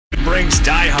brings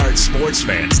diehard sports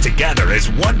fans together as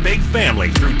one big family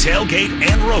through tailgate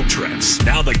and road trips.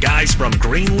 Now the guys from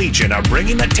Green Legion are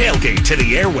bringing the tailgate to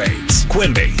the airwaves.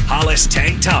 Quimby, Hollis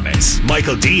Tank Thomas,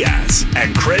 Michael Diaz,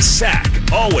 and Chris Sack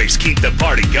always keep the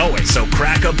party going, so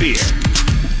crack a beer,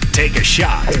 take a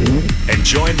shot, and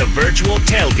join the virtual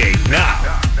tailgate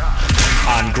now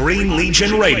on Green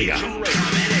Legion Radio.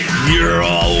 You're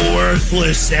all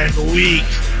worthless and weak.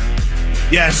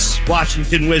 Yes,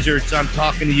 Washington Wizards, I'm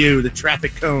talking to you, the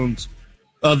traffic cones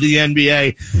of the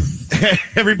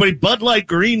NBA. Everybody, Bud Light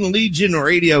Green Legion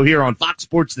Radio here on Fox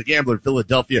Sports The Gambler,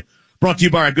 Philadelphia. Brought to you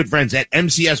by our good friends at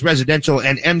MCS Residential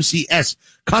and MCS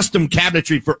Custom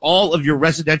Cabinetry for all of your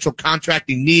residential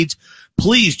contracting needs.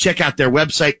 Please check out their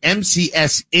website,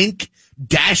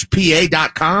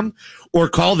 mcsinc-pa.com, or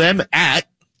call them at...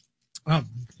 Oh,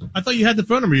 I thought you had the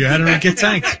phone number. You had it on Get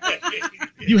Tanked.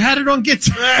 You had it on Get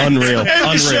Tanked. Unreal.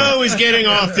 The show is getting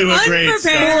off to a great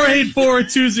start.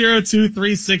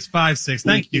 484-202-3656.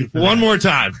 Thank you. One more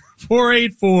time.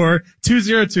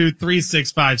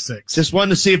 484-202-3656. Just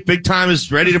wanted to see if Big Time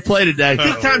is ready to play today.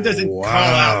 Big Time doesn't call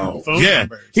out phone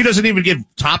numbers. He doesn't even give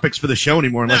topics for the show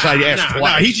anymore unless I ask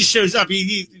twice. No, he just shows up.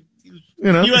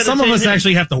 Some of us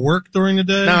actually have to work during the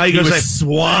day. No, he was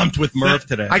swamped with Murph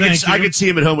today. I could see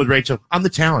him at home with Rachel. I'm the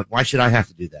talent. Why should I have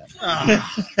to do that?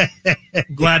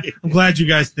 I'm glad you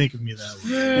guys think of me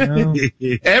that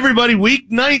way. Everybody,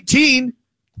 week 19.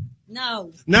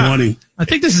 No. 20. I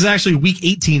think this is actually week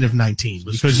 18 of 19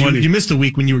 because you missed a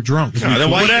week when you were drunk. No,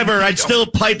 whatever. I'd still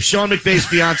pipe Sean McVay's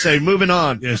fiance. Moving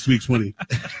on. Yes, week 20.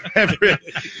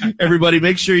 Everybody,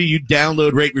 make sure you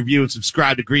download, rate, review, and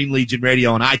subscribe to Green Legion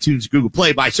Radio on iTunes, Google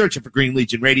Play by searching for Green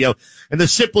Legion Radio. And the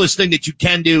simplest thing that you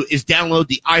can do is download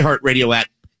the iHeartRadio app.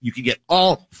 You can get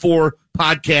all 4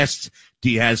 podcasts.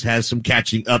 Diaz has some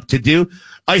catching up to do.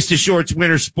 Ice to Shorts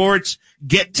Winter Sports.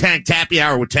 Get Tanked Happy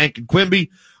Hour with Tank and Quimby.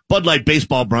 Bud Light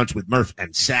Baseball Brunch with Murph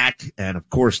and Sack, and of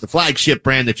course the flagship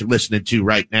brand that you're listening to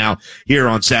right now here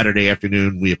on Saturday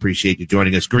afternoon. We appreciate you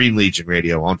joining us, Green Legion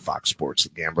Radio on Fox Sports The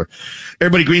Gambler.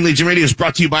 Everybody, Green Legion Radio is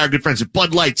brought to you by our good friends at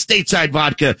Bud Light, Stateside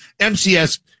Vodka,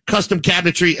 MCS, Custom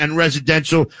Cabinetry and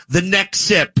Residential, The Next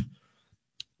Sip,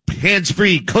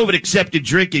 hands-free, COVID-accepted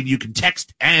drinking. You can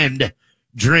text and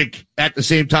drink at the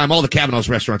same time. All the Kavanaugh's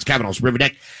restaurants, Kavanaugh's River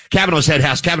Deck, Kavanaugh's Head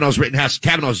House, Kavanaugh's Rittenhouse,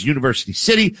 Kavanaugh's University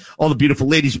City. All the beautiful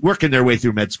ladies working their way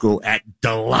through med school at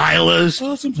Delilah's.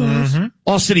 Awesome.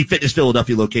 All City Fitness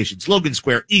Philadelphia locations, Logan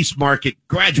Square, East Market,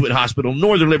 Graduate Hospital,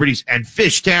 Northern Liberties, and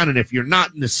Fishtown. And if you're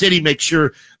not in the city, make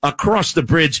sure across the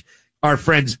bridge, our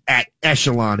friends at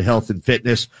Echelon Health and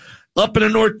Fitness. Up in the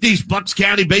Northeast, Bucks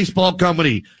County Baseball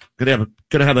Company. Gonna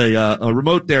have a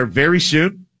remote there very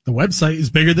soon. The website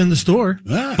is bigger than the store.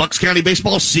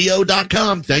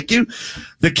 BucksCountyBaseballCO.com. Thank you.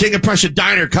 The King of Prussia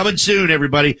Diner coming soon,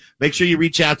 everybody. Make sure you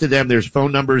reach out to them. There's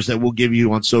phone numbers that we'll give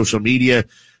you on social media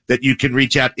that you can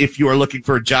reach out if you are looking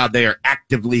for a job. They are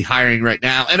actively hiring right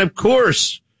now. And, of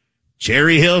course,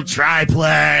 Cherry Hill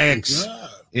Triplex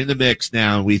in the mix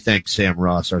now. We thank Sam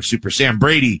Ross, our Super Sam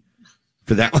Brady,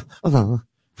 for that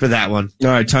one. All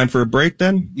right, time for a break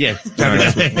then? Yeah.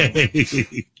 I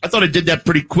thought I did that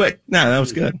pretty quick. No, that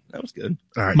was good.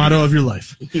 All right. Motto of your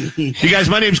life. You guys,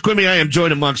 my name's Quimby. I am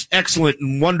joined amongst excellent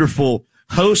and wonderful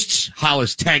hosts.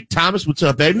 Hollis Tank Thomas. What's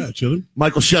up, baby? Yeah, chilling.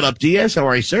 Michael Shut Up Diaz. How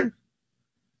are you, sir?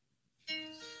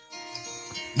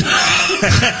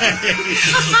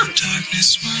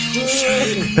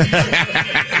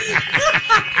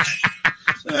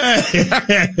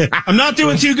 I'm not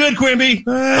doing too good, Quimby,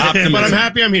 but I'm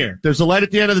happy I'm here. There's a light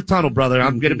at the end of the tunnel, brother.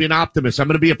 I'm going to be an optimist. I'm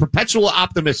going to be a perpetual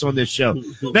optimist on this show.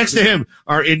 Next to him,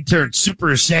 our intern,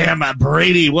 Super Sam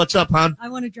Brady. What's up, hon? I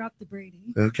want to drop the Brady.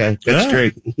 Okay, that's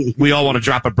great. We all want to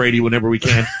drop a Brady whenever we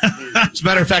can. As a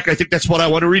matter of fact, I think that's what I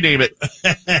want to rename it.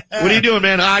 What are you doing,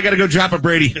 man? I got to go drop a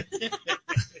Brady.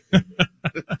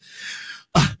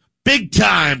 Big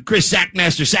time, Chris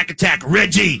Sackmaster, Sack Attack,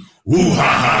 Reggie.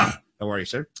 Woo-ha-ha. How are you,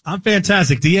 sir? I'm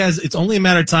fantastic. Diaz, it's only a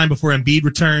matter of time before Embiid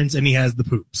returns and he has the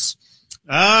poops.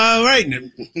 All right.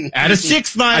 At a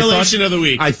 6th violation of the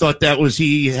week. I thought that was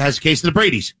he has a case of the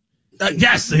Brady's.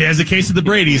 Yes, he has a case of the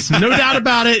Brady's. No doubt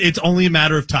about it. It's only a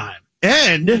matter of time.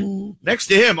 And next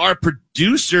to him, our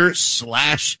producer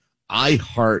 /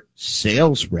 iHeart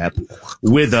sales rep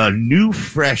with a new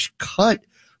fresh cut,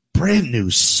 brand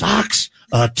new socks,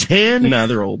 a tan. No,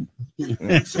 they're old.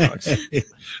 Socks.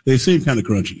 They seem kind of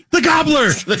crunchy. The Gobbler.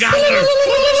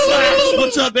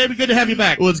 What's up, baby? Good to have you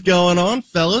back. What's going on,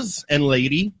 fellas and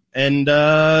lady? And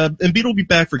Embiid will be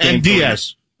back for game 3.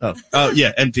 MDS. Oh,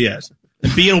 yeah, MTS.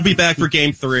 Embiid will be back for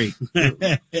game 3.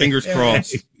 Fingers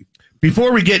crossed.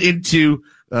 Before we get into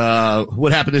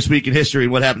what happened this week in history,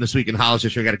 what happened this week in Hollis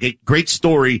history. I got a great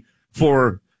story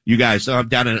for you guys. So I'm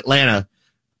down in Atlanta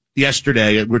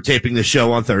yesterday. We're taping the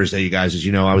show on Thursday, you guys. As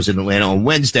you know, I was in Atlanta on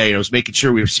Wednesday, and I was making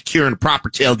sure we were securing a proper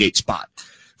tailgate spot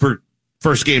for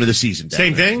first game of the season.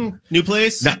 Same thing? New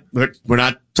place? No, we're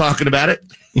not talking about it.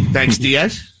 Thanks,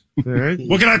 Diaz. All right.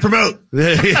 What can I promote?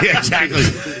 Yeah, exactly.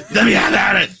 Let me have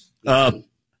at it.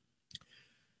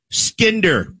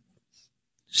 Skinder.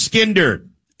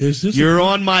 Is this? You're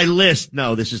on my list.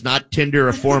 No, this is not Tinder,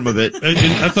 a form of it.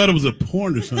 I thought it was a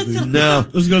porn or something. No.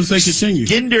 I was going to say continue.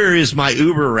 Skinder is my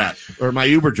Uber rep, or my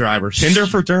Uber driver. Tinder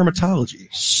for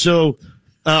dermatology. So,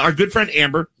 our good friend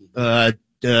Amber,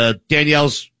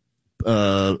 Danielle's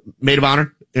maid of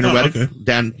honor in her wedding. Okay.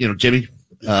 Down, Jimmy.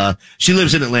 She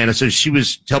lives in Atlanta, so she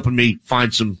was helping me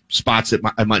find some spots that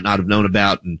I might not have known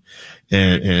about, and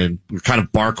we're kind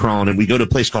of bar crawling, and we go to a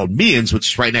place called Meehan's,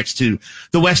 which is right next to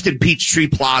the Westin Peachtree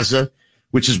Plaza,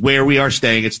 which is where we are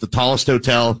staying. It's the tallest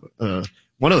hotel,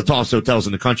 one of the tallest hotels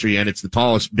in the country, and it's the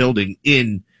tallest building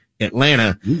in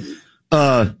Atlanta.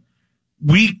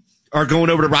 We are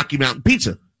going over to Rocky Mountain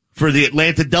Pizza for the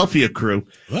Atlanta-Delphia crew,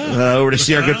 over to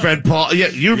see our good friend Paul. Yeah,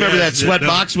 you remember that sweat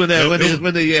box when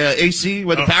the AC,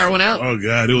 when the power went out? Oh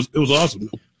God, it was awesome.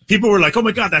 People were like, oh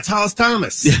my God, that's Hollis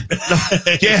Thomas.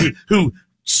 Yeah, who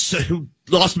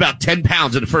lost about 10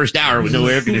 pounds in the first hour with no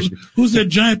air conditioning. Who's that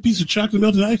giant piece of chocolate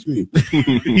melted ice cream?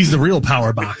 He's the real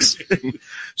power box.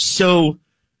 So,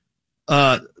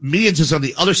 Meehan's is on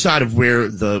the other side of where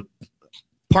the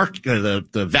park,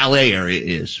 the valet area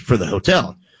is for the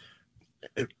hotel.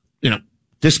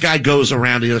 This guy goes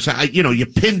around the other side. You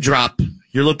pin drop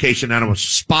your location, and it was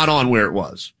spot on where it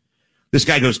was. This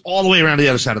guy goes all the way around the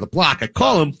other side of the block. I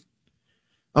call him.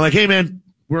 I'm like, hey man,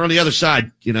 we're on the other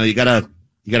side. You gotta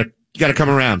come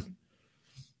around.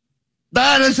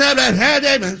 What?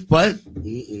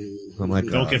 I'm like,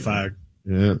 Don't get fired.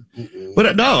 Yeah.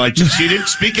 But no, she didn't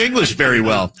speak English very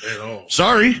well. At all.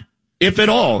 Sorry, if at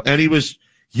all. And he was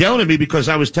yelling at me because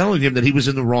I was telling him that he was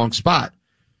in the wrong spot.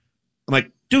 I'm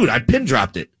like, dude, I pin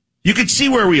dropped it. You can see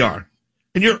where we are,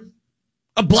 and you're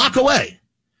a block away.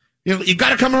 You got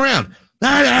to come around.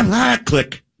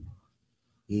 Click.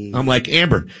 I'm like,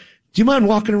 Amber, do you mind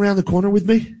walking around the corner with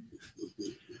me?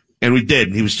 And we did.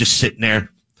 And he was just sitting there,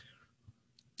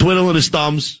 twiddling his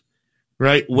thumbs,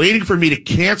 right, waiting for me to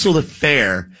cancel the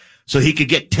fare so he could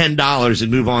get $10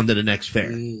 and move on to the next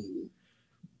fare.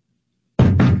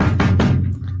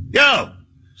 Yo,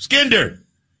 Skinder,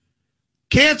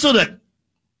 cancel the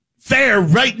fare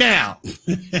right now,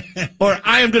 or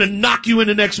I am going to knock you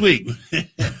into next week.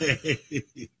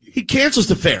 He cancels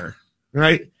the fare,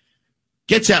 right?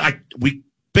 Gets out. We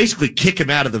basically kick him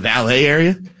out of the valet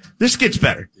area. This gets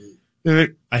better.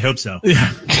 I hope so.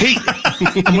 Yeah.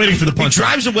 I'm waiting for the punch. He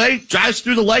drives away, drives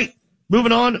through the light,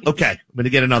 moving on. Okay, I'm going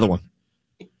to get another one.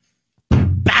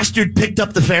 Bastard picked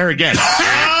up the fare again.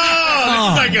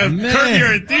 Oh, this is like a Curb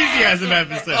Your Enthusiasm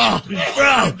episode. Oh,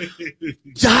 bro.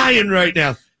 Dying right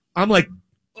now. I'm like,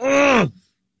 ugh.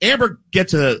 Amber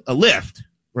gets a lift,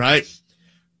 right?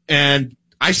 And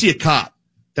I see a cop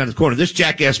down the corner. This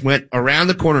jackass went around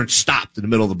the corner and stopped in the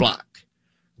middle of the block.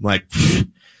 I'm like,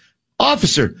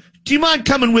 officer, do you mind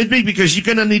coming with me? Because you're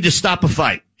going to need to stop a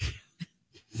fight.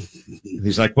 And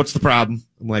he's like, what's the problem?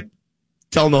 I'm like,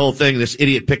 tell him the whole thing. This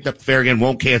idiot picked up the fare again,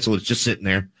 won't cancel. It's just sitting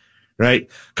there, right?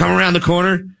 Come around the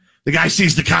corner. The guy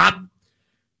sees the cop.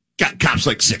 Cop's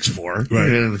like 6'4",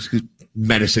 right?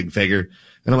 Menacing figure.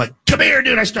 And I'm like, come here,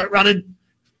 dude. I start running.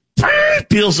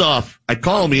 Peels off. I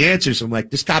call him. He answers. I'm like,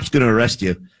 this cop's going to arrest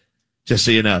you, just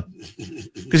so you know.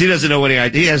 Because he doesn't know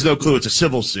he has no clue. It's a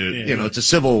civil suit. Yeah. It's a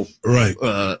civil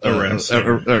arrest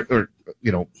or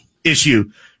issue,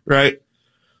 right?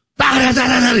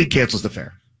 He cancels the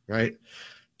fare, right?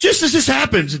 Just as this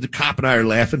happens, and the cop and I are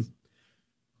laughing,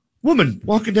 woman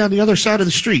walking down the other side of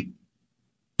the street,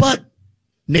 butt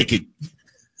naked.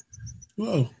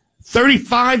 Whoa.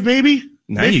 35 maybe?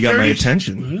 Now you got my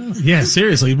attention. Yeah,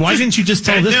 seriously. Why didn't you just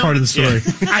tell this part of the story?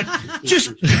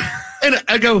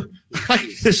 I go,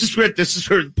 this is where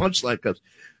the punchline comes.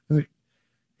 I'm like,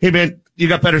 hey man, you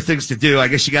got better things to do. I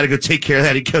guess you got to go take care of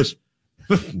that. He goes,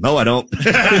 no, I don't.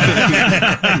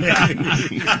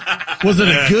 Was it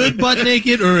a good butt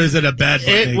naked or is it a bad butt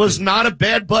naked? It was not a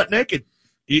bad butt naked.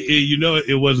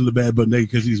 It wasn't a bad butt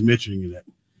naked because he's mentioning that.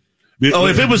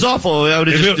 If it was awful, I would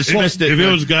have just dismissed it. If it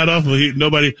was god awful,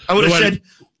 nobody. I would have said,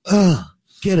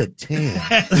 get a tan.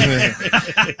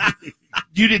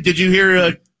 Did you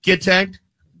hear Get Tagged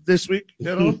this week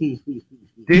at all?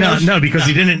 No, because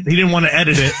he didn't want to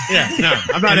edit it. Yeah, no,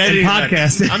 I'm not editing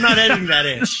podcast. I'm not editing that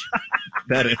itch.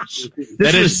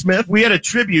 That is Smith. We had a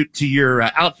tribute to your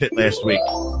outfit last week,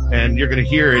 and you're going to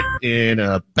hear it in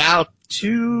about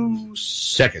 2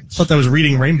 seconds. Thought that was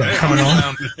Reading Rainbow coming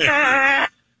on.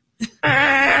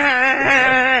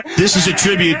 This is a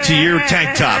tribute to your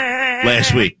tank top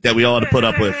last week that we all had to put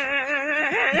up with.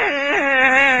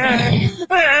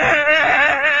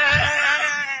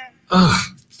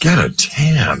 Get a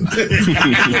tan.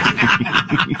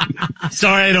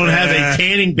 Sorry, I don't have a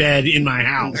tanning bed in my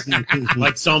house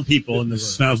like some people in the world.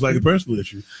 Sounds like a personal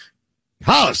issue.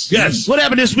 Hollis, Yes. What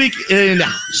happened this week in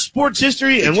sports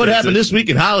history, and what happened this week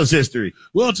in Hollis history?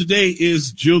 Well, today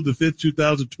is June the 5th,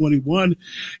 2021,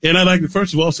 and I'd like to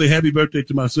first of all say happy birthday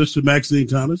to my sister, Maxine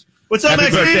Thomas. What's up,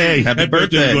 Happy Maxine? birthday. Happy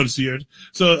birthday. We're going to see her.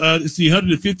 So it's the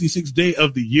 156th day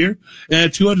of the year,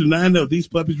 and 209 of these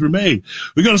puppies remain.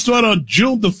 We're going to start on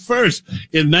June the 1st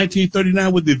in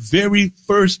 1939 when the very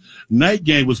first night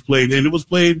game was played, and it was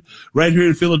played right here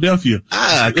in Philadelphia.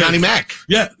 Connie Mack.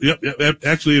 Yeah,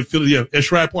 actually in Philadelphia, at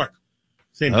Shrine Park.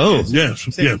 Same. Oh. Yeah,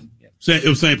 yeah. It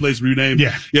was the same place renamed.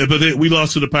 Yeah. Yeah, but we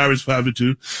lost to the Pirates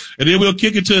 5-2. And then we'll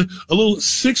kick it to a little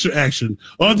Sixer action.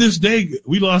 On this day,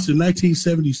 we lost in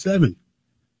 1977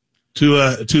 to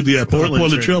the Portland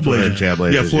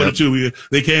Trailblazers. Yeah, 4-2.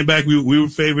 They came back. We were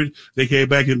favored. They came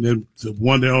back and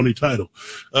won their only title.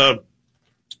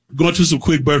 Going to some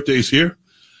quick birthdays here.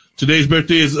 Today's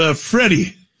birthday is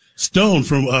Freddie Stone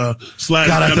from Slide.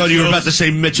 God, I thought you were about to say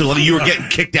Mitchell. You were getting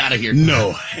kicked out of here.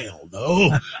 No, hell no.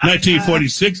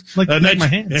 1946. Like my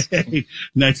hands.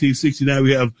 1969,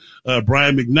 we have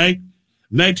Brian McKnight.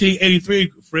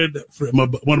 1983,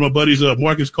 one of my buddies,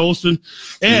 Marcus Colston.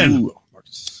 And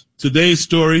today's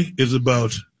story is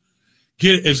about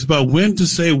when to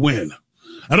say when.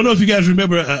 I don't know if you guys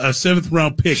remember a seventh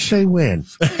round pick. Say when.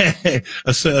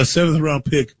 a seventh round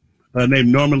pick named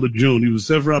Norman Lejeune. He was a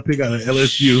seventh round pick out of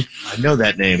LSU. I know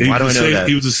that name. Why do I know that?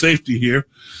 He was a safety here.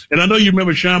 And I know you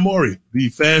remember Sean Morey, the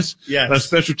fast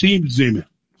special teams demon.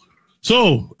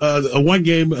 So, one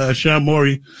game, Sean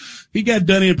Morey, he got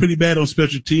done in pretty bad on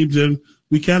special teams, and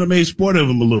we kind of made sport of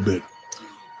him a little bit.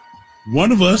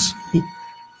 One of us,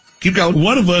 keep going.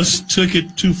 One of us took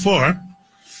it too far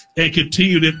and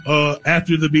continued it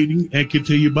after the meeting and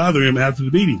continued bothering him after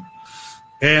the meeting.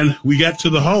 And we got to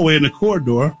the hallway in the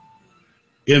corridor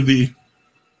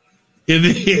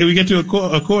we get to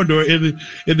a corridor in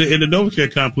the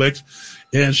Novacare complex,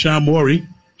 and Sean Morey.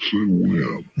 Is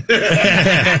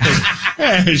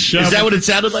that what it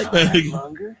sounded like?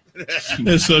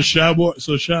 And so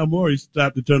Sean Morey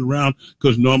stopped and turned around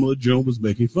because Norman Lejeune was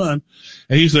making fun,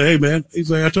 and he said, "Hey man,"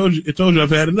 he's like, "I told you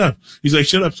I've had enough." He's like,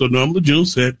 "Shut up." So Norman Lejeune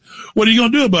said, "What are you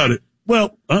gonna do about it?"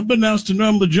 Well, unbeknownst to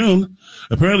Norman Lejeune,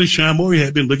 apparently Sean Morey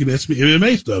had been looking at some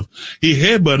MMA stuff. He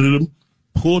headbutted him,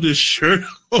 pulled his shirt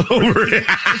over it,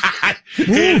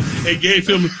 and gave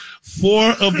him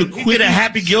 4 of the quick. You did a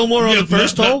Happy Gilmore on the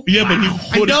first hole? Yeah, but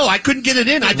I couldn't get it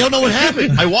in. I don't know what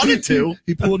happened. I wanted to.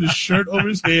 He pulled his shirt over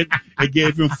his head and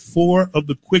gave him 4 of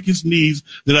the quickest knees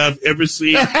that I've ever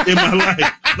seen in my life.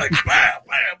 Like, bam,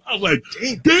 bam. I was like,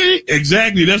 dang.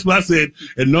 Exactly. That's what I said.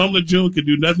 And Norman Lejeune could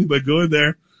do nothing but go in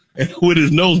there and with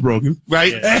his nose broken.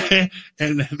 Right.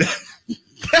 And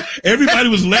everybody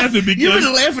was laughing because you've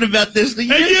been laughing about this.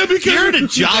 Because you're in a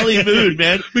jolly mood,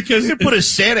 man. Because you put a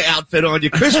Santa outfit on you.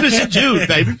 Christmas in June,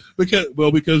 baby.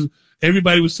 Because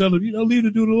everybody was telling him, leave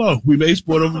the dude alone. We made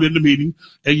sport of him in the meeting,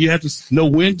 and you have to know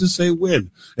when to say when.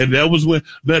 And that was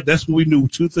that's when we knew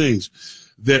 2 things.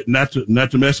 That not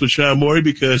to mess with Sean Morey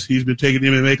because he's been taking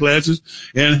MMA classes,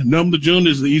 and Norman Lejeune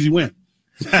is the easy win.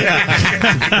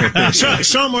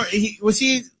 Sean Morey, was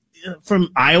he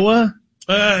from Iowa?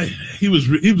 He was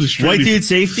a white dude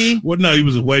safety. Well, no, he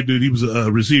was a white dude. He was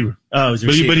a receiver. Oh, he was a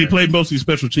receiver. But he played mostly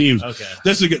special teams. Okay,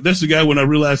 that's the guy. When I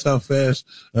realized how fast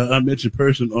unmentioned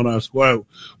person on our squad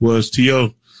was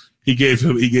T.O. He gave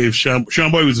Sean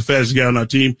Morey was the fastest guy on our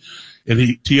team,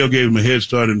 and T.O. gave him a head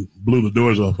start and blew the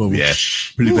doors off of him. Yeah,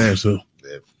 pretty fast. So.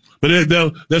 But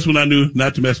that's when I knew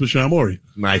not to mess with Sean Morey.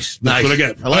 Nice. That's what I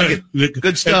got. I like it.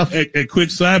 Good stuff. And quick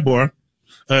sidebar.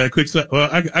 I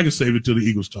can save it till the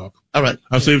Eagles talk. All right.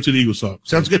 I'll save it till the Eagles talk.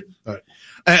 Sounds good. All right.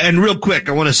 And real quick,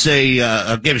 I want to say,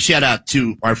 give a shout out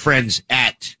to our friends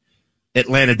at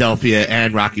Atlantadelphia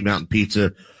and Rocky Mountain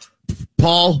Pizza.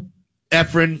 Paul,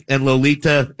 Efren, and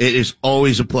Lolita, it is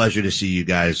always a pleasure to see you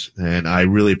guys. And I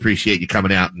really appreciate you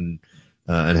coming out and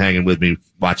hanging with me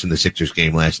watching the Sixers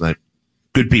game last night.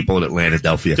 Good people at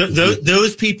Atlantadelphia.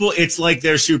 Those people, it's like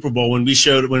their Super Bowl when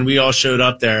we all showed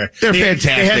up there. They're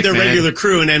fantastic. They had their regular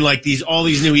crew and then like all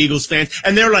these new Eagles fans,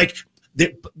 and they're like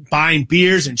buying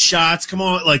beers and shots. Come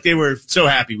on. Like, they were so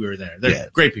happy we were there. They're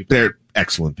great people. They're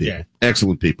excellent people. Yeah.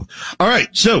 Excellent people. All right.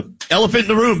 So, elephant in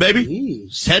the room, baby.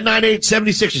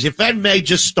 10-9-8-76ers. If I may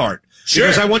just start. Sure.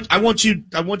 Because I want you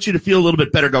to feel a little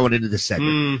bit better going into this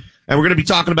segment. And we're going to be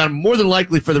talking about them more than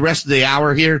likely for the rest of the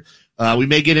hour here. We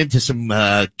may get into some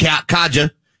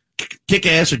Kaja, kick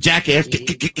ass or jackass.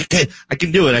 I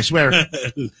can do it, I swear.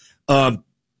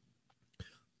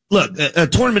 Look, a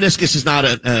torn meniscus is not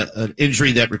an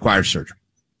injury that requires surgery.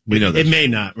 We know this. It may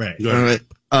not, right. All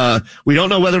right. We don't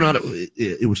know whether or not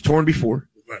it was torn before.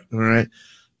 Right. All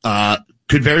right.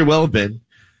 Could very well have been.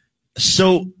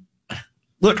 So,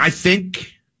 look, I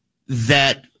think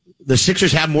that the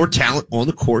Sixers have more talent on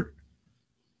the court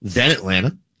than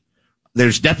Atlanta.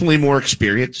 There's definitely more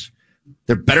experience.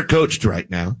 They're better coached right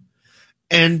now.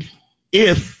 And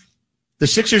if the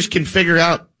Sixers can figure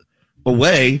out a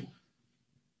way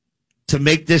to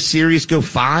make this series go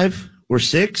 5 or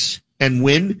 6 and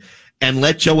win and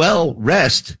let Joel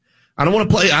rest, I don't want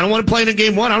to play him in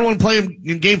game 1. I don't want to play him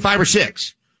in game 5 or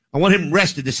 6. I want him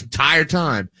rested this entire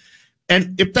time.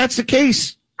 And if that's the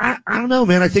case, I don't know,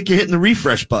 man. I think you're hitting the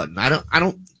refresh button. I don't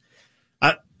know,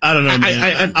 man.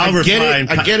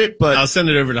 I get it, but I'll send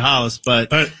it over to Hollis. But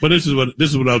this is what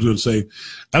I was going to say.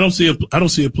 I don't see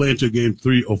it playing to game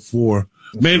 3 or 4.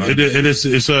 Man, and it's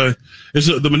the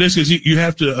meniscus. You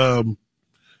have to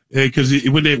because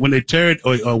when they tear it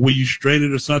or when you strain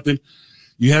it or something,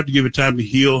 you have to give it time to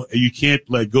heal, and you can't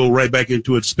like go right back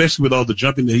into it, especially with all the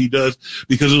jumping that he does,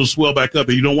 because it'll swell back up,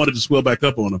 and you don't want it to swell back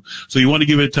up on him. So you want to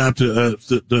give it time to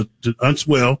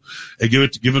unswell and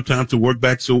give him time to work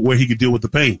back so where he can deal with the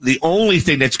pain. The only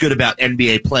thing that's good about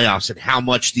NBA playoffs and how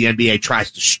much the NBA tries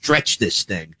to stretch this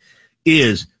thing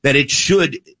is that it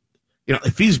should,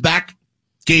 if he's back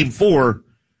game 4,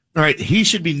 all right, he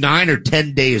should be 9 or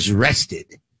 10 days rested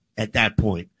at that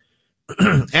point.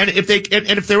 And if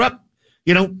they're up,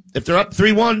 if they're up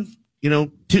 3-1,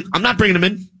 I'm not bringing him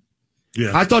in.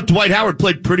 Yeah. I thought Dwight Howard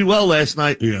played pretty well last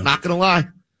night. Yeah. Not going to lie.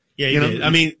 Yeah, he did. I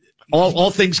mean,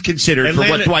 all things considered,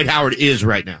 Atlanta, for what Dwight Howard is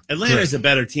right now. Atlanta is a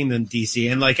better team than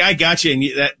DC. And I got you. And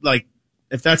that,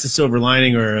 if that's a silver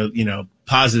lining or a,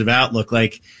 positive outlook,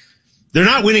 they're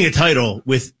not winning a title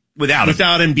without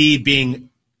Embiid being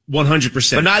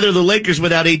 100%. But neither are the Lakers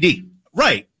without AD.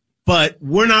 Right. But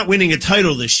we're not winning a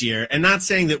title this year, and not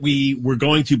saying that we were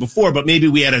going to before, but maybe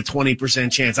we had a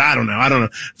 20% chance. I don't know,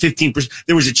 15%.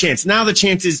 There was a chance. Now the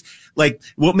chance is,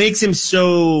 what makes him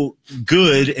so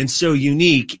good and so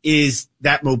unique is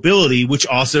that mobility, which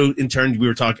also, in turn,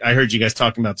 I heard you guys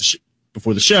talking about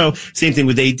before the show. Same thing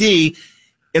with AD.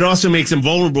 It also makes him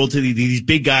vulnerable to these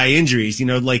big guy injuries. In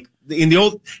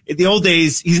the old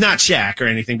days, he's not Shaq or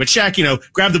anything, but Shaq,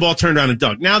 grabbed the ball, turned around and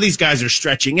dunked. Now these guys are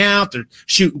stretching out, they're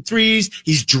shooting threes,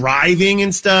 he's driving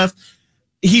and stuff.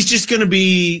 He's just going to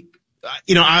be,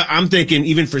 I'm thinking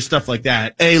even for stuff like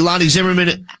that. Hey, Lonnie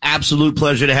Zimmerman, absolute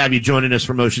pleasure to have you joining us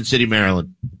from Ocean City,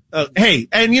 Maryland. Hey,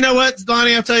 and you know what,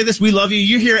 Lonnie, I'll tell you this. We love you.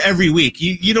 You're here every week.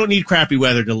 You don't need crappy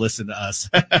weather to listen to us.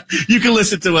 You can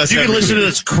listen to us. You can listen to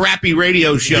this crappy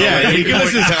radio show. Yeah, you can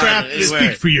listen to this crappy.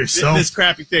 Speak for yourself. This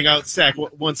crappy thing.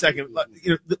 One second.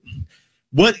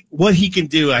 What he can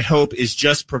do, I hope, is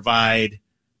just provide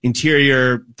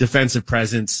interior defensive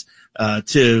presence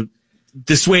to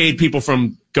dissuade people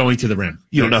from going to the rim.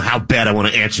 You don't know how bad I want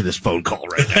to answer this phone call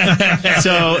right now.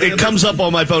 So it comes up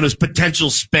on my phone as potential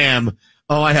spam.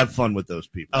 Oh, I have fun with those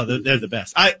people. Oh, they're the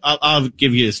best. I'll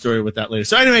give you a story with that later.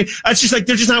 So anyway, it's just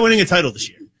they're just not winning a title this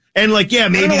year. And maybe I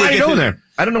don't know why you're going there.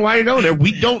 I don't know why you're going there.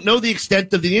 We don't know the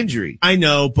extent of the injury. I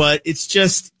know, but it's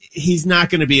just he's not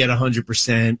going to be at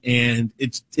 100%, and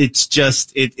it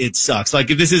sucks.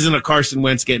 If this isn't a Carson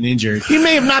Wentz getting injured, he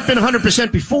may have not been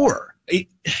 100% before.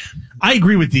 I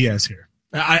agree with Diaz here.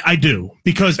 I do,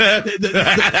 because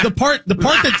the part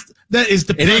that is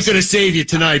depressing. It ain't going to save you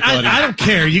tonight, buddy. I don't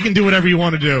care. You can do whatever you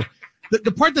want to do.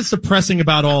 The part that's depressing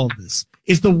about all of this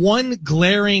is the one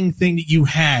glaring thing that you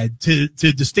had to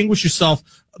distinguish yourself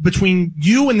between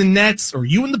you and the Nets, or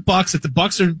you and the Bucks, if the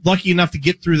Bucks are lucky enough to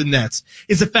get through the Nets,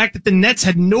 is the fact that the Nets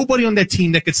had nobody on that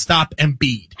team that could stop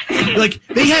Embiid.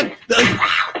 They had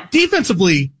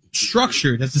defensively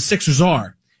structured as the Sixers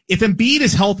are. If Embiid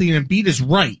is healthy and Embiid is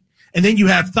right, and then you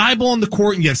have Thibault on the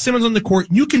court and you have Simmons on the court,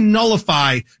 you can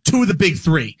nullify 2 of the big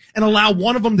 3 and allow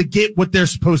one of them to get what they're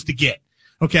supposed to get.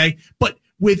 Okay? But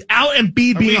without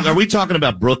Embiid being... Are we talking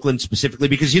about Brooklyn specifically?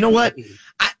 Because you know what?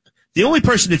 The only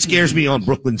person that scares me on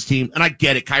Brooklyn's team, and I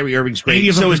get it, Kyrie Irving's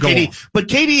great, so is KD. But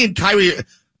KD and Kyrie...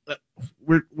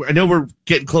 I know we're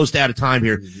getting close to out of time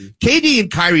here. Mm-hmm. KD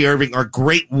and Kyrie Irving are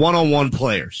great one-on-one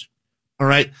players. All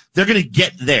right? They're going to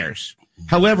get theirs.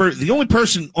 However, the only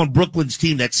person on Brooklyn's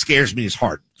team that scares me is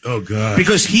Harden. Oh, God.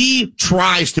 Because he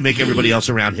tries to make everybody else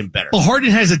around him better. Well, Harden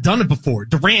hasn't done it before.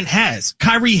 Durant has.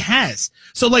 Kyrie has.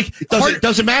 So like, It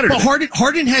doesn't matter. But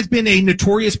Harden has been a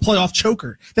notorious playoff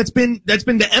choker. That's been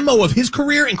the MO of his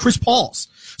career and Chris Paul's.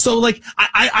 So like,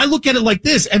 I look at it like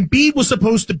this. Embiid was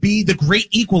supposed to be the great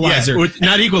equalizer. Yeah,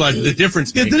 not equalizer, the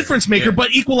difference maker. The difference maker, Yeah.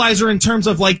 but equalizer in terms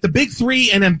of like the big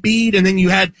three and Embiid, and then you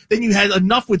had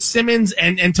enough with Simmons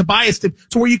and Tobias to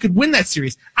where you could win that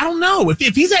series. I don't know.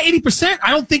 If he's at 80%, I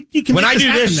don't think you can When make I do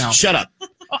happen this, now. shut up.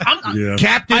 Yeah.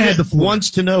 Captain I had the floor.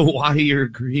 wants to know why you're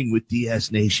agreeing with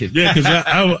DS Nation. Yeah, because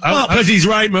Because he's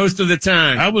right most of the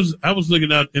time. I was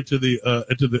looking out into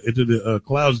the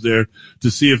clouds there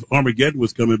to see if Armageddon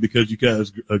was coming because you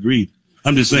guys agreed.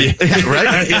 I'm just saying. Yeah,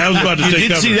 right? I was about to You take did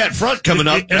cover. see that front coming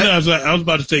up. And I was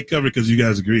about to take cover because you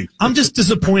guys agreed. I'm just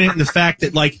disappointed in the fact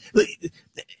that like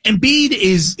Embiid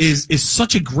is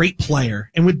such a great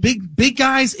player, and with big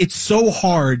guys, it's so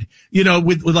hard. You know,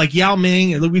 with like Yao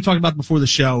Ming, and we talked about before the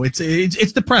show. It's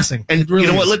depressing. And it really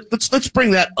you know is. what? Let's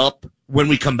bring that up when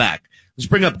we come back. Let's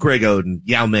bring up Greg Oden,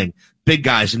 Yao Ming, big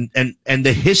guys, and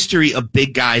the history of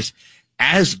big guys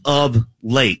as of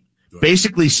late.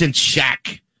 Basically, since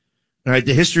Shaq. All right,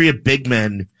 the history of big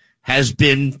men has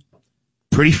been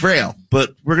pretty frail,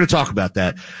 but we're going to talk about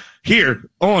that here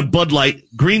on Bud Light,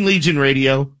 Green Legion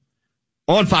Radio,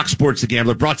 on Fox Sports The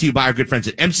Gambler, brought to you by our good friends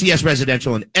at MCS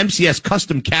Residential and MCS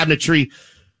Custom Cabinetry.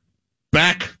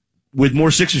 Back with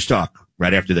more Sixers talk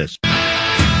right after this.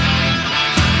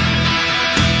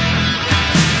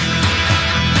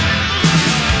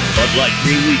 Bud Light,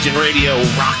 Green Legion Radio,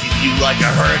 rocking you like a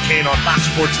hurricane on Fox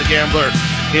Sports The Gambler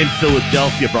in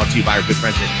Philadelphia, brought to you by our good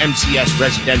friends at MCS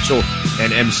Residential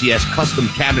and MCS Custom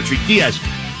Cabinetry. Diaz,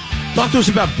 talk to us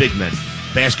about big men,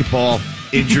 basketball,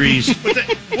 injuries.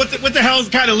 What the hell's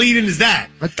kind of leading is that?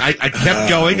 I kept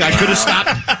going. I could have stopped.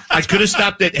 I could have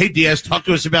stopped at, hey, Diaz, talk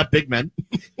to us about big men.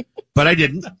 But I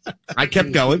didn't. I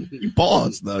kept going. You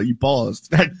paused, though. You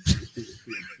paused.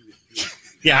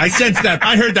 Yeah, I sensed that.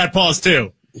 I heard that pause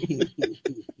too.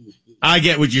 I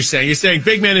get what you're saying. You're saying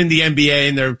big men in the NBA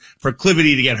and their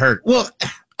proclivity to get hurt. Well,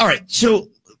 all right. So,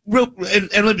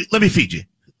 and let me feed you.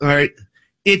 All right.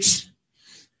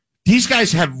 These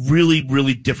guys have really,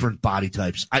 really different body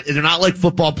types. They're not like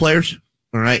football players.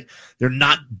 All right. They're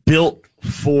not built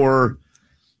for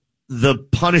the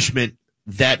punishment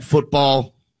that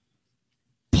football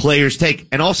players take.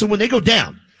 And also when they go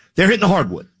down, they're hitting the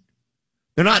hardwood.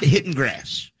 They're not hitting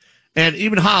grass. And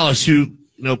even Hollis, who,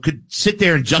 could sit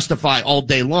there and justify all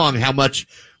day long how much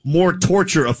more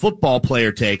torture a football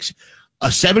player takes, a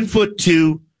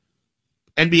 7'2"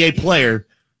 NBA player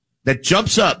that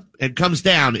jumps up and comes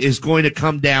down is going to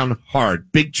come down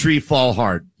hard. Big tree fall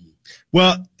hard.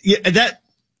 Well, yeah,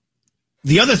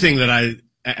 the other thing that I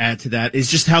add to that is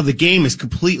just how the game is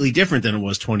completely different than it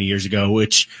was 20 years ago,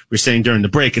 which we're saying during the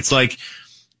break. It's like,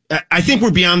 I think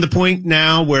we're beyond the point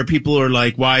now where people are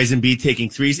like, why is Embiid taking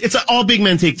threes? It's all big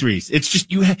men take threes. It's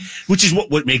just which is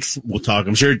what makes, we'll talk,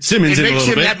 I'm sure, Simmons in a little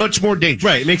bit. It makes him that much more dangerous.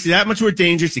 Right. It makes it that much more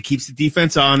dangerous. It keeps the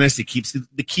defense honest. It keeps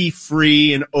the key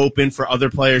free and open for other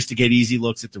players to get easy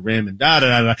looks at the rim and da.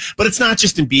 But it's not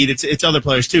just Embiid. It's other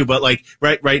players too. But like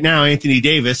right now, Anthony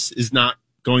Davis is not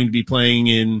going to be playing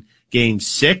in Game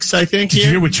 6, I think. Did you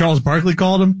hear what Charles Barkley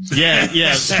called him?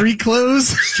 Yeah. Street clothes.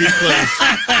 Street clothes.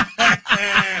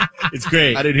 It's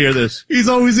great. I didn't hear this. He's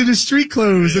always in his street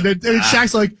clothes, and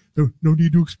Shaq's like, no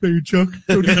need to explain, Chuck.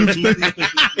 No need to explain.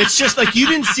 It's just like you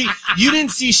didn't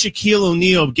see Shaquille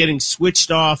O'Neal getting switched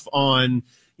off on,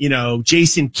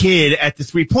 Jason Kidd at the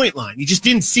 3-point line. You just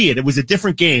didn't see it. It was a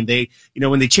different game. They,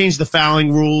 when they changed the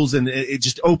fouling rules and it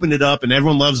just opened it up, and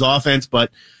everyone loves offense, but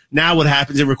now what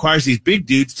happens? It requires these big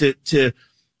dudes to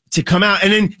come out,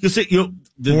 and then you'll say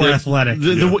more athletic.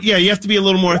 You have to be a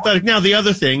little more athletic. Now the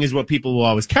other thing is what people will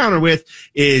always counter with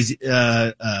is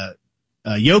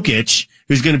Jokic,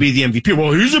 who's going to be the MVP.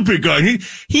 Well, he's a big guy.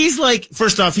 He's like,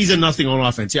 first off, he's a nothing on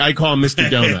offense. I call him Mr.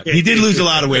 Donut. He did lose a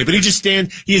lot of weight, but he just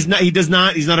stands. He's not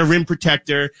a rim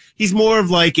protector. He's more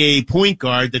of like a point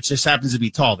guard that just happens to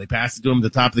be tall. They pass it to him at the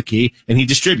top of the key and he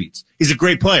distributes. He's a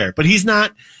great player, but he's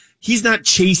not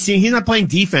chasing. He's not playing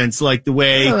defense like the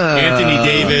way Anthony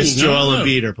Davis, Joel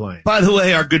Embiid are playing. By the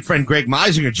way, our good friend Greg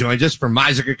Meisinger joins us from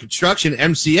Meisinger Construction,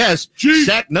 MCS.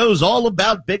 Shaq knows all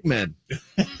about big men.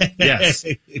 Yes,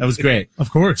 that was great.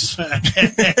 Of course.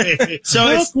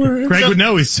 So Greg would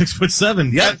know he's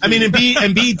 6'7". Yeah, I mean,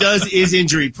 Embiid is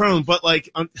injury prone, but like,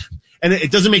 and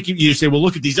it doesn't make you say, well,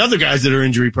 look at these other guys that are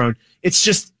injury prone. It's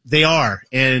just they are,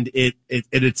 and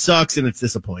it sucks and it's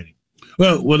disappointing.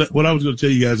 Well, what I was going to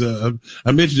tell you guys,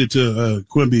 I mentioned it to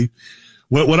Quimby.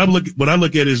 What I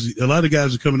look at is a lot of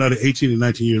guys are coming out at 18 and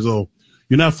 19 years old.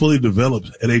 You're not fully developed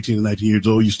at 18 and 19 years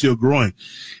old. You're still growing.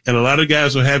 And a lot of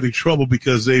guys are having trouble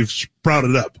because they've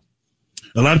sprouted up.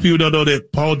 A lot of people don't know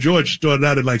that Paul George started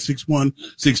out at like 6'1",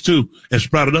 6'2", and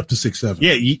sprouted up to 6'7".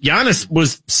 Yeah, Giannis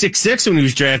was 6'6" when he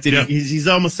was drafted. Yeah. He's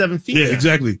almost 7 feet. Yeah, now.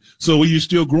 exactly. So when you're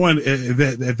still growing at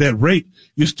that rate,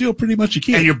 you're still pretty much a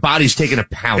kid. And your body's taking a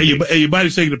pounding. And your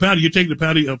body's taking a pounding. You're taking a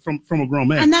pounding from a grown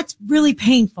man. And that's really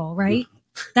painful, right?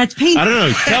 That's painful. I don't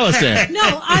know. Tell us that. No,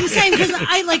 I'm saying because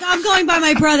I'm going by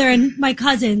my brother and my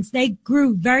cousins. They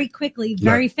grew very quickly,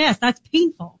 very fast. That's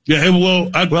painful. Yeah, well,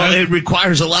 it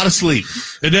requires a lot of sleep.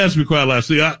 It does require a lot of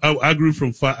sleep. I grew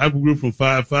from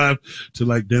 5'5" to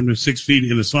like damn near 6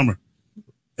 feet in the summer,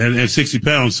 and 60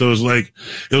 pounds. So it was like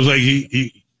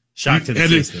he Shock to the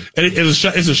system.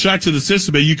 It's a shock to the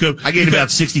system. And I gained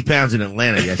about 60 pounds in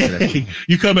Atlanta yesterday.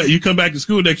 you come back to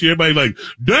school next year. Everybody's like,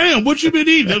 "Damn, what you been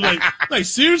eating?" I'm like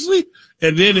seriously.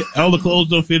 And then all the clothes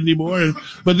don't fit anymore.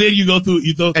 But then you go through,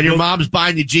 and your mom's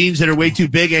buying you jeans that are way too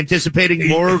big, anticipating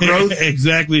more growth.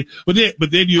 Exactly. But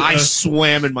then you. I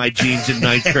swam in my jeans in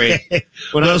 9th grade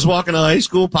when I was walking to high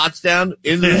school, Pottstown.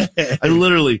 I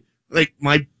literally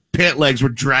my pant legs were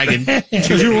dragging.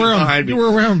 Because you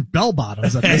were wearing bell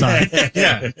bottoms at the time.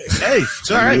 Yeah. Hey,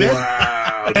 it's all right, man.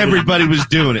 Wow. Everybody was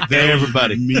doing it.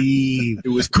 Everybody. Mean. It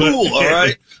was cool, all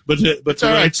right? But It's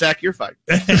all right, Zach. You're fine.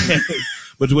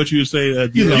 But what you were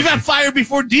saying, You got fired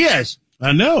before Diaz.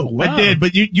 I know. Wow. I did,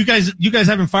 but you guys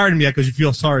haven't fired him yet because you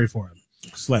feel sorry for him.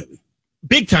 Slightly.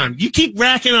 Big time. You keep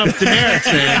racking up demerits,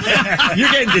 man.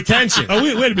 You're getting detention. Oh,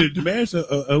 wait a minute. Demerits?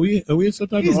 Are we in some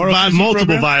type of Multiple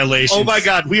program? violations. Oh, my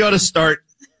God. We ought to start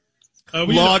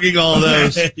logging all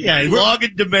those. Yeah,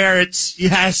 logging demerits.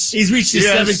 Yes. He's reached his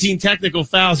Yes. 17 technical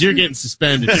fouls. You're getting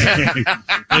suspended.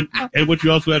 and what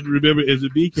you also have to remember is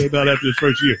that B came out after his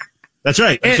first year. That's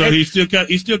right. And so he's still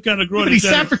kind of growing. But he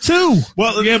sat for 2.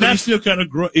 Well, yeah, but he's still kind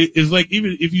of growing. It's like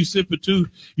even if you sit for 2,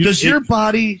 Does your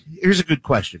body? Here's a good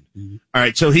question. Mhm. All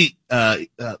right, so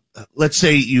let's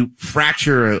say you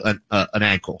fracture an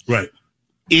ankle, right?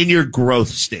 In your growth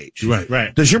stage,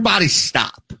 Right. Does your body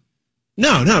stop?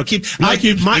 No.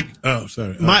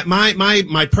 Sorry.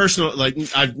 My personal,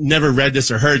 I've never read this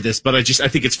or heard this, but I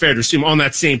think it's fair to assume on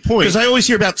that same point. Because I always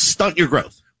hear about stunt your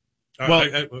growth.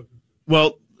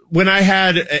 Well, when I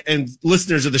had, and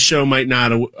listeners of the show might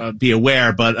not be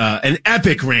aware, but an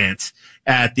epic rant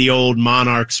at the old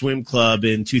Monarch Swim Club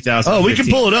in 2015. Oh, we can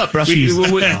pull it up, Russ.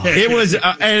 It was,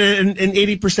 and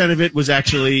 80% of it was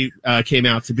actually came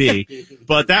out to be.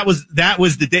 But that was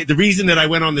the day. The reason that I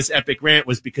went on this epic rant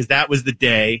was because that was the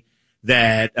day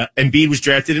that Embiid was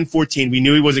drafted in 2014. We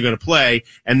knew he wasn't going to play,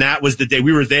 and that was the day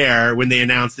we were there when they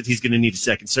announced that he's going to need a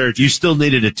second surgery. You still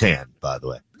needed a tan, by the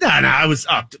way. No, I was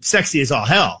sexy as all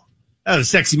hell. I was a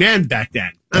sexy man back then.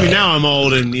 I mean, now I'm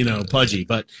old and, pudgy,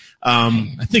 but,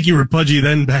 I think you were pudgy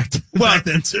then back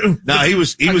then too. No, he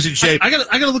was in shape. I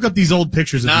gotta look up these old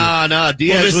pictures of you. No,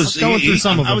 Diaz was going through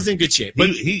some of them. I was in good shape. But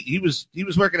he was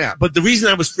working out. But the reason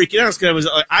I was freaking out is because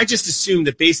I just assumed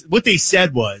that what they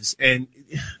said was, and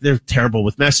they're terrible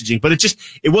with messaging, but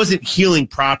it wasn't healing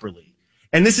properly.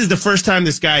 And this is the first time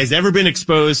this guy has ever been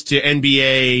exposed to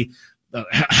NBA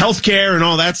healthcare and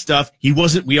all that stuff.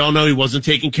 We all know he wasn't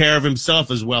taking care of himself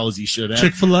as well as he should have.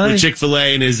 Chick-fil-A. With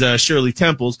Chick-fil-A and his Shirley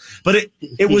Temples. But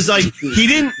it was like he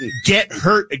didn't get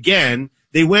hurt again.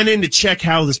 They went in to check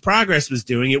how his progress was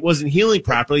doing. It wasn't healing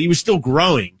properly. He was still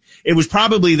growing. It was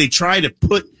probably they tried to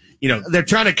put, they're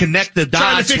trying to connect the dots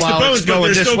trying to fix the while bones, it's but going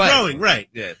they're this still way. growing. Right.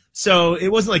 Yeah. So it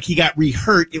wasn't like he got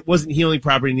re-hurt. It wasn't healing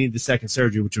properly. He needed the second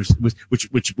surgery, which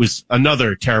was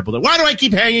another terrible. Why do I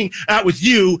keep hanging out with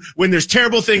you when there's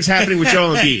terrible things happening with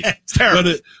Joel Embiid? It's terrible.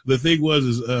 But the thing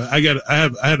was, I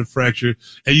had a fracture,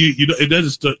 and it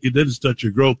doesn't stunt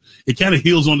your growth. It kind of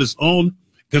heals on its own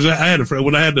because I had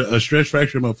when I had a stress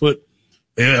fracture in my foot,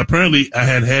 and apparently I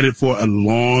had it for a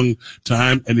long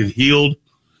time, and it healed,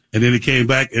 and then it came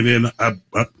back, and then I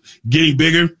getting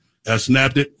bigger, I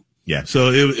snapped it. Yeah. So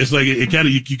it's like it kind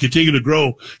of you continue to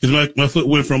grow because my foot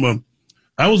went from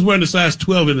I was wearing a size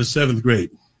 12 in the 7th grade.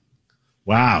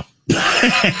 Wow.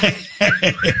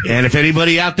 And if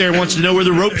anybody out there wants to know where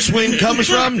the rope swing comes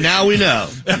from, now we know.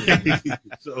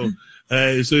 So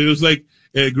it was like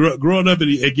growing up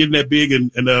and getting that big,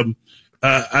 and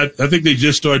I think they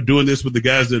just started doing this with the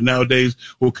guys that nowadays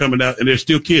who are coming out, and they're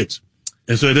still kids.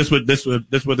 And so that's what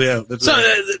they have.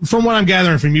 From what I'm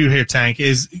gathering from you here, Tank,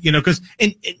 is because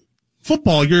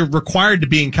football, you're required to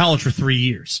be in college for 3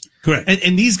 years. Correct.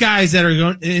 And these guys that are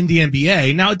going in the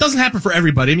NBA, now it doesn't happen for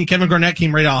everybody. I mean, Kevin Garnett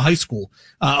came right out of high school.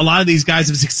 A lot of these guys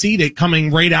have succeeded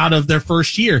coming right out of their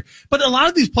first year. But a lot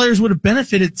of these players would have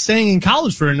benefited staying in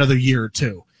college for another year or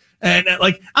two. And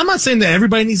I'm not saying that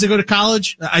everybody needs to go to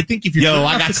college. I think if you're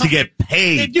I got to get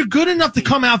paid. If you're good enough to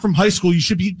come out from high school, you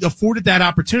should be afforded that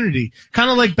opportunity. Kind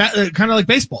of like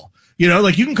baseball. You know,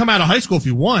 like you can come out of high school if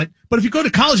you want, but if you go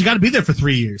to college, you got to be there for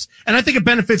 3 years. And I think it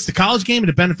benefits the college game and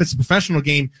it benefits the professional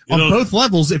game on both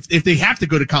levels if they have to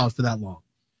go to college for that long.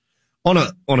 On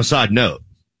a side note,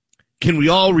 can we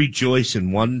all rejoice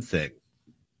in one thing?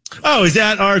 Oh, is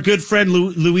that our good friend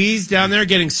Louise down there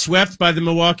getting swept by the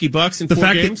Milwaukee Bucks in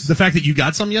 4 games? The fact that you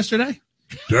got some yesterday?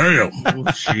 Damn. Oh,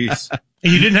 jeez.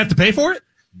 And you didn't have to pay for it?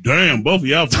 Damn, both of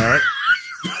y'all fired.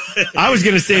 I was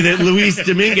going to say that Luis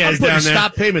Dominguez I'm down there.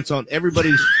 stop payments on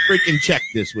everybody's freaking check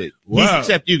this week. Wow.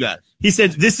 Except you guys. He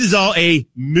said this is all a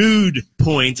mood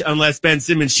point unless Ben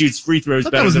Simmons shoots free throws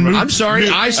better than I'm sorry,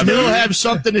 I still have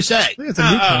something to say. I think it's a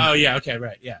moot point. Oh, yeah, okay,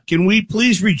 right, yeah. Can we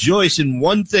please rejoice in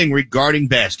one thing regarding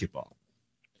basketball?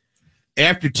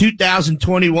 After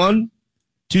 2021,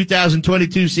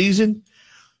 2022 season,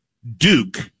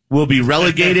 Duke will be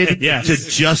relegated Yes. to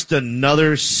just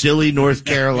another silly North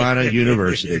Carolina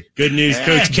university. Good news,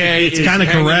 Coach K. It's is kind of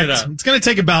hanging it correct. up. It's going to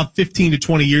take about 15 to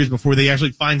 20 years before they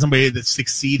actually find somebody that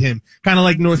succeed him. Kind of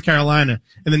like North Carolina.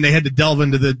 And then they had to delve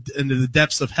into the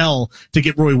depths of hell to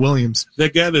get Roy Williams.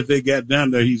 That guy that they got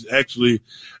down there, he's actually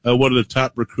one of the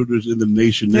top recruiters in the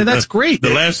nation. Yeah, that's great.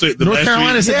 North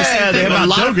Carolina said the same Yeah, they thing have a about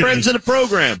lot of Dougherty. friends in the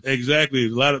program. Exactly. A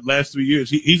lot of last 3 years.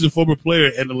 He's a former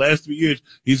player, and the last 3 years,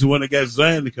 he's the one that got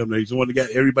Zion to come there. He's the one that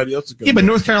got everybody else to come Yeah, but there.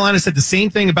 North Carolina said the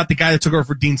same thing about the guy that took over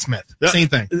for Dean Smith. Same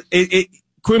thing.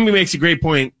 Quimby makes a great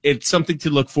point. It's something to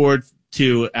look forward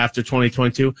to after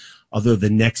 2022. Although the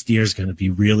next year is going to be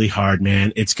really hard,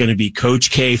 man. It's going to be Coach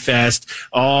K Fest.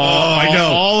 I know.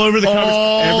 All over the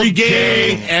coverage. Every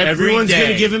game. day, every Everyone's day.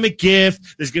 going to give him a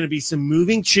gift. There's going to be some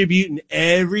moving tribute in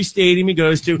every stadium he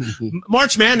goes to.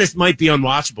 March Madness might be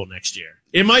unwatchable next year.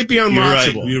 It might be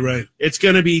unwatchable. You're right. It's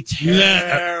going to be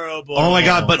terrible. Oh my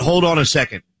God, but hold on a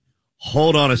second.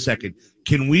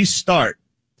 Can we start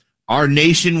our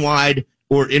nationwide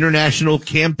or international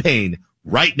campaign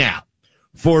right now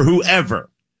for whoever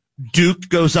Duke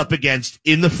goes up against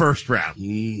in the first round?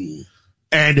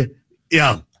 And,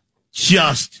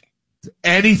 just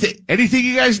anything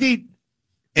you guys need.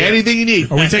 Anything you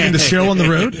need. Are we taking the show on the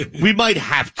road? We might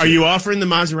have to. Are you offering the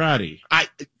Maserati?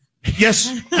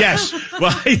 Yes.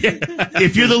 Well, yeah.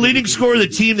 If you're the leading scorer of the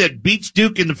team that beats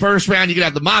Duke in the first round, you can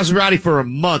have the Maserati for a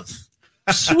month.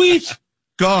 Sweet.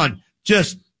 Gone.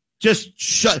 Just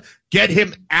get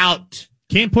him out.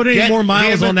 Can't put any Get more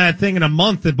miles him- on that thing in a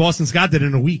month than Boston Scott did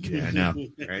in a week. Yeah, I know.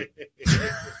 Right?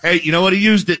 Hey, you know what? He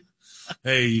used it.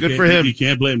 Hey, Good for him. You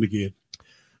can't blame the kid.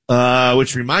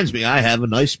 Which reminds me, I have a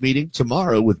nice meeting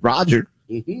tomorrow with Roger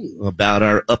about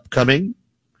our upcoming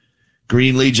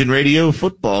Green Legion Radio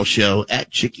football show at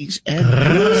Chickies and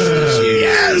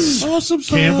Yes. Awesome.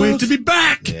 Can't wait to be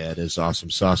back. Yeah, it is awesome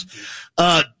sauce.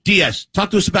 DS,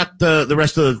 talk to us about the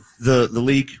rest of the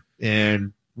league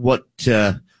and what,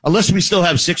 unless we still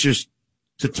have Sixers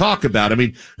to talk about. I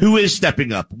mean, who is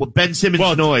stepping up? What Ben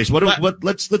Simmons noise?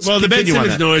 Let's the Ben continue on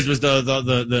Simmons that. noise was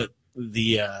the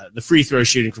free throw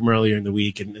shooting from earlier in the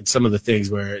week and some of the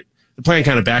things where the plan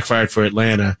kind of backfired for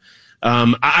Atlanta.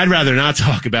 I'd rather not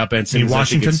talk about Ben Simmons.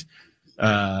 Washington?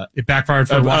 It backfired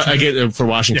for Washington. I get for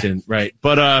Washington, right?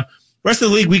 But rest of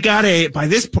the league, we got by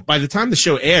the time the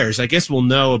show airs, I guess we'll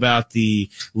know about the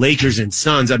Lakers and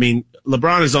Suns. I mean,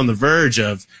 LeBron is on the verge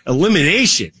of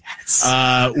elimination. Yes.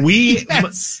 I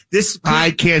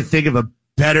can't think of a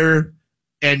better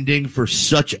ending for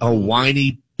such a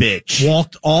whiny bitch.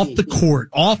 Walked off the court,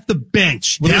 off the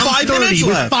bench, With down 5 30, minutes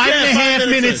with left. 5.5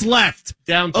 minutes left.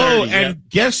 Down 30. Oh, and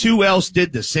guess who else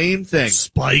did the same thing?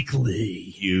 Spike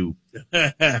Lee. You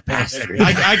bastard.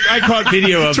 I caught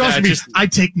video of Trust that. me, I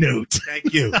take note.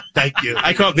 Thank you.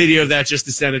 I caught video of that just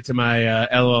to send it to my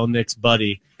LOL Knicks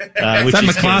buddy. Is that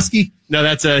McCloskey? No,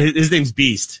 that's his name's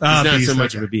Beast. He's not Beast, so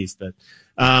much okay. of a beast, but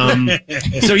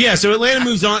so Atlanta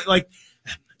moves on. Like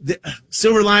the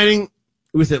silver lining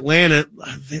with Atlanta,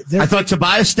 I thought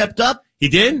Tobias stepped up. he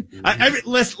did.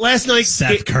 Last night's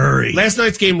Seth Curry. Last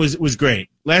night's game was great.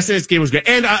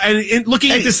 And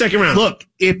looking at the second round, Look,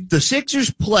 if the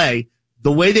Sixers play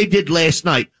the way they did last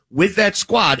night with that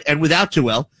squad and without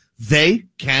Joel, they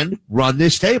can run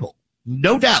this table.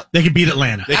 No doubt. They could beat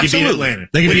Atlanta. they could beat Atlanta.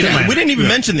 They could beat Atlanta. We didn't even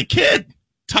mention the kid,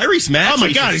 Tyrese Maxey. Oh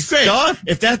my God, he's great.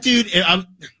 If that dude,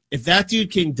 if that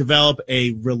dude can develop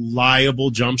a reliable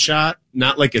jump shot,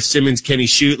 not like a Simmons Kenny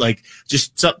shoot, like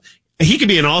just something. He could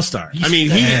be an all-star. I mean,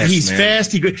 he's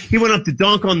fast. He went up to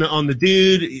dunk on the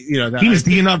dude. You know, he was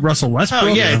beating up Russell Westbrook. Oh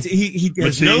yeah, he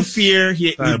has no fear.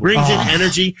 He brings in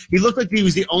energy. He looked like he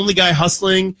was the only guy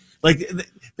hustling. Like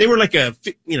they were like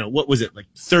what was it, like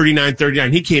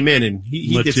 39-39. He came in and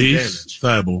he did some damage.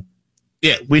 Thibault.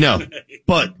 Yeah, we know.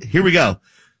 But here we go.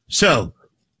 So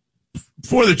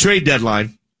for the trade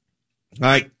deadline, all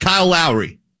right, Kyle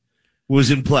Lowry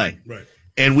was in play, Right.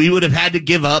 and we would have had to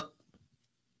give up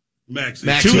Maxey.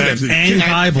 Maxey and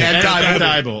Thibault. And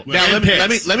Thibault. Now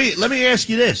let me ask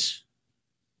you this.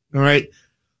 All right.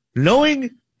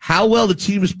 Knowing how well the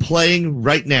team is playing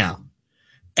right now,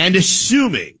 and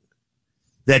assuming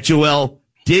that Joel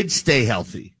did stay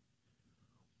healthy,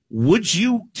 would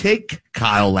you take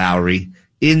Kyle Lowry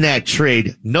in that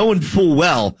trade, knowing full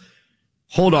well,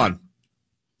 hold on,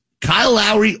 Kyle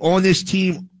Lowry on this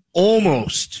team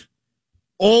almost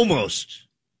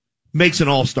makes an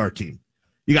all-star team.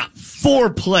 You got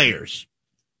 4 players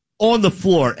on the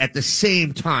floor at the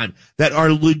same time that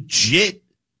are legit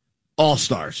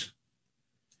all-stars.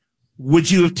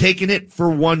 Would you have taken it for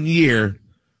 1 year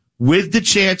with the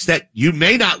chance that you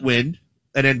may not win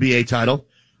an NBA title?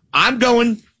 I'm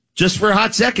going just for a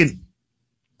hot second.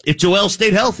 If Joel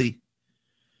stayed healthy,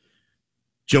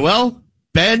 Joel,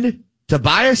 Ben,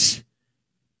 Tobias,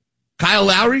 Kyle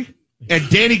Lowry, and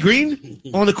Danny Green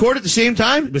on the court at the same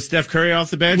time? With Steph Curry off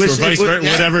the bench or vice versa,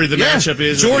 whatever the matchup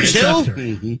is. George Hill,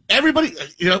 everybody,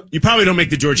 you probably don't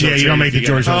make the George Hill. Yeah, you don't make the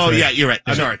George Hill. Oh, yeah, you're right.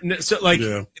 Sorry. So,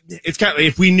 it's kind of,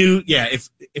 if we knew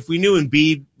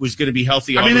Embiid was going to be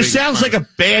healthy. I mean, it sounds like a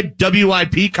bad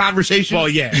WIP conversation. Well,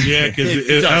 yeah. Yeah, because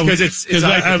it's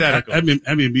hypothetical.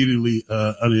 I'm immediately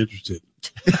uninterested.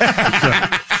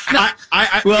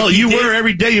 You were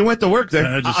every day you went to work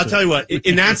there. I'll tell you what,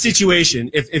 in that situation,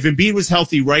 if Embiid was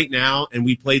healthy right now and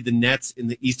we played the Nets in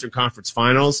the Eastern Conference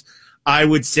Finals, I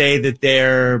would say that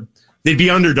they'd be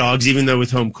underdogs, even though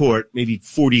with home court, maybe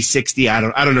 40-60.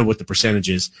 I don't know what the percentage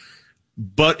is.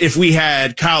 But if we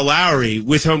had Kyle Lowry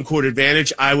with home court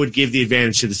advantage, I would give the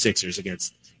advantage to the Sixers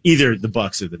against either the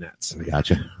Bucks or the Nets. I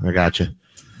gotcha.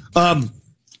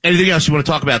 Anything else you want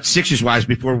to talk about Sixers-wise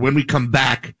before when we come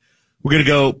back? We're going to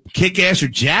go kick-ass or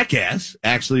jackass,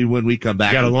 actually, when we come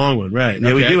back. Got a long one, right.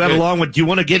 Yeah, we do have a long one. Do you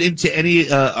want to get into any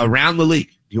around the league?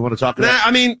 Do you want to talk about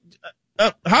I mean,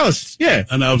 Hollis, yeah.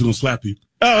 And I was going to slap you.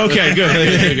 Oh, okay,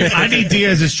 good. I need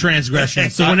Diaz's transgression.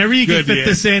 So whenever you can fit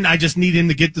this in, I just need him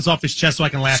to get this off his chest so I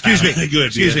can laugh.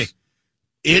 Excuse me.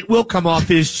 It will come off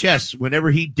his chest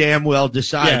whenever he damn well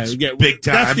decides. Big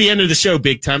time. That's the end of the show,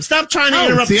 big time. Stop trying to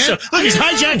interrupt the show. Look, he's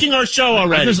hijacking our show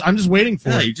already. I'm just waiting for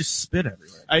it. You just spit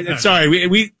everywhere. Sorry,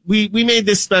 we made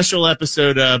this special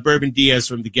episode, Bourbon Diaz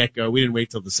from the get-go. We didn't wait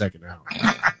till the second hour.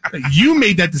 You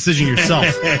made that decision yourself.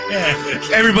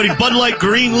 Everybody, Bud Light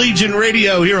Green Legion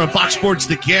Radio here on Fox Sports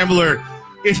The Gambler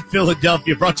in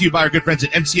Philadelphia, brought to you by our good friends at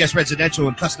MCS Residential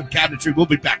and Custom Cabinetry. We'll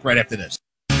be back right after this.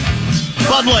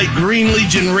 Bud Light Green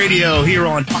Legion Radio here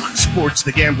on Fox Sports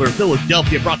The Gambler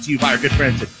Philadelphia, brought to you by our good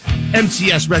friends at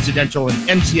MCS Residential and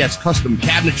MCS Custom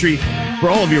Cabinetry. For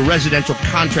all of your residential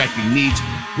contracting needs,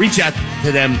 reach out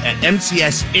to them at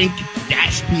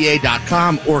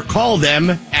mcsinc-pa.com or call them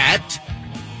at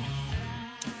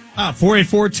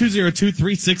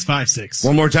 484-202-3656.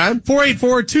 one more time.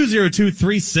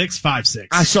 484-202-3656.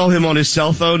 I saw him on his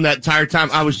cell phone that entire time.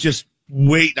 I was just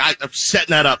I'm setting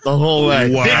that up the whole way.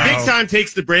 Wow. Big Time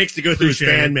takes the breaks to go through his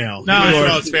fan mail.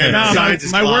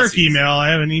 My work email. I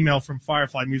have an email from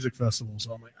Firefly Music Festival,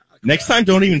 so I'm like, Next time,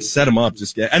 don't even set him up.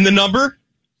 Just get and the number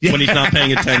when he's not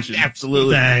paying attention.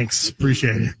 Absolutely. Thanks.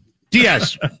 Appreciate it.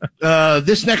 Diaz,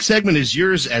 this next segment is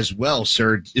yours as well,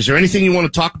 sir. Is there anything you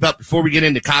want to talk about before we get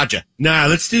into Kaja? Nah,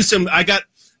 let's do some. I got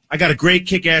a great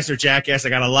kick-ass or jackass. I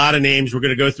got a lot of names. We're going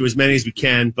to go through as many as we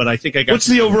can, but I think I got. What's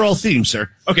the overall theme, sir?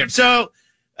 Okay, so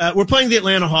we're playing the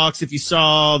Atlanta Hawks. If you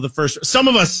saw the first, some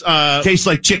of us tastes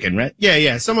like chicken, right?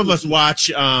 Yeah. Some of us watch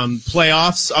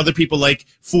playoffs. Other people like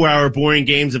 4-hour boring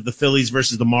games of the Phillies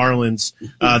versus the Marlins.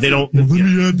 They don't. Let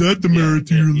me add that to merit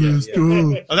to your list.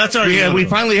 Oh, that's our. Yeah, we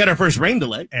finally had our first rain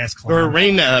delay. Or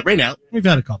rain out. We've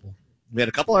had a couple. We had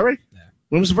a couple already. Yeah.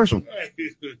 When was the first one?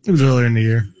 It was earlier in the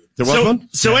year. There was one?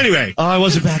 So anyway. Oh, I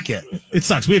wasn't back yet. It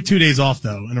sucks. We have 2 days off,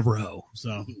 though, in a row.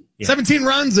 So 17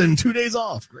 runs and 2 days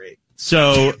off. Great.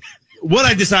 So what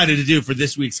I decided to do for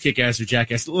this week's Kick-Ass or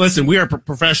Jackass, listen, we are a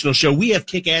professional show. We have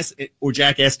Kick-Ass or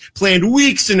Jackass planned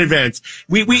weeks in advance.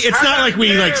 It's not like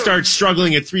we start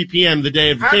struggling at 3 p.m. the day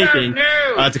of the taping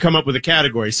to come up with a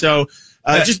category. So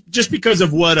just because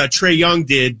of what Trae Young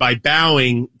did by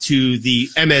bowing to the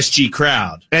MSG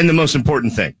crowd. And the most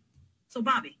important thing. So,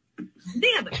 Bobby, did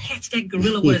they ever catch that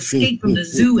gorilla would escape from the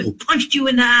zoo and punched you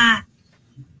in the eye?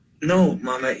 No,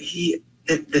 Mama.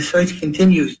 The search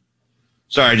continues.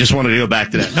 Sorry, I just wanted to go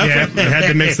back to that. Yeah, I had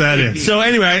to mix that in. So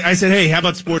anyway, I said, hey, how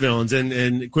about sport villains?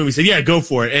 And Quimby said, yeah, go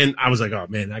for it. And I was like, oh,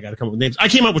 man, I got to come up with names. I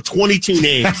came up with 22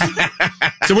 names.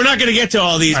 So we're not going to get to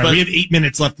all these. All right, but we have 8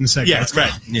 minutes left in the segment. Yeah, that's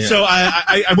right. Yeah. So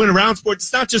I went around sports.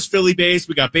 It's not just Philly-based.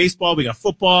 We got baseball. We got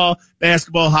football,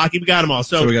 basketball, hockey. We got them all.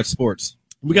 So we got sports.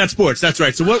 We got sports. That's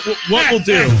right. So what we'll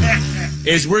do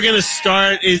is we're going to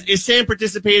start. Is Sam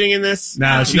participating in this?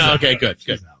 No, she's out. Okay, good.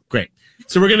 Great.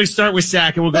 So we're going to start with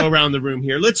Sack, and we'll go around the room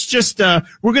here. Let's just,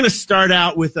 we're going to start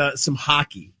out with some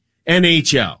hockey,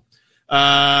 NHL.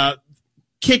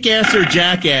 Kick-ass or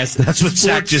jackass. That's what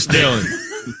Sack just did.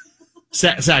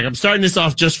 Sack, I'm starting this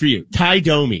off just for you. Ty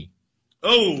Domi.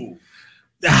 Oh.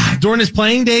 During his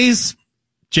playing days,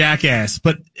 jackass.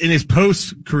 But in his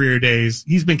post-career days,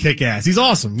 he's been kick-ass. He's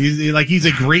awesome. He's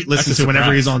a great listen to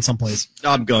whenever he's on someplace.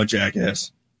 I'm going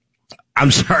jackass.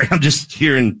 I'm sorry. I'm just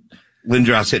hearing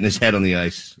Lindros hitting his head on the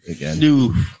ice again.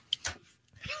 No.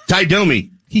 Ty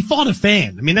Domi. He fought a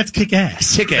fan. I mean, that's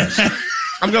kick-ass. Kick-ass.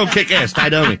 I'm going kick-ass. Ty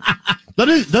Domi.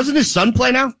 Doesn't his son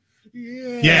play now?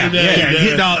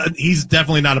 Yeah. He's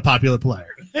definitely not a popular player.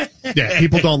 Yeah,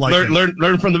 people don't like him.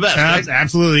 Learn from the best. Right?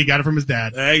 Absolutely. He got it from his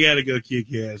dad. I got to go kick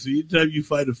ass. So anytime you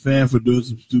fight a fan for doing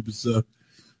some stupid stuff,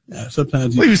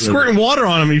 sometimes he was squirting water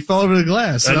on him. He fell over the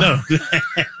glass. I know.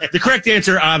 The correct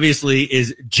answer, obviously,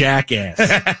 is jackass.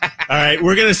 All right,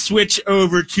 we're going to switch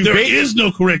over to There is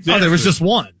no correct answer. Oh, there was just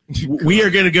one. We are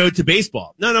going to go to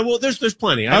baseball. No, well, there's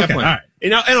plenty. I got plenty. All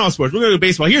right. In all sports, we're going to go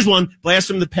baseball. Here's one. Blast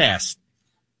from the past.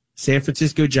 San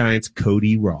Francisco Giants,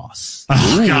 Cody Ross.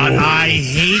 Oh, God, I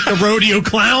hate the rodeo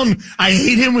clown. I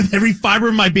hate him with every fiber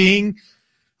of my being.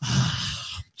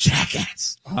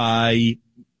 Jackass.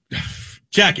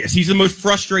 Jackass. He's the most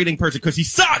frustrating person because he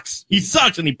sucks. He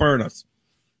sucks and he burned us.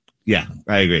 Yeah,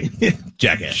 I agree.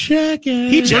 Jackass.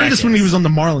 He burned us when he was on the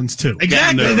Marlins, too.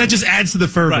 Exactly. And that just adds to the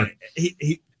fervor. Right.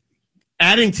 He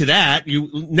adding to that,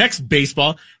 next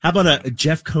baseball, how about a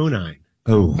Jeff Conine?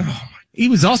 Oh. He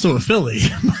was also a Philly,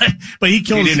 but he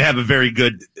killed. He didn't have a very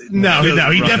good. No,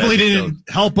 he definitely didn't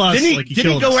help us. Didn't he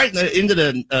go right into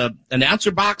the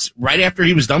announcer box right after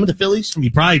he was done with the Phillies? He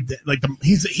probably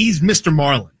he's Mr.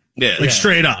 Marlin. Yeah,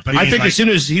 straight up. I think as soon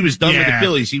as he was done with the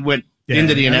Phillies, he went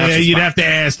into the announcer. You'd have to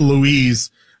ask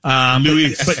Louise.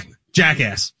 But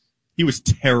jackass. He was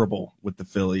terrible with the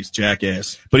Phillies.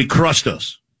 Jackass. But he crushed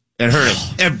us. And hurt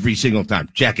us every single time.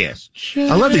 Jackass.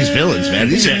 I love these villains, man.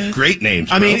 These are great names.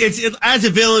 Bro. I mean, as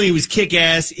a villain, he was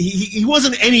kick-ass. He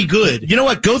wasn't any good. You know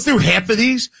what? Go through half of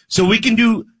these so we can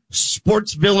do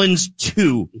Sports Villains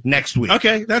 2 next week.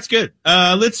 Okay, that's good.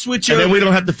 Let's switch over. And then we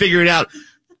don't have to figure it out,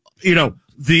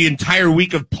 the entire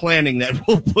week of planning that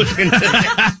we'll put into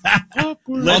that.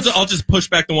 I'll just push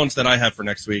back the ones that I have for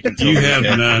next week. You have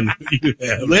none.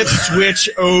 Let's switch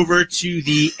over to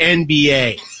the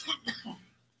NBA.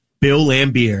 Bill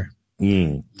Laimbeer.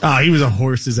 Oh, he was a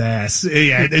horse's ass.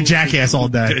 Yeah, a jackass all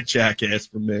day. Jackass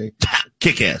for me.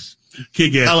 Kick-ass.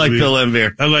 Kick-ass. I like Bill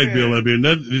Laimbeer. I like Bill Laimbeer.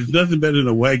 There's nothing better than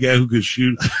a white guy who could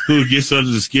shoot, who gets under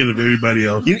the skin of everybody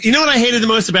else. You know what I hated the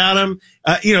most about him?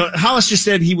 Hollis just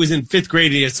said he was in 5th grade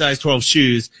and he had size 12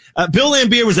 shoes. Bill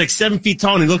Laimbeer was like 7 feet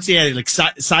tall and he looks at it like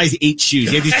size 8 shoes.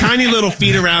 He had these tiny little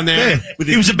feet around there. Yeah,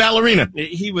 he was a ballerina.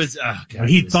 He was,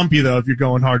 he'd thump you though if you're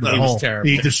going hard to the hole. Terrible.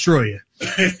 He'd destroy you.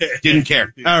 Didn't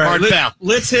care. All right, hard foul.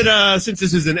 Let's hit, since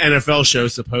this is an NFL show,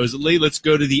 supposedly, let's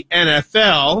go to the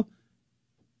NFL.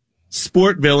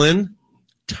 Sport villain,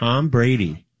 Tom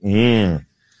Brady. Can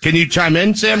you chime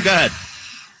in, Sam? Go ahead.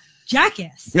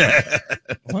 Jackass.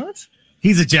 What?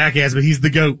 He's a jackass, but he's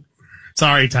the GOAT.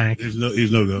 Sorry, Tank. He's no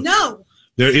GOAT. No.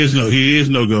 He is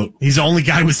no GOAT. He's the only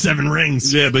guy with 7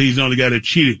 rings. Yeah, but he's the only guy that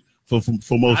cheated for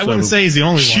most of them. I wouldn't say he's the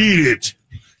only one.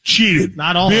 Cheated.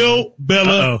 Not all. Bill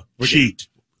Bella cheat.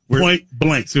 Point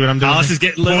blank. See what I'm doing? Hollis is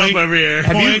getting lit up over here.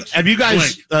 Have you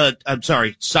guys, I'm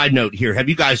sorry, side note here. Have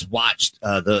you guys watched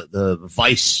the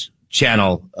Vice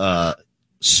channel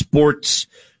sports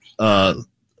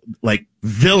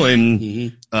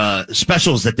villain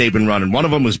specials that they've been running? One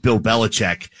of them was Bill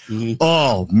Belichick. Mm-hmm.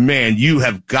 Oh man, you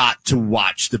have got to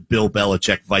watch the Bill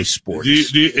Belichick Vice Sports.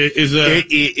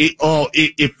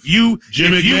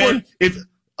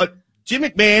 Jim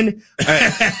McMahon,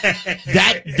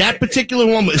 that particular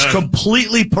one was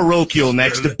completely parochial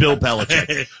next to Bill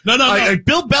Belichick. No.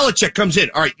 Bill Belichick comes in.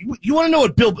 All right, you want to know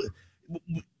what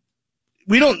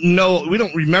we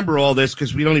don't remember all this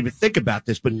because we don't even think about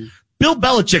this, but Bill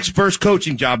Belichick's first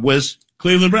coaching job was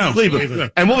Cleveland Browns.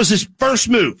 Cleveland. And what was his first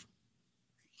move?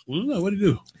 Well, no, what did he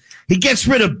do? He gets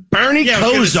rid of Bernie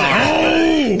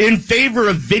Kosar in favor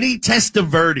of Vinny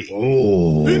Testaverde.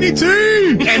 Oh. Vinny T!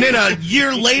 And then a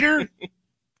year later,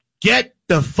 get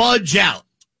the fudge out.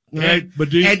 Right?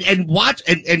 But and watch,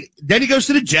 and then he goes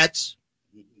to the Jets.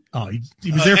 Oh,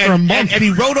 he was there for a month. And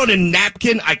he wrote on a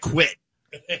napkin, I quit.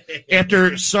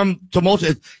 After some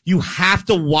tumultuous, you have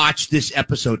to watch this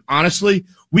episode. Honestly,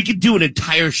 we could do an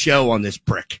entire show on this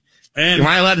prick. And am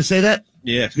I allowed to say that?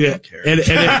 Yeah.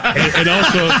 And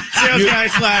also, Sales guy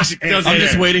slash. I'm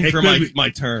just waiting for my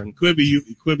turn. Quimby,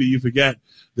 you forgot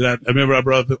that I remember I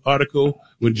brought up the article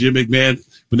when Jim McMahon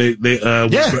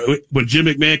when Jim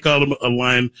McMahon called him a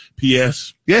line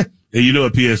PS. Yeah. And you know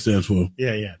what PS stands for?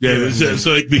 Yeah.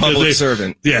 So because Public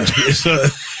servant. Yeah. So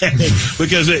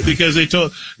because they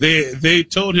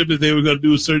told him that they were going to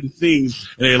do certain things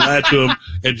and they lied to him.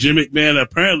 And Jim McMahon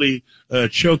apparently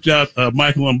choked out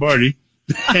Michael Lombardi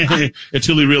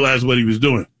until he realized what he was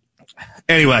doing.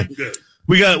 Anyway,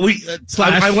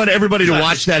 I want everybody to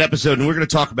watch that episode, and we're going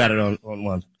to talk about it on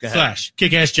one. Slash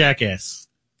kick-ass jackass.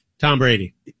 Tom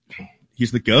Brady.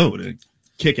 He's the GOAT.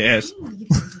 Kick ass.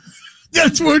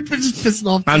 That's what just pissing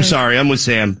off. I'm sorry. I'm with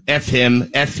Sam. F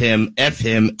him, and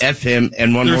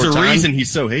one more time. There's a reason he's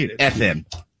so hated. F him.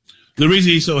 The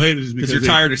reason he's so hated is because you're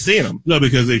tired of seeing him. No,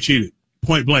 because they cheated.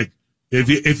 Point blank. If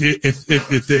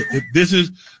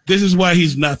this is why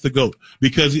he's not the GOAT.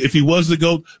 Because if he was the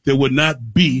GOAT, there would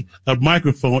not be a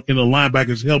microphone in a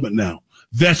linebacker's helmet now.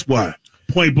 That's why.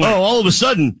 Point blank. Oh, all of a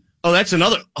sudden. Oh, that's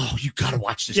another. Oh, you got to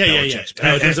watch this. Yeah.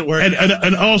 No, it doesn't work.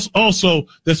 And also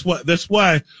that's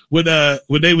why when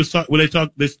they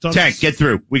talked. Tank, get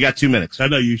through. We got 2 minutes. I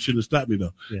know you shouldn't have stopped me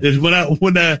though. Yeah.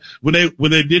 When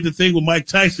they did the thing with Mike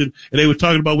Tyson and they were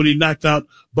talking about when he knocked out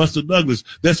Buster Douglas.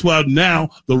 That's why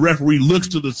now the referee looks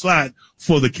to the side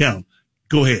for the count.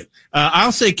 Go ahead.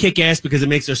 I'll say kick ass because it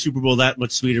makes our Super Bowl that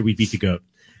much sweeter. We beat the GOAT.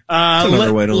 That's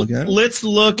another way to look at it. Let's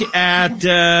look at,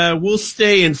 we'll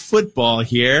stay in football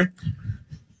here.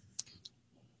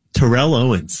 Terrell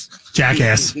Owens.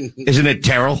 Jackass. Isn't it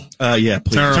Terrell? Yeah,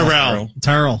 please. Terrell.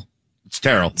 It's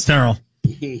Terrell.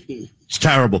 It's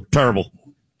terrible.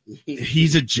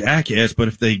 He's a jackass, but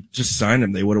if they just signed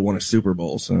him, they would have won a Super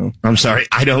Bowl, so. I'm sorry.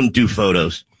 I don't do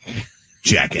photos.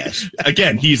 Jackass.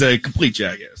 Again, he's a complete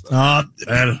jackass.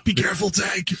 Be careful,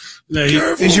 Tank. No,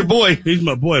 he's your boy. He's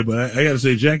my boy, but I got to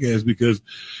say jackass because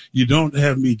you don't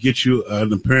have me get you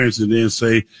an appearance and then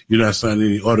say you're not signing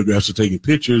any autographs or taking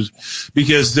pictures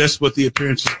because that's what the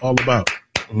appearance is all about.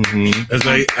 Mm-hmm.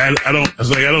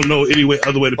 I don't know any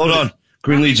other way to put it. Hold on.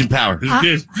 Green Legion power.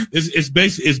 It's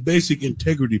basic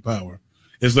integrity power.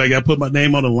 It's like I put my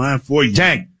name on the line for you.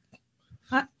 Tank.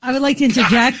 I would like to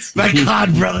interject. My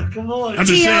God, brother. Come on.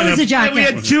 T.O. is a jackass. We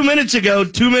had 2 minutes ago.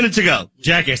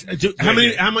 Jackass. How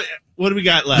many, what do we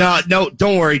got left? No,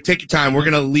 don't worry. Take your time. We're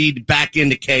going to lead back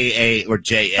into K.A. or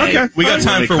J.A. Okay. We got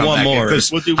time for one more. Because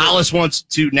Hollis wants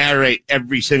to narrate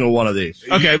every single one of these.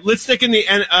 Okay. Let's stick in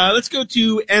let's go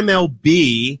to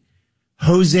MLB.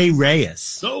 Jose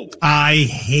Reyes. I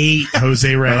hate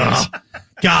Jose Reyes.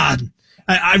 God.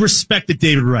 I respected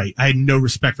David Wright. I had no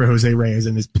respect for Jose Reyes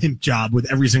and his pimp job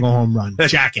with every single home run.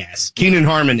 Jackass. Keenan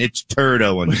Harmon, it's turd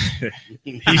Owen.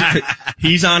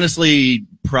 He's honestly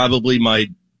probably my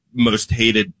most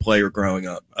hated player growing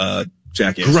up.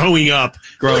 Jackass. Growing up.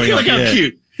 Look how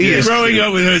cute. He is growing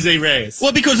up with Jose Reyes.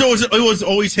 Well, because it was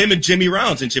always him and Jimmy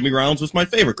Rounds, and Jimmy Rounds was my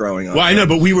favorite growing up. Well, I know,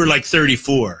 but we were like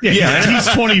 34. Yeah.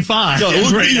 He's 25.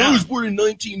 I was born in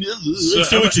 19.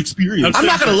 So much experience. I'm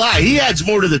not going to lie. He adds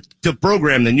more to the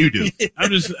program than you do.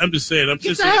 I'm just saying.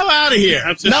 Get the hell out of here.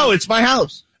 No, it's my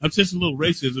house. I'm just a little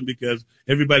racism because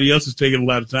everybody else is taking a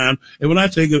lot of time. And when I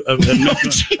take a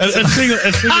single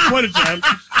point of time,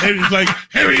 and it's like,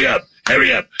 hurry up.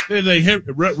 They're like,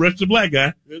 rush the black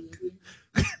guy.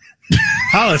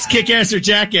 Hollis, kick ass or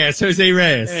jackass? Jose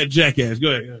Reyes. Yeah, jackass.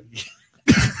 Go ahead.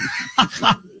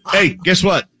 Hey, guess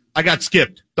what? I got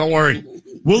skipped. Don't worry.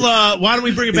 We'll why don't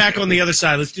we bring it back on the other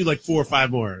side? Let's do like 4 or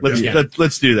 5 more. Let's do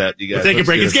that, you guys. We'll take a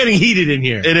break. It's getting heated in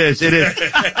here. It is.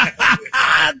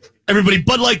 Everybody,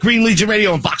 Bud Light, Green Legion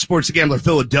Radio, and Fox Sports The Gambler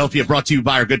Philadelphia, brought to you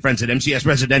by our good friends at MCS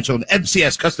Residential and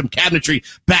MCS Custom Cabinetry.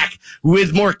 Back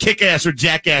with more kick-ass or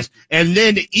jackass, and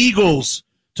then Eagles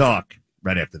talk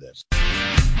right after this.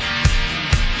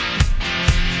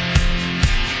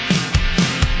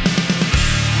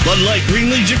 Bud Light,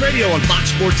 Green Legion Radio on Fox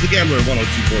Sports The Gambler, 102.5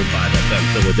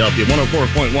 FM Philadelphia,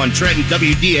 104.1 Trenton,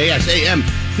 WDAS AM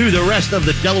through the rest of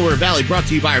the Delaware Valley, brought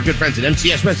to you by our good friends at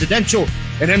MCS Residential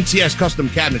and MCS Custom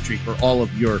Cabinetry for all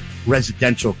of your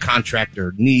residential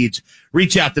contractor needs.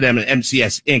 Reach out to them at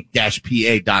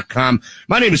mcsinc-pa.com.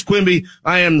 My name is Quimby.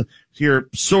 I am your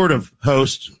sort of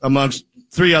host amongst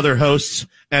three other hosts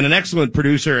and an excellent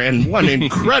producer and one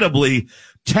incredibly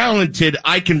talented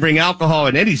I can bring alcohol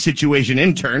in any situation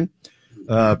intern.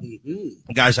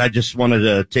 Guys, I just wanted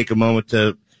to take a moment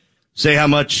to say how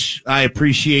much I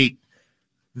appreciate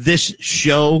this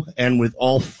show, and with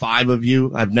all five of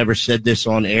you, I've never said this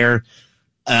on air.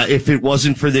 If it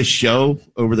wasn't for this show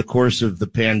over the course of the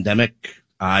pandemic,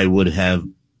 I would have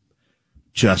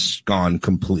just gone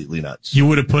completely nuts. You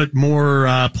would have put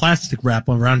more plastic wrap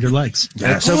around your legs.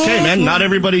 That's okay, man. Not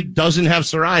everybody doesn't have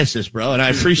psoriasis, bro, and I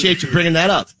appreciate you bringing that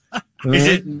up. Is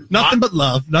it Nothing but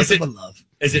love. Nothing but love.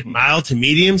 Is it mild to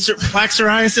medium plaque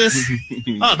psoriasis?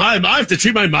 I have to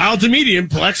treat my mild to medium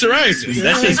plaque psoriasis.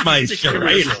 That's just my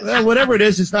psoriasis. Well, whatever it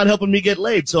is, it's not helping me get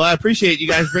laid, so I appreciate you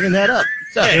guys bringing that up.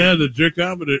 So, Yeah, the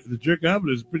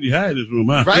jerkometer is pretty high in this room,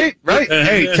 huh? right?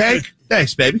 Hey, Tank,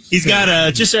 thanks, baby. He's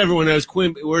got just so everyone knows,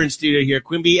 we're in studio here.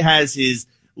 Quimby has his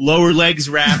lower legs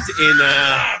wrapped in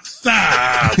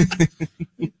Stop!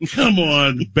 Come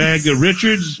on, bag of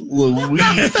Richards.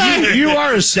 You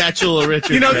are a satchel of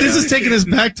Richard. You know, this is taking us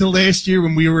back to last year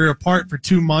when we were apart for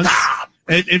 2 months.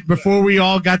 And before we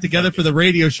all got together for the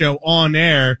radio show on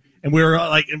air, and we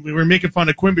were making fun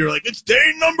of Quimby. We were like, it's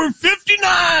day number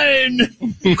 59.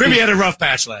 Quimby had a rough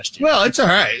patch last year. Well, it's all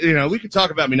right. You know, we could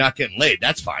talk about me not getting laid.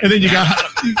 That's fine. And then you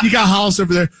got Hollis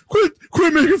over there.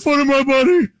 Quit making fun of my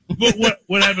buddy.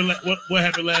 What happened? What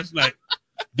happened last night?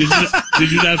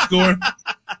 Did you not score?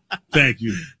 Thank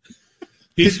you.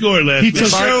 He scored last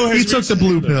night. He took the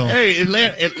blue pill. Hey,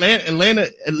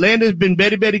 Atlanta's been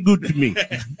very, very good to me.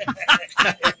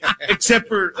 Except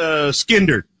for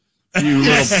Skinder. You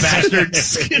little bastard.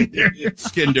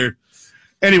 Skinder.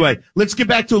 Anyway, let's get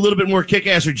back to a little bit more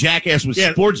kick-ass or jackass with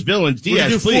sports villains. We're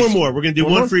going to do please. 4 more. We're going to do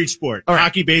one for each sport. All right.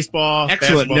 Hockey, baseball,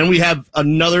 Excellent. basketball. And then we have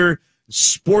another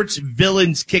sports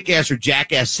villains kick-ass or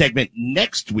jackass segment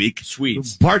next week.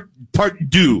 Sweet. Part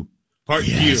two.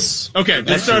 Yes. Okay,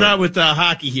 let's start out with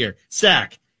hockey here.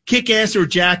 Sack, kick-ass or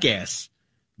jackass?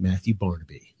 Matthew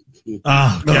Barnaby.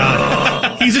 Oh,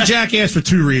 God. He's a jackass for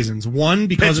 2 reasons. One,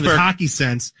 because of his hockey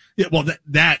sense. Yeah, well,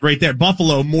 that right there.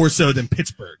 Buffalo more so than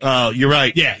Pittsburgh. Oh, you're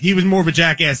right. Yeah, he was more of a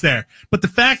jackass there. But the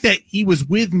fact that he was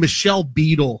with Michelle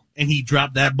Beadle and he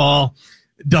dropped that ball,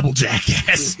 double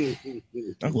jackass.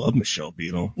 I love Michelle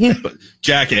Beadle. But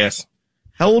jackass.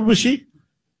 How old was she?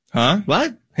 Huh?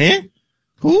 What? Huh?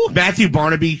 Who? Matthew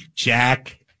Barnaby,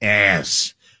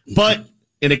 jackass. But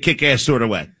in a kick-ass sort of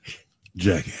way.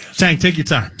 Jackass. Tank, take your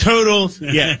time. Total.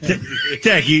 Yeah.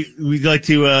 Tank, would you like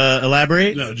to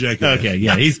elaborate? No, jackass. Okay,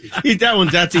 yeah. He's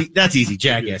that's easy,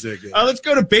 jackass. Let's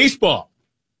go to baseball.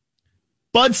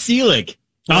 Bud Selig.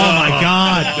 Oh, my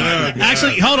God.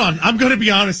 Actually, hold on. I'm going to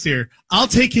be honest here. I'll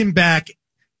take him back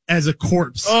as a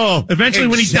corpse. Oh, eventually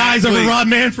when he dies over Rob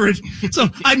Manfred. So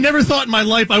I never thought in my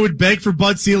life I would beg for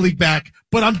Bud Selig back,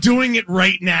 but I'm doing it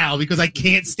right now because I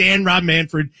can't stand Rob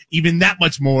Manfred even that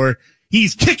much more.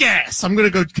 He's kick-ass. I'm going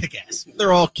to go kick-ass.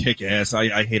 They're all kick-ass.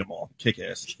 I hate them all.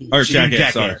 Kick-ass. Or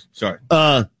jackass. Sorry.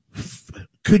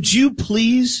 Could you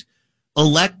please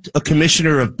elect a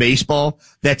commissioner of baseball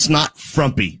that's not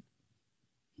frumpy?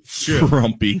 Sure.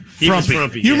 Frumpy.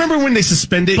 Frumpy. You remember when they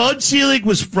suspended? Bud Selig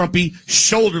was frumpy,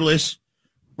 shoulderless.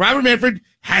 Robert Manfred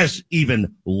has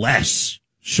even less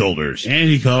shoulders. And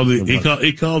he called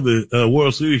the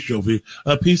World Series trophy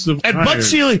a piece of and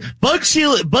iron. Bud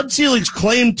Selig's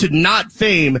claim to not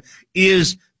fame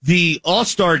is the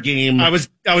All-Star game. I was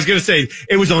going to say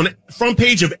it was on front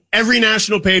page of every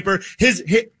national paper. His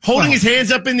holding his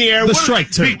hands up in the air. The strike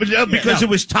too, because it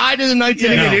was tied in the ninth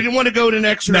inning. And they didn't want to go to an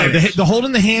extra. No, the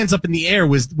holding the hands up in the air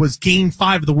was Game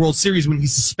 5 of the World Series when he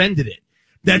suspended it.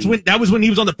 That was when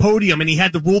he was on the podium and he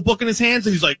had the rule book in his hands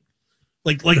and he's like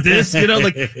this,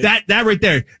 like that right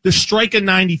there. The strike of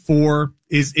 94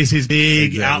 is his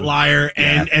big outlier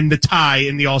and the tie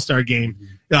in the All-Star game.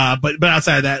 But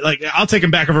outside of that, I'll take him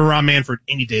back over Rob Manfred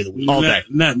any day of the week. All day.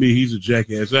 Not me. He's a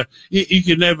jackass. You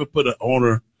can never put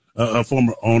a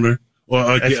former owner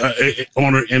or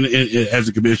owner in as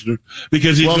a commissioner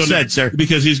because he's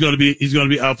going to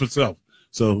be out for self.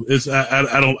 So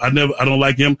I don't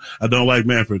like him. I don't like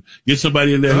Manfred. Get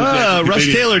somebody in there. Russ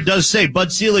Taylor does say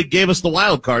Bud Selig gave us the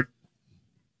wild card.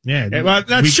 Yeah, well,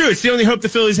 that's true. It's the only hope the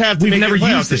Phillies have to make the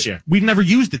playoffs this year. We've never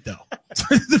used it though.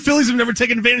 The Phillies have never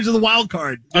taken advantage of the wild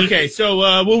card. Okay, so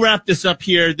we'll wrap this up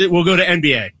here. We'll go to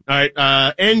NBA. All right,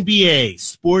 NBA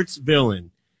sports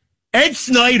villain. Ed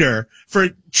Snyder for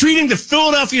treating the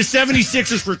Philadelphia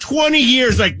 76ers for 20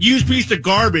 years like used piece of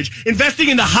garbage, investing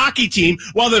in the hockey team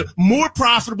while the more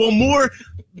profitable, more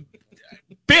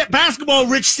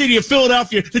basketball-rich city of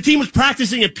Philadelphia, the team was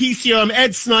practicing at PCM.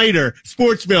 Ed Snyder,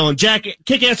 Sportsville, and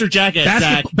kick-ass or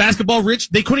jackass.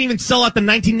 Basketball-rich, they couldn't even sell out the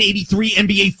 1983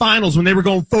 NBA Finals when they were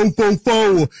going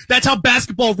fo. That's how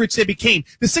basketball-rich they became.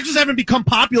 The Sixers haven't become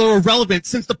popular or relevant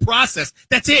since the process.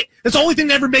 That's it. That's the only thing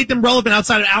that ever made them relevant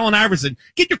outside of Allen Iverson.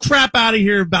 Get your crap out of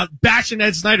here about bashing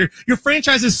Ed Snyder. Your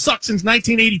franchise has sucked since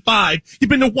 1985. You've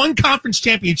been to one conference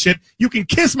championship. You can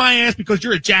kiss my ass because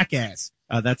you're a jackass.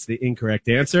 That's the incorrect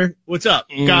answer. What's up,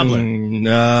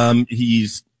 Gobbler?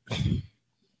 He's.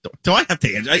 Do I have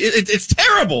to answer? It's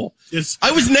terrible.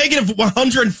 I was negative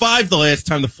 105 the last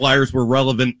time the Flyers were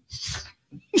relevant.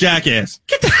 Jackass.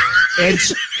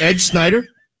 Ed Snyder,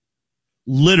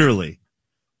 literally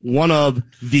one of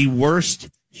the worst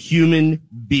human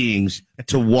beings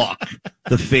to walk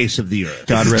the face of the earth.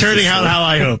 God, it's turning out how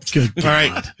I hoped. Good. All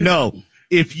right. No,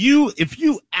 if you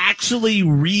actually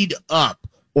read up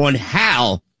on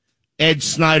how Ed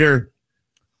Snyder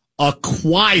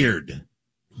acquired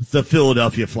the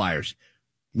Philadelphia Flyers.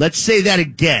 Let's say that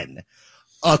again.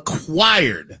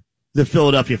 Acquired the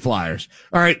Philadelphia Flyers.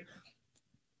 All right.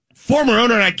 Former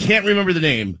owner, and I can't remember the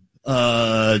name.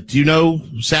 Do you know,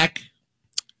 Zach?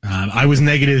 I was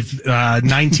negative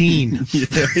 19. He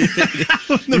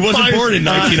wasn't born in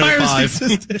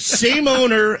 1905. Same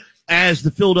owner as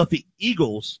the Philadelphia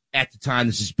Eagles at the time.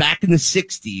 This is back in the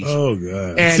 60s. Oh,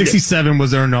 God. And 67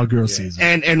 was their inaugural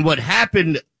season. And what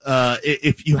happened,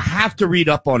 if you have to read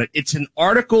up on it, it's an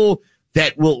article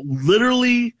that will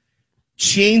literally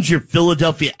change your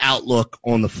Philadelphia outlook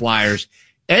on the Flyers.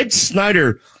 Ed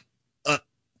Snyder,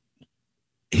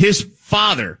 his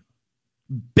father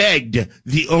begged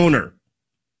the owner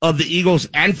of the Eagles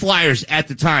and Flyers at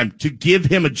the time to give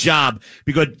him a job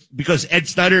because Ed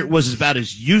Snyder was about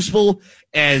as useful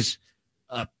as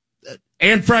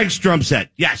Anne Frank's drum set.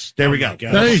 Yes, there we go.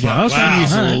 There you go. Wow.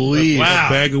 Wow.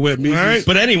 Bag of wet meat. Right.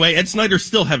 But anyway, Ed Snyder's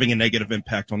still having a negative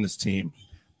impact on this team.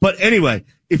 But anyway,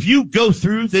 if you go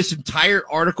through this entire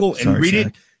article and read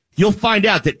it, you'll find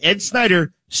out that Ed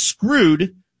Snyder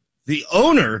screwed the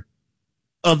owner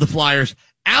of the Flyers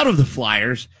out of the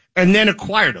Flyers and then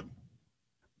acquired him.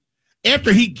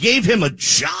 After he gave him a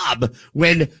job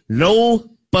when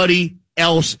nobody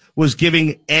else was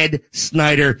giving Ed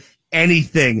Snyder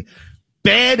anything.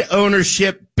 Bad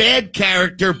ownership, bad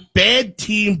character, bad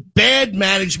team, bad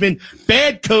management,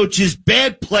 bad coaches,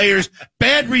 bad players,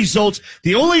 bad results.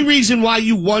 The only reason why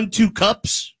you won 2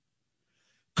 cups,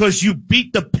 because you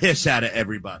beat the piss out of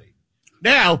everybody.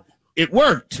 Now, it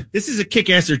worked. This is a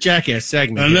kick-ass or jackass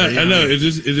segment. I know.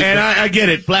 Is it I get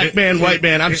it. Black man, white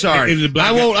man. I'm sorry. Is it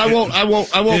black I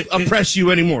won't oppress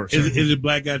you anymore. Sir. Is it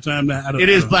black guy time now? It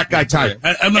is black guy time.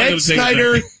 I'm not Ed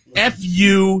Snyder,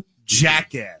 F-U,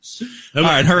 jackass. All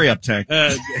right, hurry up, Tank.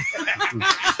 We're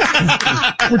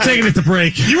taking it to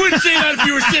break. You wouldn't say that if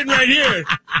you were sitting right here.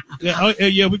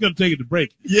 Yeah, we're going to take it to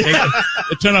break. Yeah.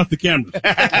 Turn off the camera.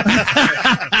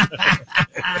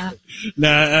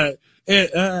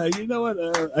 You know what?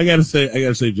 I gotta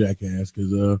say jackass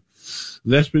because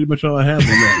that's pretty much all I have on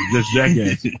that. Just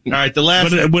jackass. All right, the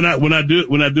last. But when I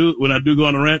do go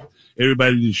on a rant,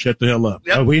 everybody just shut the hell up.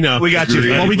 Yep. Oh, we know. We got you.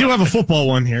 Well, we do have a football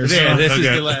one here. Yeah, So. this is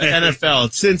the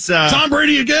NFL. Since Tom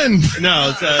Brady again. No,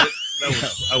 it's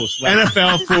I was slapped.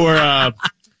 NFL for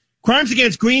Crimes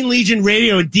Against Green Legion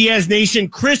Radio and Diaz Nation.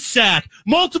 Chris Sack,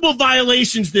 multiple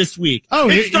violations this week. Oh,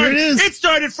 here it is. It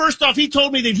started, first off, he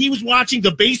told me that he was watching the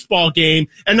baseball game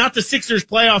and not the Sixers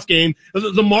playoff game,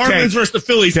 the Marlins versus the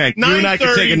Phillies. You and I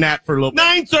can take a nap for a little bit.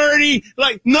 9:30,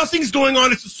 like nothing's going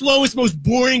on. It's the slowest, most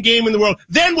boring game in the world.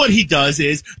 Then what he does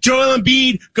is Joel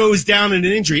Embiid goes down in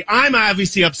an injury. I'm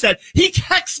obviously upset. He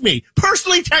texts me,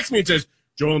 personally texts me and says,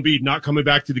 Joel Embiid not coming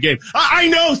back to the game. I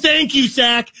know. Thank you,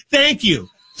 Sack. Thank you.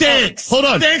 Thanks. Hold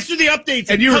on. Thanks for the updates.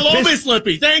 And you were hello, pissed- Miss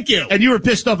Lippy. Thank you. And you were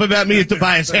pissed off about me and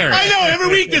Tobias Harris. I know, every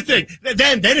week this thing.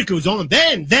 Then it goes on.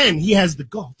 Then he has the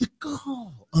gall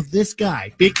of this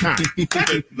guy. Big time.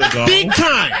 Big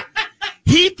time.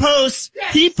 He posts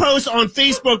on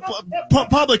Facebook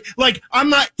public, like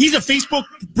he's a Facebook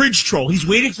bridge troll. He's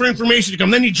waiting for information to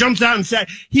come. Then he jumps out and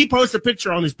he posts a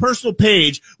picture on his personal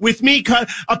page with me,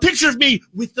 a picture of me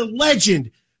with the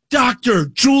legend, Dr.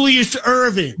 Julius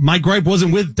Erving. My gripe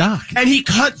wasn't with Doc. And he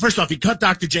cut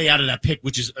Dr. J out of that pick,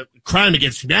 which is a crime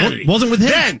against humanity. Wasn't with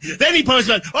him. Then he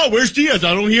posted about, oh, where's Diaz?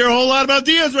 I don't hear a whole lot about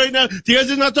Diaz right now.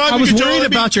 Diaz is not talking. I was to Joel worried Embiid.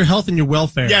 about your health and your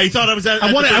welfare. Yeah, he thought I was at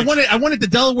I wanted the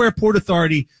Delaware Port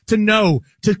Authority to know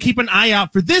to keep an eye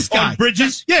out for this guy. On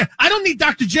Bridges? Yeah, I don't need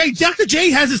Dr. J. Dr.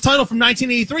 J has his title from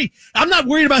 1983. I'm not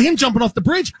worried about him jumping off the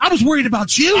bridge. I was worried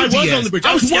about you, I was Diaz. on the bridge.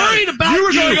 I was worried about you. You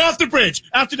were going off the bridge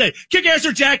after today. Kick-ass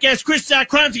or jackass, Chris Sack,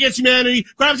 Crimes Against Humanity,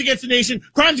 Crimes Against the Nation,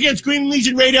 Crimes Against Green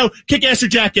Legion Radio, kick-ass or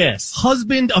jackass.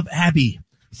 Husband of Abby.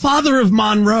 Father of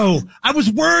Monroe. I was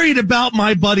worried about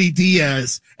my buddy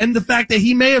Diaz and the fact that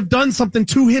he may have done something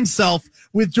to himself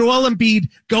with Joel Embiid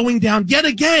going down yet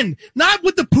again. Not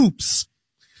with the poops.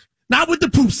 Not with the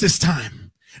poops this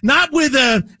time. Not with,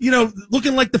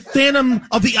 looking like the Phantom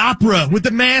of the Opera with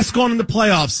the mask on in the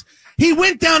playoffs. He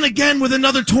went down again with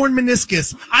another torn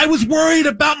meniscus. I was worried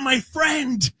about my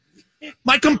friend,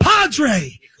 my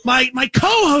compadre, my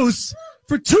co-host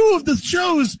for two of the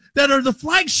shows that are the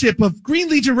flagship of Green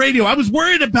Legion Radio. I was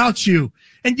worried about you.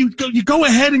 And you go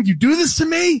ahead and you do this to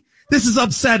me? This is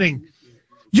upsetting.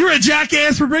 You're a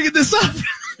jackass for bringing this up.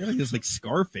 It's like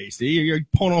Scarface. You're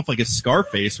pulling off like a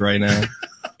Scarface right now.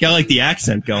 Got like the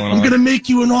accent going on. I'm going to make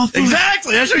you an offer.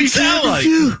 Exactly. That's what you sound like.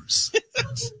 Refuse.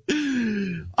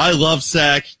 I love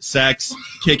Sack's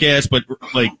kick-ass, but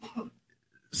like,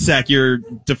 Sack, you're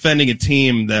defending a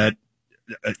team that,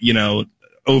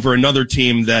 over another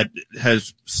team that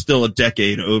has still a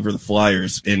decade over the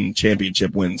Flyers in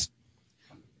championship wins.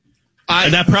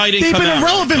 And that probably didn't They've come been out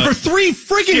irrelevant right, for 3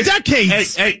 friggin'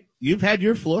 decades. Hey, you've had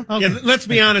your floor. Okay. Yeah, let's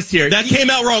be honest here. That came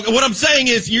out wrong. What I'm saying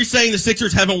is you're saying the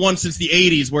Sixers haven't won since the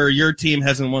 80s, where your team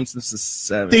hasn't won since the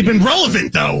 70s. They've been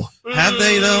relevant, though. Have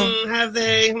they, though? Have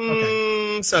they?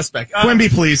 Okay. Suspect. Quimby,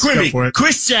 please. Go for it.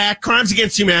 Chris Sack, Crimes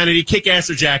Against Humanity, kick-ass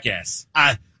or jackass?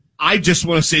 I just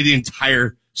want to say the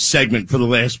entire segment for the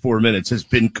last 4 minutes has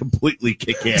been completely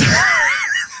kick-ass.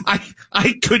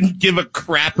 I couldn't give a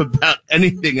crap about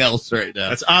anything else right now.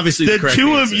 That's obviously the correct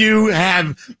two answer. of you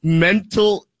have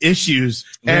mental issues,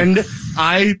 and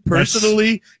I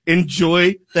personally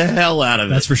enjoy the hell out of it.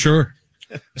 That's for sure.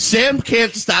 Sam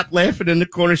can't stop laughing in the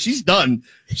corner. She's done.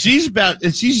 She's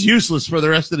useless for the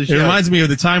rest of the show. It reminds me of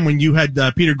the time when you had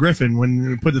Peter Griffin when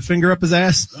you put the finger up his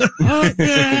ass.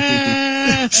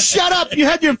 Shut up! You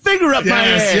had your finger up my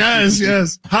ass.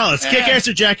 Yes. Hollis, kick-ass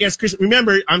or jackass? Chris,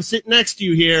 remember, I'm sitting next to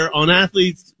you here on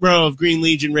Athletes Row of Green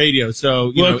Legion Radio, so,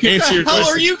 answer your question. How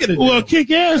are you going to do? Well,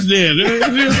 kick ass then.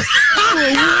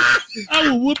 I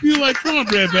will whoop you like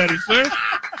cornbread patty, sir.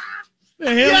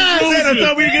 The hell I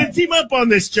thought we were going to team up on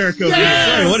this jerk over here.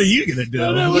 Sorry, what are you going to do?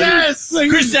 Yes!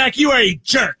 Chris Sack, you are a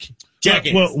jerk.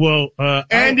 Jackass.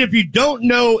 And if you don't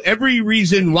know every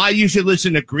reason why you should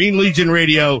listen to Green Legion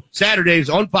Radio Saturdays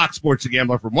on Fox Sports The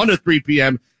Gambler from 1 to 3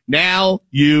 p.m., now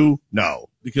you know.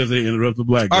 Because they interrupt the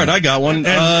black guy. All right, I got one. And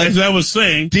as I was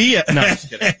saying. No,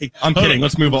 just kidding. I'm kidding.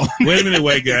 Let's move on. Wait a minute,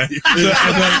 white guy. As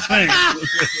I was saying.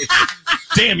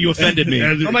 Damn, you offended me.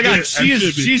 Oh, my God.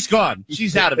 She's gone.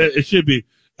 She's out of it. It should be.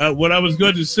 What I was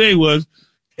going to say was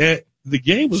the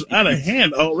game was out of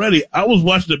hand already. I was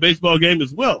watching the baseball game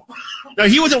as well. No,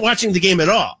 he wasn't watching the game at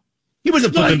all. He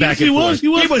wasn't flipping back and forth. He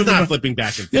was not flipping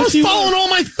back and I forth. was following on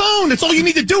my phone. That's all you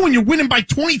need to do when you're winning by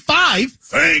 25.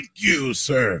 Thank you,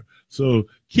 sir. So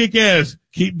kick ass.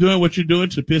 Keep doing what you're doing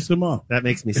to piss him off. That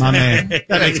makes me sad. My man.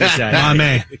 That makes me sad. My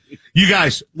man. You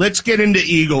guys, let's get into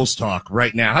Eagles talk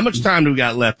right now. How much time do we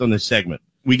got left on this segment?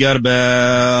 We got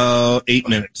about 8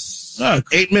 minutes.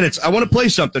 8 minutes. I want to play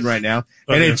something right now,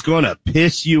 and it's going to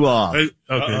piss you off. Okay,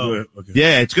 go ahead. Okay.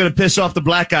 Yeah, it's going to piss off the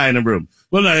black guy in the room.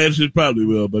 Well, no, it probably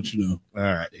will, but you know. All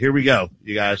right, here we go,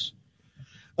 you guys.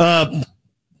 Off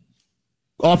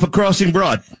of Crossing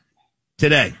Broad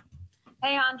today.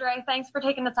 Hey, Andre. Thanks for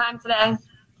taking the time today.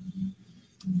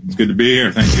 It's good to be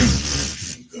here. Thank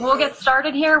you. We'll get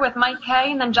started here with Mike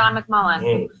Kay and then John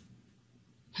McMullen.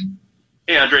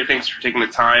 Hey, Andre. Thanks for taking the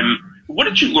time. What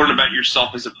did you learn about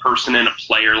yourself as a person and a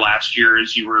player last year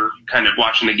as you were kind of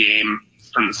watching the game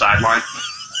from the sideline?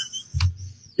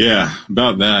 Yeah,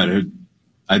 about that.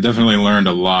 I definitely learned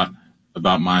a lot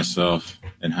about myself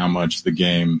and how much the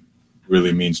game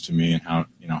really means to me and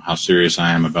how serious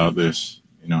I am about this.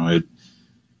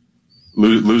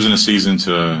 Losing a season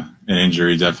to an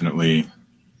injury definitely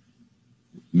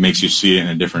makes you see it in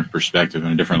a different perspective,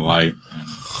 in a different light. And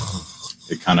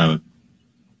it kind of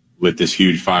lit this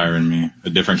huge fire in me, a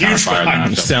different kind of fire than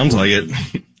I've Sounds like it.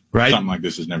 Right? Something like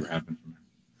this has never happened for me.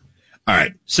 All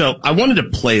right. So I wanted to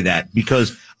play that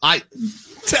because I'm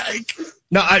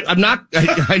not.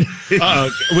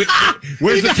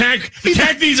 Where's the tank? The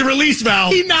tank needs a release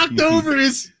valve. He knocked over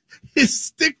his his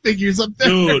stick figures up there.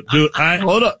 Dude, hold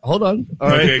on. All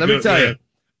right, Okay, let me good, tell go you.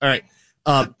 ahead.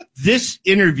 All right, this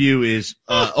interview is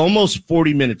almost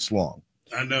 40 minutes long.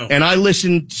 I know. And I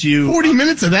listened to 40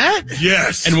 minutes of that?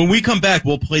 Yes. And when we come back,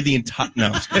 we'll play the entire.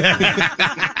 No.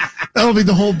 That'll be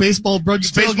the whole baseball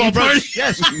brunch. baseball tailgate party. brunch.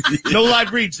 Yes, no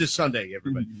live reads this Sunday,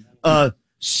 everybody.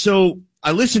 So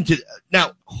I listened to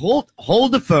now.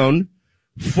 Hold the phone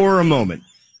for a moment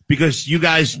because you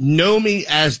guys know me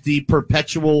as the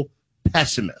perpetual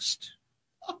pessimist.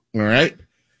 All right,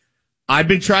 I've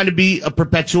been trying to be a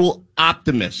perpetual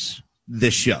optimist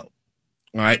this show.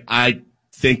 All right, I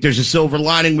think there's a silver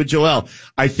lining with Joel.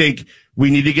 I think we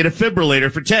need to get a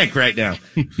fibrillator for Tank right now.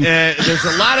 There's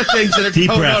a lot of things that are going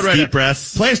on right now. Deep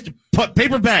breaths. Plastic,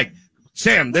 paper bag.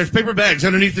 Sam, there's paper bags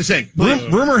underneath the sink.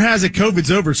 Rumor has it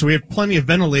COVID's over, so we have plenty of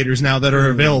ventilators now that are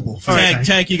available.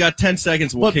 Tank, you got 10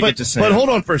 seconds. We'll kick it to Sam. But hold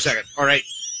on for a second. All right.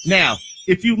 Now,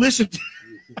 if you listen to...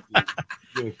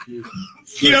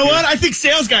 You know what? I think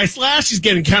sales guy Slash is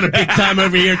getting kind of big time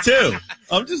over here too.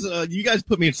 I'm just, you guys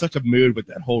put me in such a mood with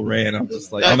that whole rant. I'm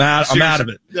just like, I'm out of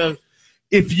it.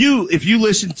 If you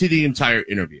listen to the entire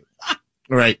interview,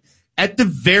 all right, at the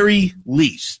very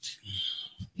least,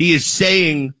 he is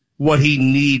saying what he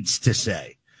needs to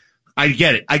say. I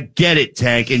get it,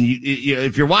 Tank. And you,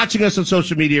 if you're watching us on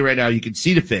social media right now, you can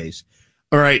see the face.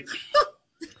 All right.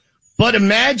 But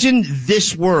imagine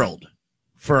this world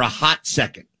for a hot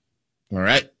second. All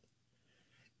right.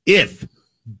 If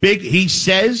he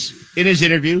says in his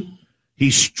interview,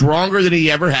 he's stronger than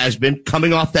he ever has been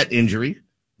coming off that injury.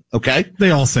 Okay.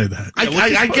 They all say that. I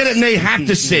get it. And they have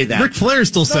to say that. Ric Flair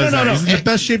still says that. He's in the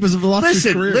best shape of his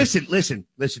career. Listen.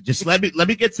 Just let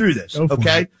me get through this.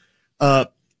 Okay.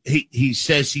 He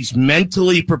says he's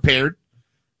mentally prepared.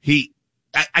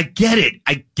 I get it.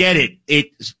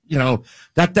 It's, yeah,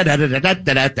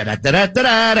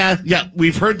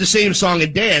 we've heard the same song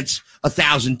and dance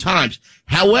 1,000 times.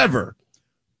 However,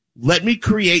 let me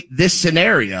create this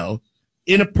scenario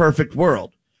in a perfect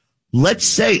world. Let's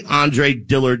say Andre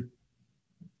Dillard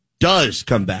does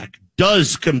come back,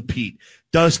 does compete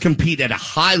at a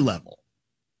high level.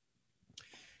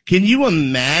 Can you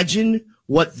imagine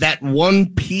what that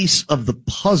one piece of the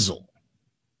puzzle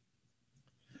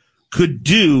could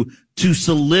do to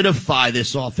solidify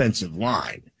this offensive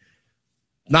line?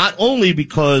 Not only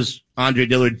because Andre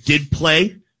Dillard did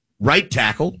play right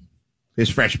tackle his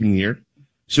freshman year,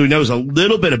 so he knows a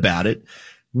little bit about it,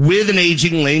 with an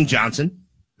aging Lane Johnson,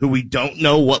 who we don't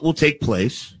know what will take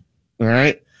place. All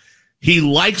right. He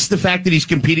likes the fact that he's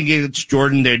competing against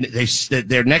Jordan.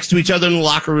 They're next to each other in the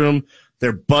locker room.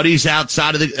 They're buddies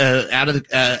outside of the out of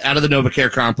the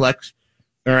NovaCare complex.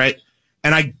 All right.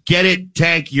 And I get it,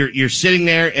 Tank. You're sitting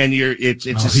there and it's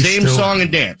the same song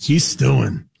and dance. He's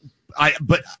stewing.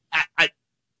 But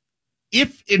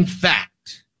if in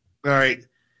fact, all right,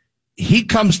 he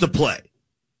comes to play,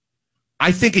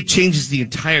 I think it changes the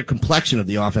entire complexion of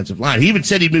the offensive line. He even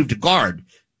said he'd move to guard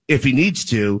if he needs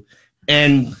to.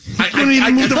 And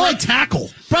I move to right tackle.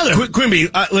 Brother, Quimby,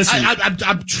 listen.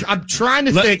 I'm trying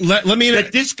to think let me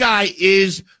that this guy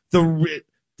is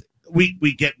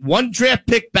we get one draft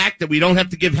pick back that we don't have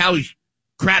to give Howie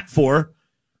crap for.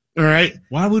 All right.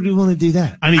 Why would we want to do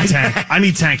that? I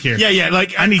need Tank here. Yeah.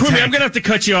 Like, I need Quimby, Tank. I'm going to have to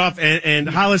cut you off. And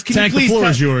Hollis, can Tank, you please the floor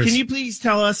is yours. Can you please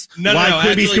tell us why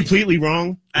Quimby's completely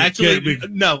wrong? Actually,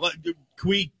 no. Can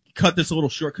we cut this a little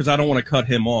short? Because I don't want to cut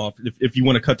him off. If you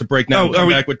want to cut the break now, we'll come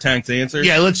back with Tank's answer.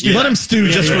 Yeah, let's do Let him stew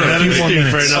just for a few more minutes.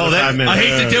 For 5 minutes. I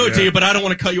hate to do it to you, but I don't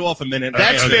want to cut you off a minute.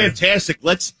 That's fantastic.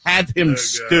 Let's have him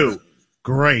stew.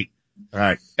 Great. All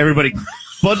right, everybody.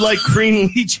 Bud Light Green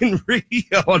Legion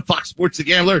Radio on Fox Sports The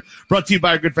Gambler, brought to you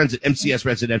by our good friends at MCS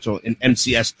Residential and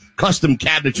MCS Custom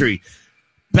Cabinetry.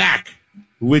 Back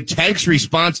with Tank's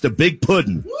response to Big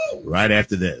Puddin' right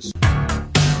after this.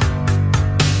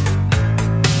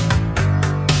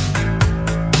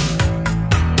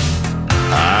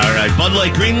 All right, Bud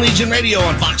Light Green Legion Radio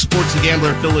on Fox Sports The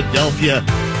Gambler, Philadelphia.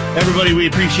 Everybody, we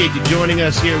appreciate you joining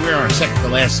us here. We're our second to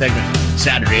last segment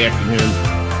Saturday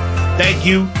afternoon. Thank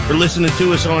you for listening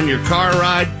to us on your car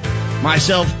ride.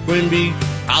 Myself, Quimby,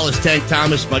 Hollis Tank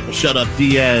Thomas, Michael Shut Up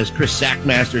Diaz, Chris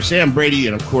Sackmaster, Sam Brady,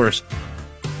 and of course,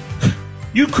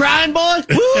 you crying boy?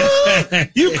 Woo!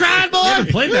 You crying boy? We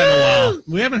haven't played that in a while.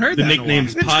 We haven't heard The that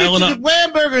nickname's Let's piling get you up. the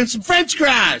hamburger and some French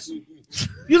fries.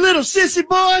 You little sissy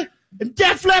boy. And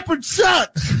Def Leppard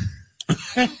sucks.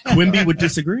 Quimby would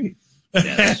disagree.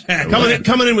 Yes.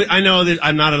 Coming in with, I know that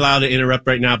I'm not allowed to interrupt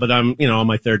right now, but I'm, on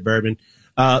my third bourbon.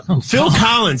 Phil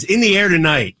Collins in the air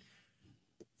tonight.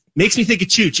 Makes me think of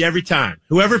Chooch every time.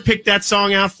 Whoever picked that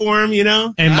song out for him,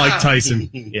 And Mike Tyson.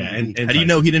 Yeah, and How do you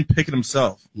know he didn't pick it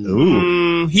himself?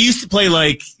 He used to play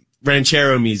like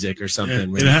ranchero music or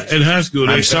something. In high school,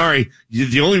 I'm sorry.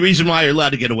 The only reason why you're allowed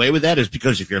to get away with that is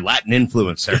because if you're Latin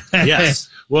influencer. Yes.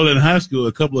 Well, in high school,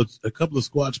 a couple of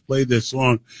squads played this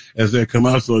song as their come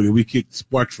out song, and we kicked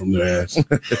sparks from their ass.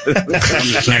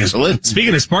 Excellent.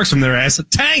 Speaking of sparks from their ass,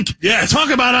 Tank. Yeah, Talk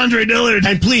about Andre Dillard.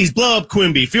 And please blow up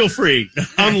Quimby. Feel free.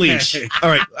 Unleash. All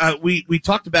right. We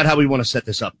talked about how we want to set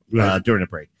this up during the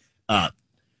break.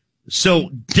 So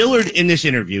Dillard in this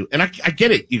interview, and I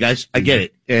get it, you guys. I get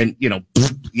it. And,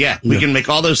 we can make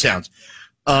all those sounds.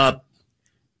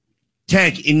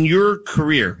 Tank, in your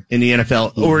career in the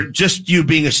NFL, or just you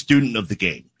being a student of the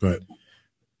game, right?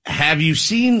 Have you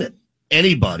seen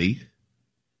anybody,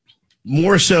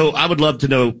 more so, I would love to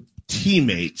know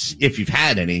teammates, if you've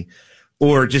had any,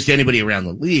 or just anybody around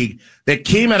the league, that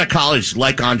came out of college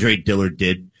like Andre Dillard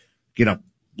did, a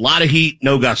lot of heat,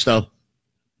 no gusto.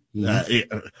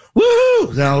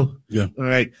 Woohoo! No. Yeah. All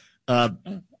right.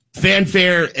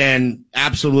 Fanfare and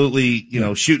absolutely,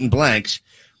 shooting blanks.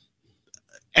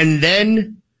 And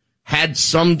then had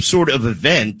some sort of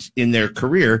event in their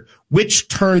career which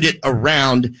turned it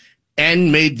around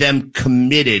and made them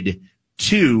committed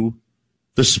to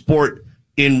the sport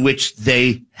in which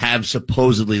they have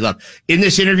supposedly loved. In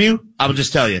this interview, I will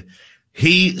just tell you,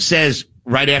 he says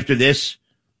right after this,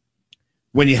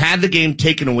 when you have the game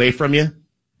taken away from you,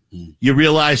 you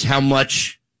realize how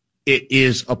much it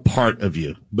is a part of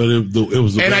you. But it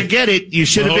was the and way, I get it. You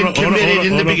should have been committed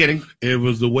in the beginning. It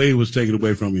was the way it was taken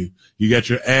away from you. You got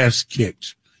your ass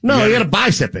kicked. No, you got a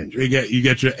bicep injury. You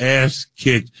got your ass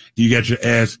kicked. You got your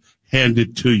ass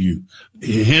handed to you.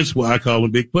 Hence why I call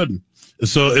him Big Puddin'.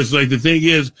 So it's like the thing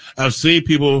is, I've seen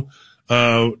people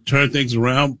turn things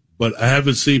around, but I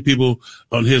haven't seen people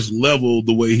on his level,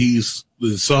 the way he's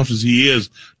as soft as he is,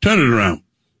 turn it around.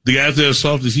 The guys that are as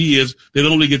soft as he is, they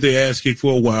only get their ass kicked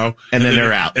for a while. And then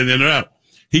they're out. And then they're out.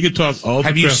 He could talk all the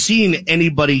Have you crap. seen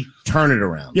anybody turn it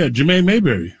around? Yeah, Jermaine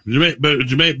Mayberry.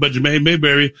 Jermaine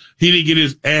Mayberry, he didn't get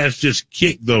his ass just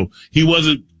kicked though. He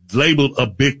wasn't labeled a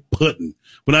big puddin'.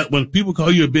 When people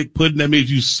call you a big puddin', that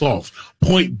means you soft.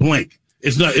 Point blank.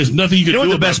 It's nothing you can do about that. You know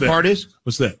what the best part is?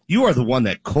 What's that? You are the one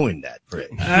that coined that phrase.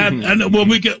 I know.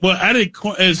 I didn't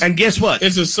coin. And guess what?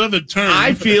 It's a southern term.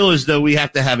 I feel as though we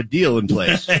have to have a deal in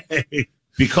place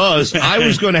because I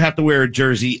was going to have to wear a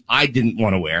jersey I didn't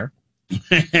want to wear.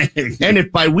 And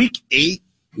if by week 8,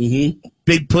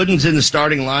 Big Puddin's in the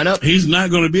starting lineup. He's not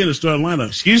going to be in the starting lineup.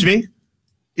 Excuse me.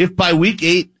 If by week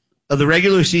 8 of the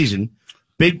regular season,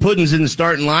 Big Puddin's in the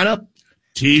starting lineup,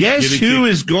 guess who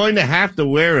is going to have to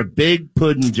wear a Big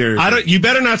Puddin' jersey? You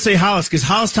better not say Hollis, because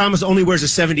Hollis Thomas only wears a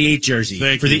 78 jersey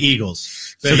for the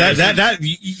Eagles. So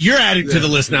you're adding to the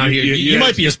list now. Here, you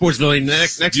might be a sports villain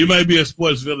next. You might be a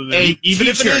sports villain. Even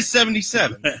if it is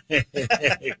 77.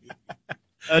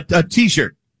 a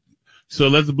T-shirt. So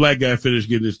let the black guy finish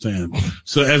getting his time.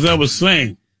 So as I was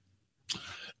saying,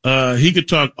 he could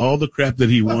talk all the crap that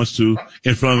he wants to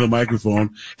in front of the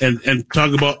microphone and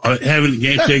talk about having the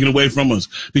game taken away from us,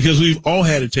 because we've all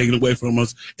had it taken away from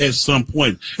us at some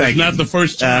point. It's not the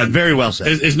first time. Very well said.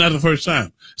 It's not the first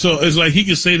time. So it's like he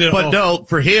could say that. But no,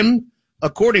 for him,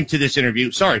 according to this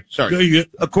interview, sorry.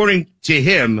 According to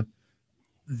him,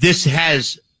 this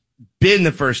has been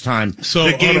the first time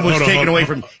the game was taken away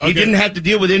from him. He didn't have to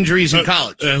deal with injuries in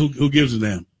college. Who gives a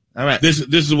damn? All right. This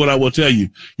is what I will tell you.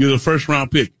 You're the first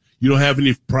round pick. You don't have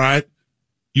any pride.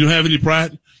 You don't have any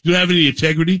pride. You don't have any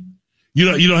integrity. You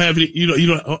don't have any,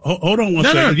 hold on one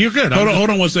second. No, you're good. Hold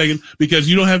on one second, because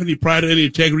you don't have any pride or any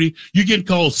integrity. You get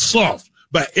called soft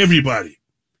by everybody.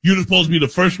 You're supposed to be the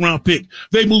first round pick.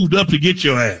 They moved up to get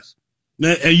your ass.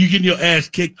 And you getting your ass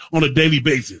kicked on a daily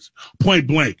basis. Point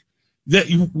blank.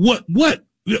 What?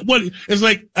 It's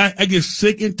like, I get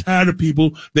sick and tired of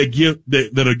people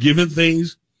that are given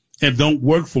things and don't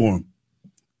work for them.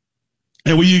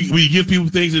 And when you give people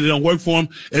things that don't work for them,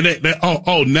 and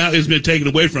now it's been taken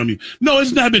away from you. No,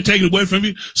 it's not been taken away from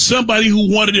you. Somebody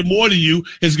who wanted it more than you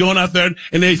is going out there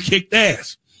and they've kicked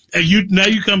ass. And now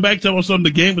you come back telling something the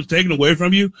game was taken away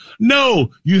from you? No,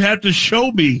 you have to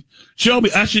show me.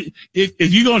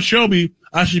 If you're going to show me,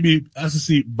 I should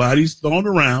see bodies thrown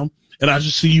around, and I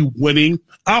should see you winning,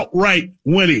 outright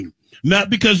winning. Not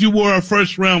because you were a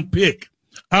first round pick,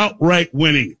 outright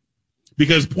winning.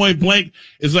 Because point blank,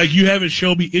 it's like you haven't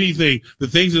shown me anything. The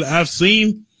things that I've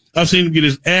seen him get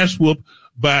his ass whooped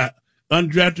by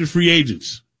undrafted free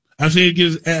agents. I've seen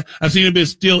him be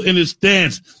still in his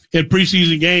stance in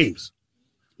preseason games.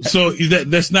 So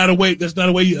that's not a way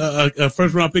a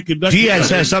first round pick conducts.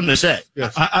 Diaz has something to say.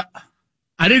 Yes.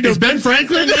 I didn't know Ben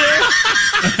Franklin there.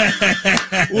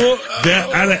 Well,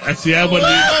 I see. I what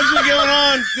wasn't. else was going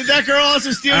on? Did that girl also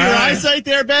steal your eyesight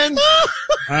there, Ben?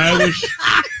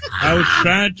 I was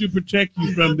trying to protect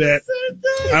you from that.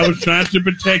 I was trying to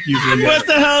protect you from that. What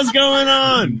the hell's going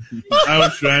on? I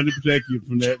was trying to protect you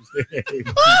from that.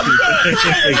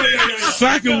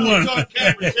 Second one.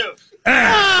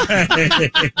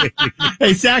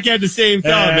 Hey, Sack had the same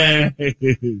thought, man.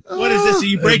 What is this? Are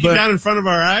you breaking down in front of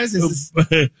our eyes? Is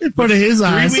this In front of his 3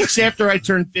 eyes. weeks after I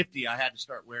turned 50, I had to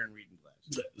start wearing reading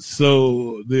glasses.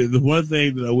 So the one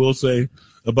thing that I will say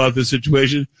about this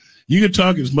situation, you can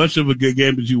talk as much of a good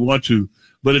game as you want to,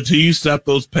 but until you stop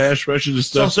those pass rushes and It's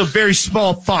stuff. also very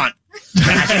small font.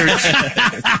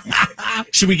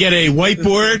 Should we get a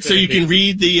whiteboard so you can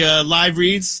read the live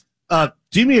reads?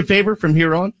 Do me a favor from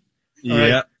here on. All right?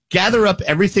 Yeah. Gather up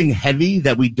everything heavy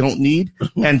that we don't need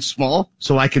and small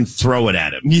so I can throw it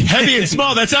at him. Heavy and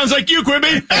small. That sounds like you,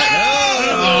 Quimby.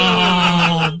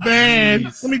 Oh, man.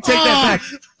 Let me take that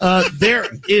back. There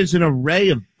is an array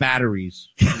of batteries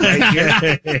right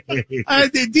here.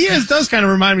 Diaz does kind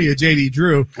of remind me of J.D.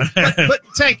 Drew. But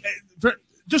Tank,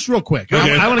 just real quick.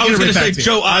 Okay. I want to I was get going it to right say back to you.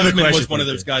 Joe I have a Osmond question was one for of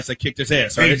you. those guys that kicked his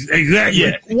ass, right? Exactly.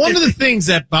 Yeah. One of the things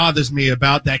that bothers me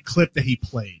about that clip that he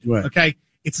played, Right. okay,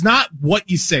 it's not what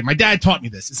you say. My dad taught me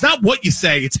this. It's not what you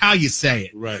say, it's how you say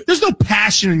it. Right. There's no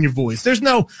passion in your voice. There's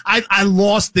no, I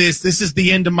lost this. This is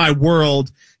the end of my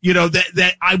world,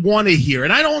 that I want to hear.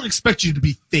 And I don't expect you to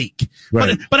be fake.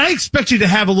 Right. But I expect you to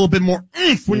have a little bit more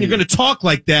oomph when you're going to talk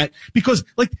like that because,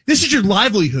 this is your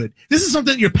livelihood. This is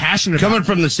something that you're passionate about. Coming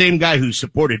from the same guy who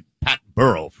supported Pat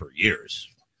Burrell for years.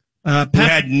 Who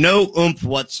had no oomph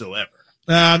whatsoever.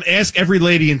 Ask every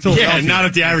lady in Philadelphia. Yeah, not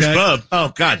at the Irish okay? pub.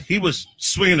 Oh God, he was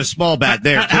swinging a small bat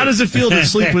there. How does it feel to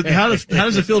sleep with? How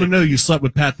does it feel to know you slept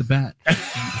with Pat the Bat?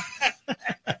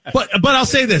 But I'll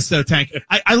say this though, Tank.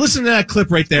 I listened to that clip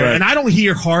right there, Right. and I don't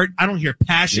hear heart. I don't hear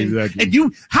passion. Exactly.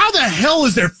 And how the hell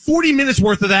is there 40 minutes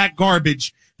worth of that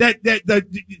garbage? That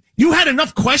you had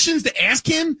enough questions to ask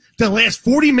him to last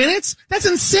 40 minutes? That's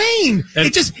insane.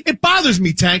 And- It bothers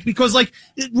me, Tank, because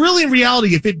really in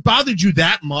reality, if it bothered you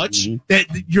that much that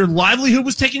your livelihood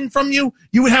was taken from you,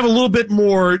 you would have a little bit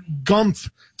more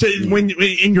gumph when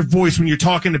in your voice when you're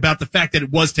talking about the fact that it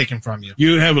was taken from you.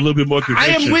 You have a little bit more I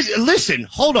conviction. am listen,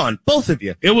 hold on, both of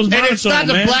you. It was and it's monotone,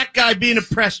 not man. the black guy being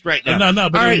oppressed right now. No,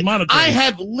 but All it was right, monotone. I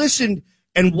have listened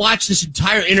and watched this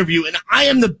entire interview, and I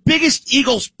am the biggest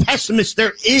Eagles pessimist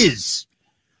there is,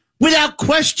 without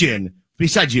question.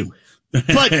 Besides you,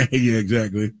 but yeah,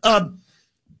 exactly.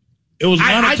 It was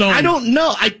monotone. I don't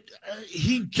know.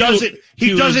 He doesn't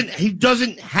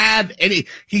have any.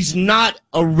 He's not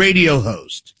a radio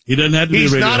host. He doesn't have to be a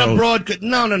He's radio not a host. broadcast.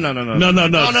 No.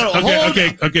 No.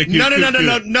 Okay. Okay.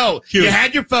 No. Cue. You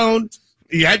had your phone.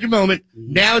 You had your moment.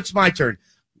 Now it's my turn.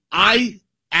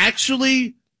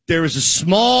 There is a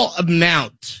small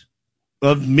amount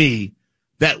of me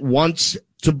that wants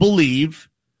to believe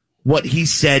what he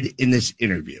said in this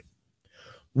interview.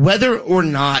 Whether or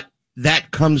not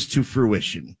that comes to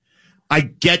fruition, I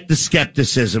get the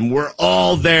skepticism. We're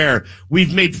all there.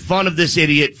 We've made fun of this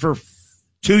idiot for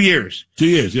 2 years. 2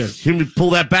 years, yes. Can we pull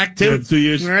that back too? Yeah, 2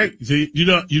 years. All right. See, you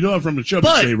know I'm from the show me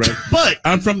state, right? But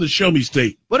I'm from the show me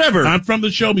state. Whatever. I'm from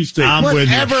the show me state.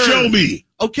 Whatever. Show me.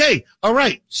 Okay. All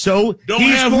right. So Don't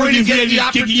he's have going to Ricky get the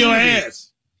Village kicking your opportunity. ass.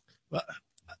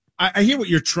 I hear what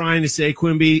you're trying to say,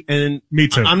 Quimby, and me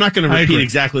too. I'm not going to I repeat agree.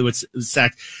 exactly what's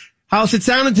sacked. House, it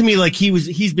sounded to me like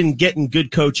he's been getting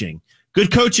good coaching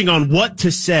on what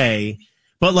to say.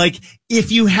 But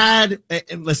if you had,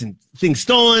 listen, things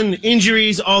stolen,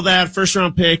 injuries, all that, first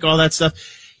round pick, all that stuff.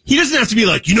 He doesn't have to be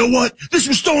like, you know what? This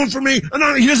was stolen from me.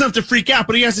 And he doesn't have to freak out,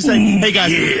 but he has to say, hey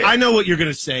guys, I know what you're going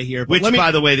to say here. But Which,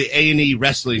 by the way, the A&E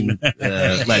wrestling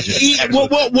legend.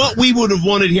 What we would have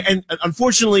wanted here, and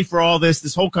unfortunately for all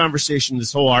this whole conversation,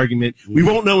 this whole argument, we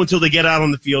won't know until they get out on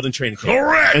the field and training camp.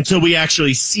 Correct. Until we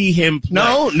actually see him play.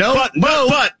 No.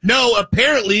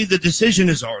 Apparently, the decision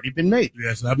has already been made.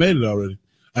 Yes, I made it already.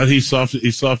 He's soft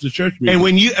as church music. And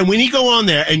when you go on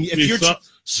there, and if He's you're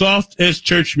soft as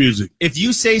church music, if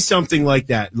you say something like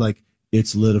that,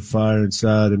 it's lit a fire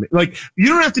inside of me, you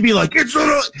don't have to be like it's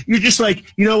lit. You're just like,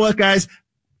 you know what, guys,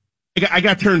 I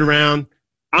got turned around.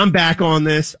 I'm back on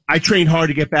this. I trained hard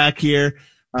to get back here.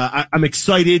 I'm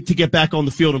excited to get back on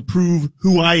the field and prove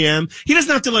who I am. He doesn't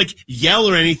have to yell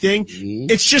or anything.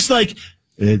 It's just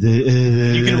You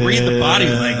can read the body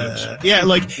language. Yeah,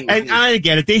 and I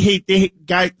get it. They hate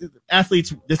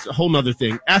athletes. That's a whole nother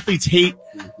thing. Athletes hate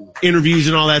interviews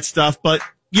and all that stuff, but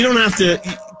you don't have to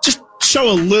just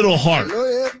show a little heart.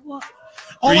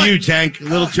 For you, Tank. A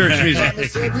little church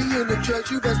music.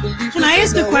 Can I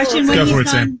ask a question when Go he's for it,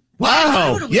 done? Sam.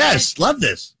 Wow. Yes. Love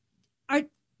this.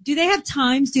 Do they have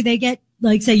times? Do they get,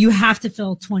 like, say you have to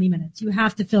fill 20 minutes? You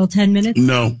have to fill 10 minutes?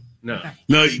 No,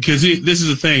 because this is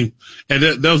the thing, and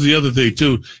that was the other thing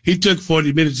too. He took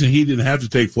 40 minutes, and he didn't have to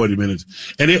take 40 minutes,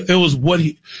 and it was what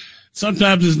he.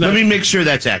 Sometimes it's not. Let me make sure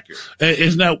that's accurate.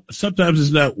 It's not. Sometimes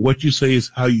it's not what you say; it's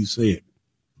how you say it.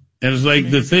 And it's like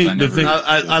the thing.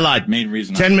 I lied. Main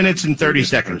reason. 10 minutes and 30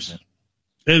 seconds.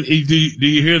 And do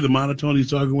you hear the monotone he's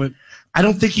talking with? I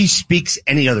don't think he speaks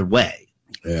any other way.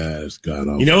 Yeah, it's god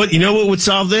awful. You know what? You know what would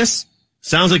solve this?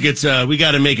 Sounds like it's we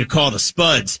got to make a call to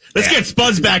Spuds. Let's get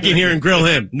Spuds back in here and grill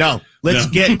him. No, let's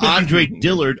get Andre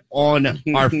Dillard on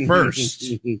our first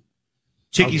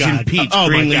Chickies and Pete's. Oh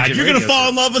Green my God! Legion You're gonna Radio fall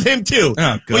in love with him too.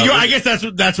 Oh, God. Well, I guess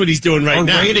that's what he's doing right Our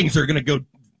now. ratings are going to go.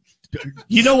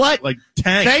 You know what? Like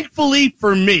tank. Thankfully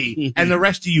for me and the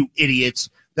rest of you idiots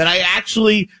that I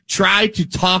actually try to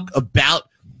talk about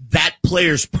that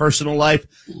player's personal life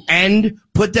and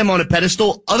put them on a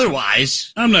pedestal.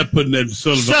 Otherwise, I'm not putting that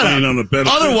sort of opinion on a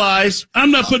pedestal. Otherwise,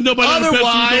 I'm not putting nobody on a pedestal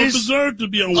who don't deserve to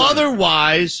be on one.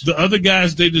 Otherwise, the other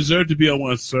guys, they deserve to be on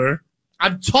one, sir.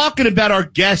 I'm talking about our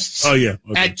guests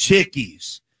at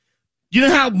Chickies. You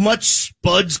know how much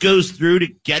Spuds goes through to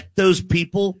get those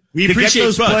people? We to appreciate get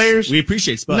those Spuds. players? We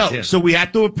appreciate Spuds. No, yeah. so we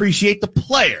have to appreciate the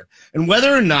player. And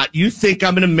whether or not you think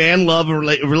I'm in a man-love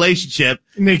relationship,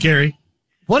 Nick Gary.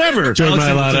 Whatever. Joe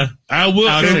Mailata. I will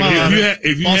say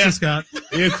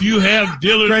if you have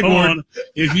Dillard Greg on, Ward.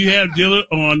 if you have Dillard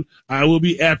on, I will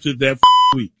be absent that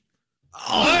week.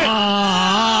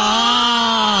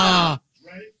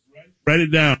 Write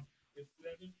it down.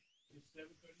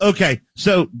 Okay,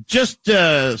 so just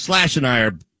Slash and I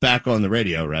are back on the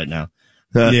radio right now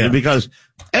because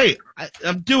hey,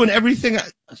 I'm doing everything.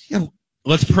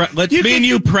 Let's me and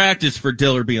you practice for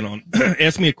Dillard being on.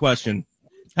 Ask me a question.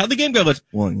 How'd the game go? It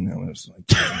was like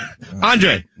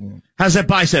Andre, how's that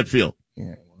bicep feel?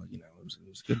 Yeah, well, it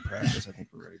was good practice. I think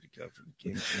we're ready to go for the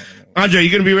game. Andre, you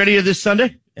going to be ready this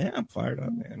Sunday? Yeah, I'm fired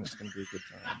up, man. It's going to be a good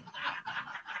time.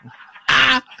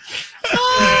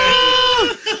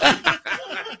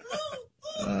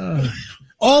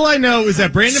 All I know is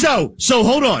that Brandon. So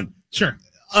hold on. Sure.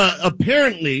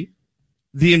 Apparently,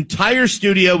 the entire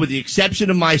studio, with the exception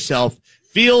of myself,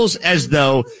 feels as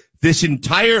though this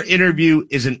entire interview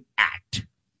is an act.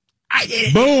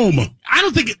 Boom. I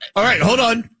don't think. All right, hold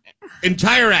on.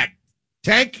 Entire act.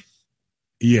 Tank?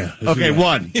 Yeah. Okay,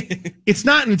 one. It's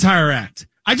not an entire act.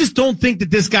 I just don't think that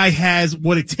this guy has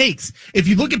what it takes. If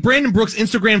you look at Brandon Brooks'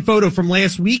 Instagram photo from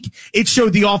last week, it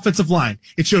showed the offensive line.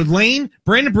 It showed Lane,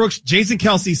 Brandon Brooks, Jason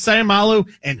Kelsey, Sayamalu,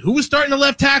 and who was starting the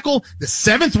left tackle? The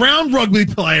 7th round rugby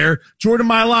player, Jordan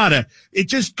Mailata. It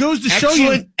just goes to show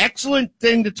you. Excellent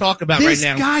thing to talk about right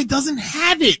now. This guy doesn't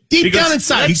have it. Deep down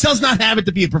inside, he does not have it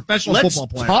to be a professional football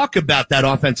player. Let's talk about that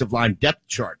offensive line depth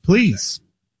chart. Please.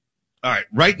 All right,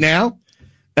 right now,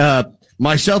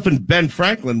 myself and Ben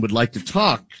Franklin would like to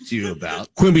talk to you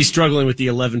about. Quimby's struggling with the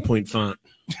 11-point font.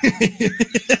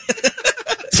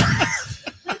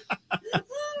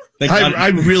 I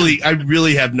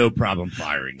really have no problem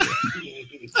firing you.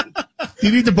 Do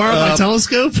you need to borrow my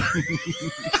telescope?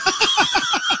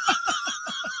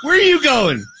 Where are you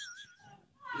going?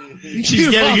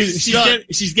 She's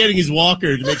getting his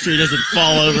walker to make sure he doesn't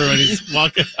fall over when he's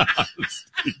walking out.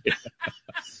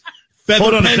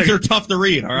 Feather pens are tough to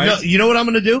read, all right? No, you know what I'm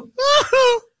going to do?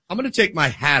 I'm going to take my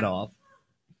hat off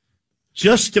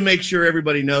just to make sure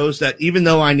everybody knows that even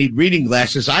though I need reading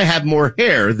glasses, I have more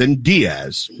hair than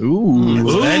Diaz.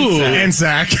 Ooh. And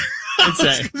Zach.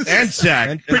 And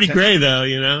Zach. Pretty gray,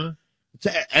 though,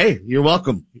 Hey, you're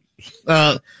welcome.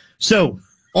 So,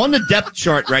 on the depth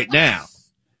chart right now,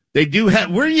 they do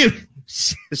have, where are you?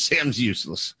 Sam's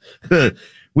useless.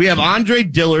 We have Andre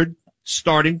Dillard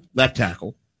starting left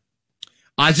tackle.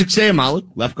 Isaac Sayamalu,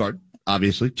 left guard,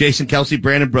 obviously. Jason Kelsey,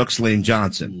 Brandon Brooks, Lane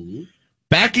Johnson. Mm-hmm.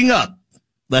 Backing up,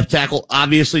 left tackle,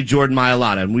 obviously Jordan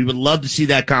Mailata, and we would love to see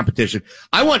that competition.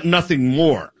 I want nothing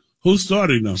more. Who's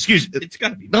starting now? Excuse me. It's got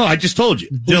to be. No, I just told you.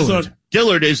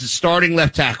 Dillard is the starting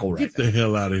left tackle right now. Get the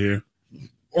hell out of here.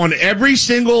 On every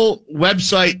single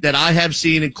website that I have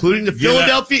seen, including the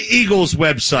Philadelphia Eagles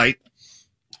website,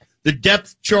 the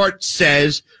depth chart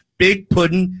says Big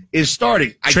Puddin' is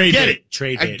starting. I get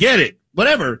it.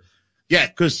 Whatever. Yeah,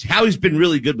 because Howie's been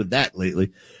really good with that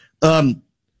lately.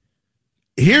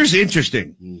 Here's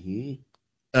interesting. Mm-hmm.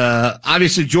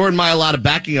 Obviously, Jordan Mailata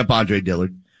backing up Andre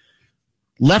Dillard.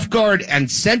 Left guard and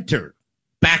center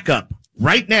backup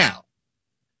right now.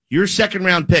 Your second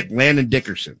round pick, Landon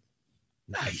Dickerson.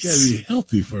 Nice. You gotta be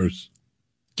healthy first.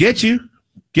 Get you.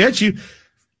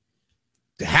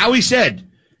 Howie said,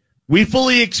 we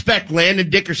fully expect Landon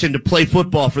Dickerson to play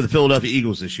football for the Philadelphia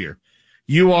Eagles this year.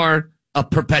 You are a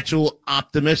perpetual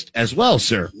optimist as well,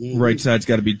 sir. Right side's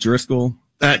got to be Driscoll.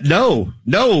 No.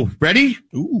 Ready?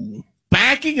 Ooh.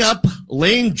 Backing up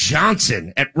Lane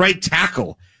Johnson at right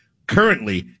tackle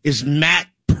currently is Matt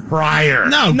Pryor.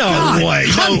 No way.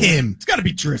 Cut him. It's got to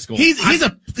be Driscoll. He's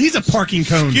a parking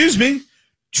cone. Excuse me.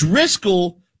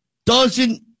 Driscoll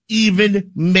doesn't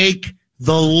even make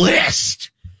the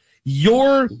list.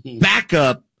 Your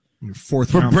backup for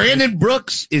Brandon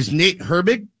Brooks is Nate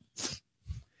Herbig.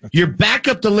 Your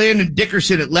backup to Landon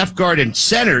Dickerson at left guard and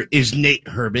center is Nate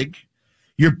Herbig.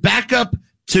 Your backup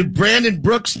to Brandon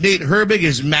Brooks, Nate Herbig,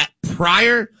 is Matt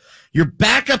Pryor. Your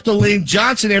backup to Lane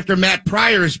Johnson after Matt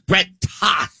Pryor is Brett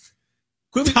Toth.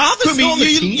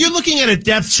 You're looking at a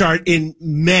depth chart in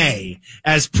May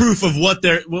as proof of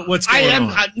what's going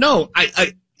on.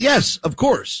 Yes, of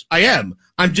course, I am.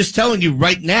 I'm just telling you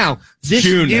right now, this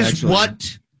June, is actually.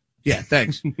 what. Yeah,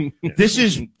 thanks. This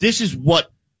is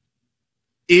what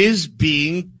is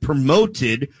being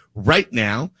promoted right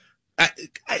now.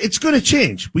 It's going to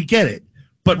change. We get it,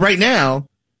 but right now,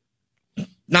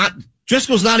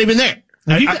 Driscoll's not even there.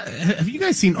 Have you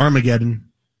guys seen Armageddon?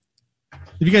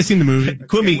 Have you guys seen the movie?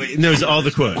 Quimby knows all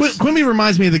the quotes. Quimby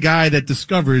reminds me of the guy that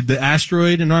discovered the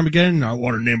asteroid in Armageddon. I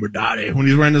want to name her Dottie when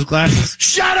he's wearing those glasses.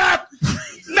 Shut up!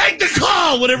 Make the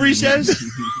call! Whatever he says.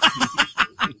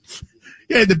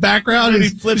 Yeah, in the background. And he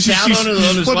flips out on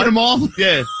his flipping them all.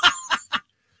 Yeah.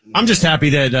 I'm just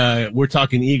happy that we're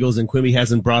talking Eagles and Quimby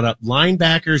hasn't brought up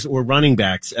linebackers or running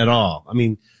backs at all. I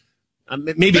mean,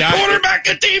 maybe the quarterback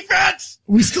and defense.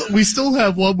 We still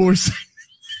have one more segment.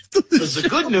 The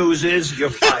good news is you're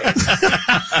fired.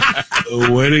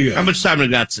 Way to go. How much time we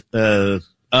got?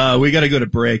 We got to go to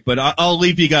break, but I'll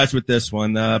leave you guys with this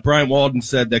one. Brian Walden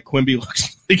said that Quimby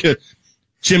looks like a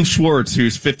Jim Schwartz,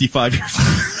 who's 55 years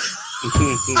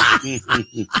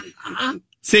old.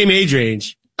 Same age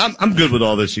range. I'm good with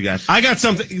all this, you guys. I got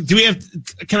something.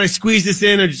 Can I squeeze this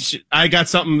in? I got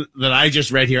something that I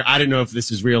just read here. I don't know if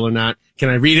this is real or not. Can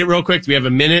I read it real quick? Do we have a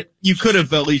minute? You could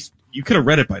have read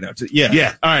it by now. Yeah.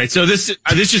 Yeah. All right. So this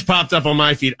just popped up on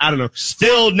my feed. I don't know.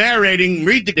 Still narrating.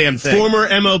 Read the damn thing. Former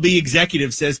MLB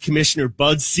executive says Commissioner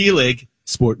Bud Selig,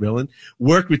 sport villain,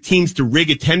 worked with teams to rig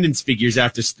attendance figures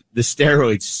after the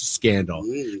steroids scandal.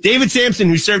 David Sampson,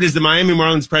 who served as the Miami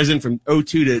Marlins president from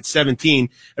 2002 to 17,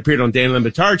 appeared on Dan Le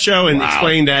Batard show and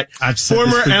explained that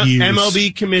former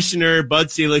MLB commissioner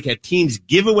Bud Selig had teams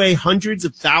give away hundreds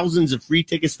of thousands of free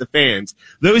tickets to fans.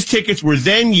 Those tickets were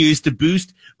then used to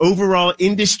boost overall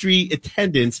industry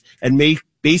attendance and make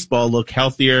baseball look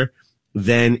healthier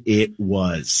than it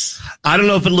was. I don't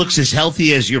know if it looks as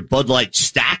healthy as your Bud Light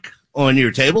stack on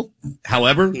your table.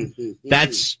 However,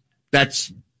 that's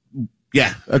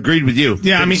agreed with you.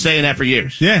 Yeah, Been saying that for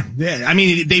years. Yeah. I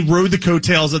mean, they rode the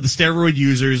coattails of the steroid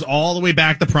users all the way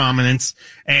back to prominence,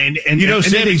 and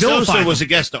Sammy Sosa was a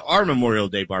guest to our Memorial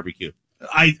Day barbecue.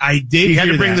 I did. He had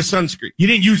hear to bring that. the sunscreen. You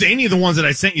didn't use any of the ones that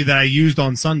I sent you that I used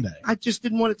on Sunday. I just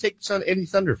didn't want to take any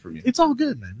thunder from you. It's all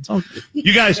good, man. It's all good.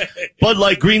 You guys, Bud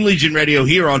Light Green Legion Radio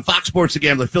here on Fox Sports The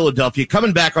Gambler Philadelphia.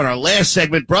 Coming back on our last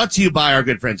segment, brought to you by our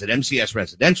good friends at MCS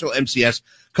Residential, MCS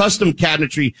Custom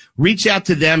Cabinetry. Reach out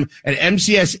to them at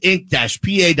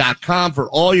mcsinc-pa.com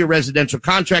for all your residential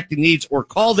contracting needs, or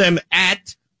call them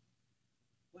at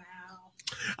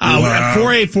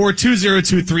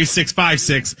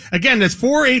 484-202-3656. Again, that's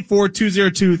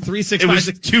 484-202-3656. It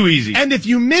was too easy. And if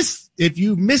you missed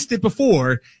it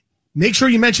before, make sure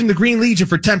you mention the Green Legion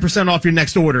for 10% off your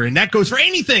next order. And that goes for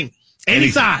anything. Any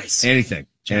size. Anything.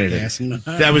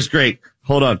 That was great.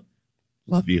 Hold on.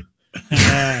 Love you.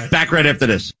 Back right after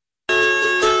this.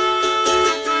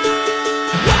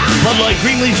 Bud Light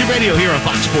Green Legion Radio here on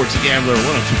Fox Sports The Gambler,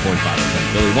 102.5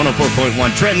 FM Philly,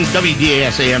 104.1 Trenton,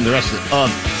 WDAS AM, the rest of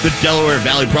the Delaware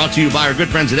Valley, brought to you by our good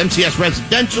friends at MCS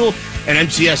Residential and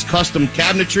MCS Custom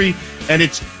Cabinetry. And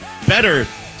it's better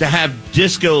to have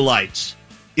disco lights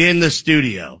in the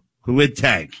studio with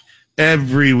Tank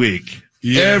every week.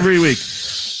 Yes. Every week.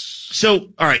 So,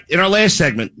 all right, in our last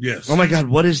segment. Yes. Oh, my God,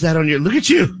 what is that on your... Look at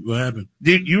you. What happened?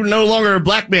 Dude, you're no longer a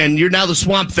black man. You're now the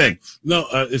Swamp Thing. No,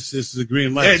 it's the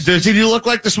green light. Does he look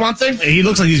like the Swamp Thing? He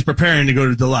looks like he's preparing to go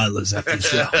to Delilah's after the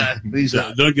show.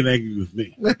 Don't get angry with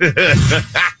me.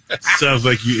 Sounds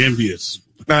like you're envious.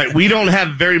 All right, we don't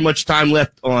have very much time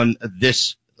left on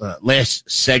this last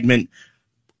segment.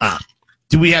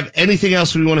 Do we have anything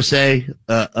else we want to say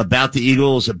about the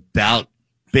Eagles, about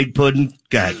Big Puddin'?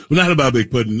 Go ahead. Well, not about Big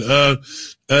Puddin'.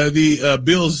 The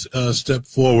Bills stepped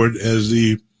forward as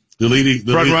the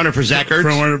front runner for Zach Ertz.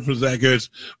 Front runner for Zach Ertz,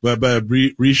 by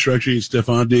restructuring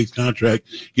Stephon Diggs' contract,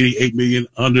 getting $8 million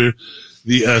under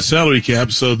the salary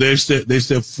cap. So they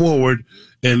step forward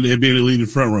and being a leading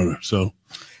front runner. So,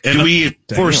 and do we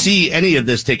foresee any of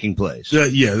this taking place?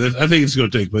 Yeah, I think it's going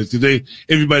to take place today.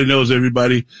 Everybody knows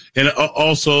everybody, and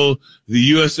also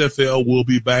the USFL will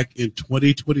be back in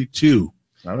 2022.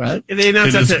 All right, they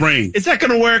announced in the spring. Is that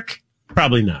going to work?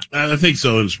 Probably not. I think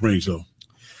so in the spring.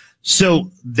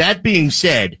 So that being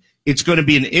said, it's going to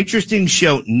be an interesting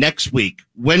show next week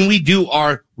when we do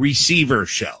our receiver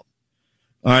show.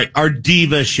 All right, our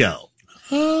diva show.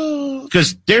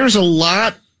 Because there's a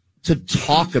lot to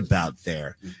talk about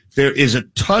there. There is a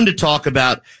ton to talk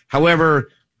about. However,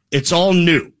 it's all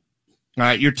new. All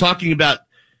right, you're talking about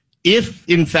if,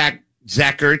 in fact,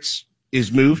 Zach Ertz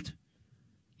is moved,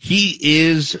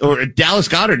 Dallas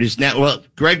Goedert is now,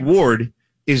 Greg Ward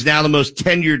is now the most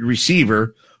tenured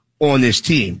receiver on this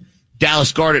team.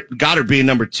 Dallas Goedert being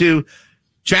number 2.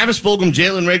 Travis Fulgham,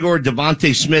 Jalen Reagor,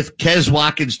 Devontae Smith, Kez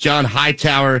Watkins, John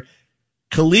Hightower,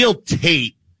 Khalil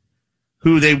Tate,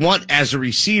 who they want as a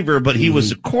receiver, but he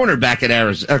was a cornerback at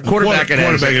Arizona.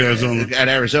 At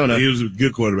Arizona. He was a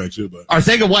good quarterback too. But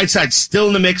Arcega-Whiteside's still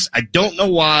in the mix. I don't know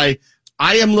why.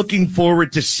 I am looking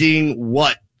forward to seeing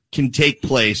what can take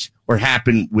place or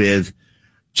happen with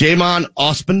Jamon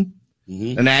Osman,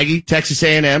 an Aggie, Texas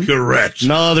A&M. Correct.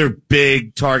 Another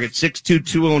big target, 6'2",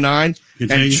 209. And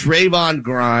Trayvon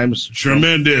Grimes.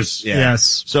 Tremendous.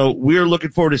 Yes. So we're looking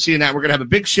forward to seeing that. We're going to have a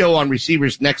big show on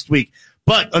receivers next week.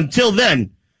 But until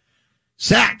then,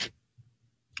 Zach,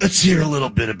 let's hear a little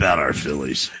bit about our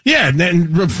Phillies. Yeah, and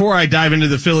then before I dive into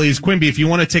the Phillies, Quimby, if you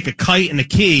want to take a kite and a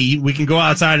key, we can go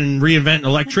outside and reinvent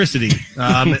electricity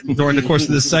during the course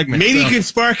of this segment. Maybe you can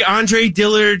spark Andre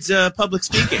Dillard's public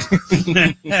speaking.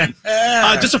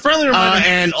 Just a friendly reminder.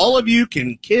 And all of you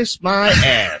can kiss my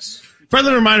ass.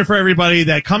 Friendly reminder for everybody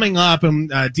that coming up,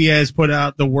 Diaz put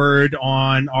out the word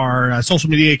on our social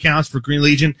media accounts for Green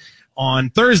Legion on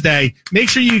Thursday. Make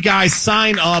sure you guys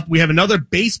sign up. We have another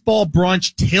baseball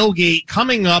brunch tailgate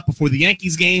coming up before the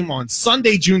Yankees game on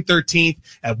Sunday, June 13th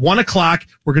at 1 o'clock.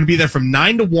 We're going to be there from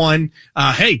 9 to 1.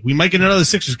 Hey, we might get another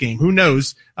Sixers game. Who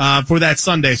knows? For that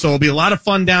Sunday. So it'll be a lot of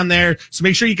fun down there. So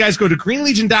make sure you guys go to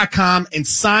greenlegion.com and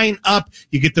sign up.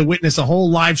 You get to witness a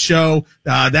whole live show,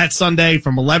 that Sunday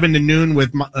from 11 to noon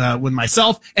with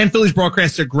myself and Phillies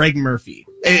broadcaster Greg Murphy.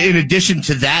 In addition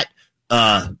to that,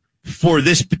 for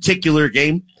this particular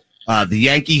game, the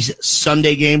Yankees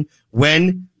Sunday game,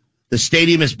 when the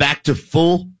stadium is back to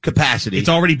full capacity. It's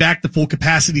already back to full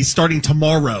capacity starting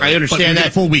tomorrow. I understand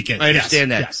that. Full weekend. I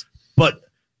understand that. Yes. But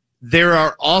there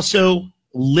are also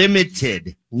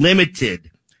limited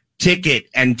ticket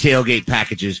and tailgate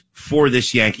packages for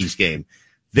this Yankees game.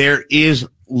 There is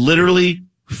literally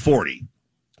 40.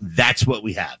 That's what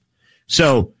we have.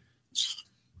 So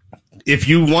if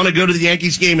you want to go to the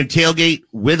Yankees game and tailgate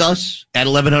with us at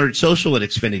 1100 Social at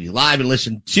Xfinity Live and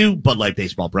listen to Bud Light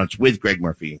Baseball Brunch with Greg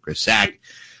Murphy and Chris Sack,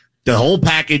 the whole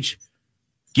package,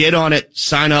 get on it,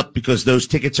 sign up, because those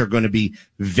tickets are going to be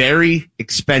very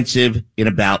expensive in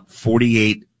about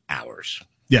 48 hours.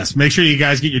 Yes, make sure you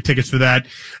guys get your tickets for that.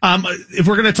 If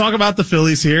we're going to talk about the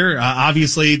Phillies here,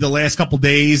 obviously the last couple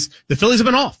days, the Phillies have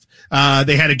been off.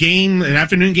 They had an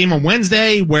afternoon game on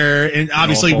Wednesday and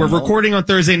obviously we're recording on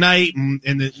Thursday night and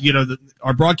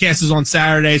our broadcast is on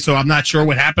Saturday. So I'm not sure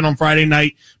what happened on Friday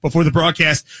night before the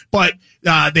broadcast, but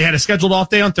they had a scheduled off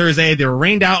day on Thursday. They were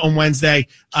rained out on Wednesday.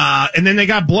 And then they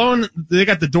got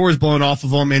the doors blown off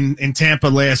of them in Tampa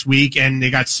last week, and they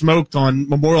got smoked on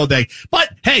Memorial Day. But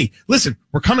hey, listen,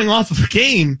 we're coming off of a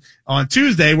game on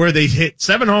Tuesday where they hit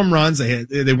 7 home runs.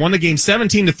 They won the game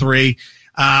 17-3.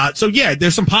 So yeah,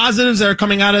 there's some positives that are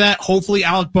coming out of that. Hopefully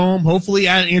Alec Boehm, hopefully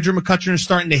Andrew McCutcheon is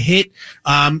starting to hit.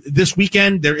 This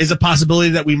weekend, there is a possibility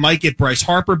that we might get Bryce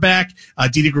Harper back.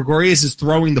 Didi Gregorius is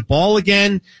throwing the ball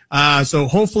again. So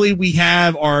hopefully we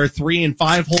have our 3 and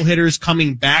 5 hole hitters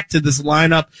coming back to this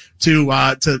lineup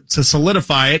to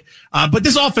solidify it. But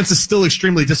this offense is still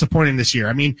extremely disappointing this year.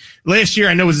 I mean, last year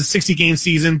I know it was a 60 game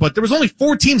season, but there was only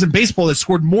 4 teams in baseball that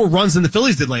scored more runs than the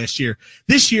Phillies did last year.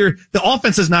 This year, the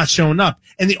offense has not shown up.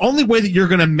 And the only way that you're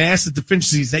going to mask the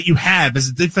deficiencies that you have as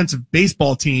a defensive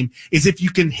baseball team is if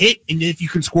you can hit and if you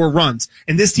can score runs.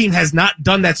 And this team has not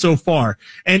done that so far.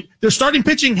 And their starting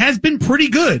pitching has been pretty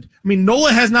good. I mean,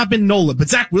 Nola has not been Nola, but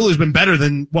Zach Wheeler's been better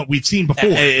than what we've seen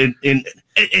before. And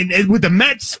with the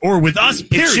Mets or with us,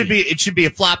 period. It should be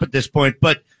a flop at this point.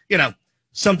 But,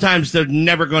 sometimes they're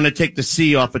never going to take the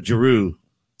C off of Giroux.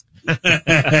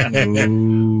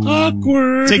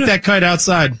 Awkward. Take that kite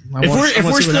outside. If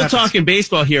we're still talking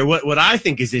baseball here, what I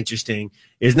think is interesting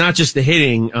is not just the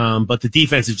hitting, but the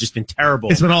defense has just been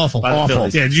terrible. It's been awful. Awful.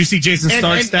 Yeah, did you see Jason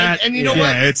Stark's stat? And you know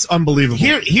what? It's unbelievable.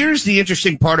 Here's the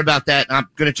interesting part about that. And I'm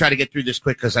going to try to get through this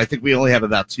quick because I think we only have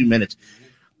about 2 minutes.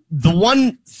 The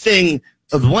one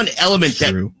element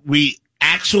that we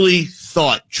actually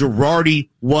thought Girardi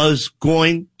was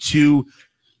going to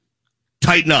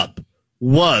tighten up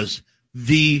was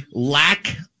the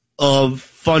lack of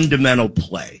fundamental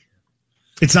play.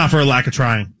 It's not for a lack of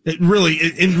trying. It really,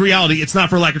 in reality, it's not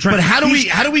for a lack of trying. But how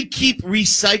do we keep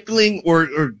recycling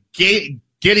or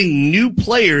getting new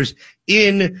players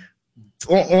in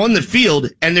on the field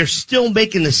and they're still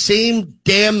making the same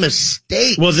damn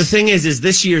mistakes? Well, the thing is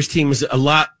this year's team is a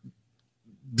lot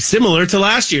similar to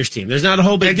last year's team. There's not a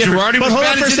whole big difference. Girardi was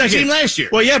managing the team last year.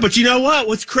 Well, yeah, but you know what?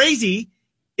 What's crazy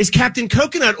is Captain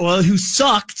Coconut Oil, who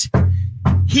sucked.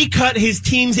 He cut his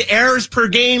team's errors per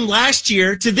game last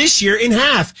year to this year in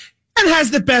half and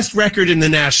has the best record in the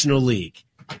National League.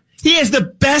 He has the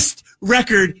best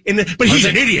record but he's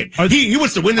an idiot. He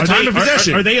wants to win the time of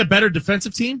possession. Are they a better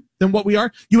defensive team than what we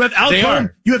are? You have Alec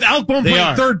Bohm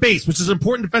playing third base, which is an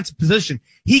important defensive position.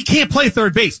 He can't play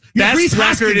third base. Best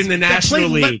record in the National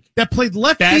League. That played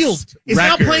left field is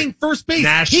now playing first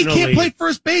base. He can't play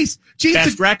first base.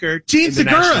 Best record Gene in the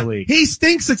National Segura, League. he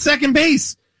stinks at second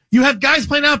base. You have guys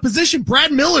playing out of position.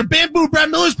 Brad Miller's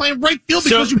playing right field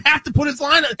because you have to put his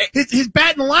bat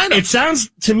in the lineup. It sounds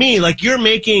to me like you're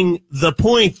making the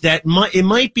point that it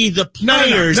might be the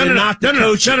players and not the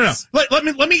coaches. No.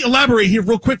 Let me elaborate here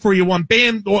real quick for you on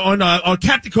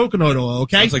Captain Coconut Oil.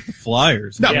 Okay, it's like the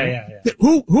Flyers. No. Yeah.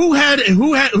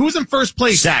 Who's in first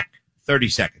place? Zach, 30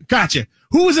 seconds. Gotcha.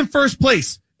 Who was in first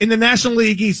place in the National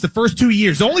League East the first 2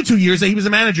 years? The only 2 years that he was a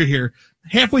manager here,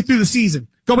 halfway through the season.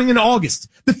 Going into August.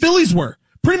 The Phillies were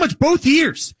pretty much both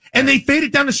years. And they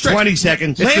faded down the stretch. 20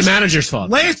 seconds. It's the manager's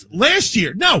fault. Last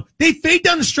year. No, they fade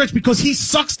down the stretch because he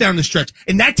sucks down the stretch.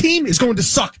 And that team is going to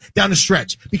suck down the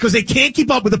stretch because they can't keep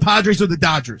up with the Padres or the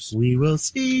Dodgers. We will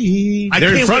see.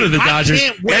 They're in front of the Dodgers.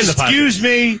 Excuse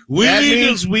me. That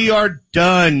means we are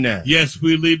done. Yes,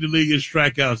 we lead the league in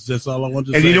strikeouts. That's all I want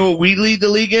to say. And you know what we lead the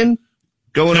league in?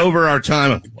 Going over our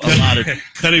time.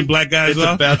 Cutting black guys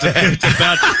off. It's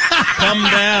about to come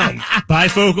down.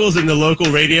 Bifocals in the local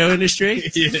radio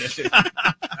industry.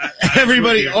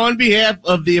 Everybody, on behalf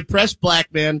of the oppressed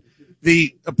black man,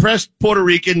 the oppressed Puerto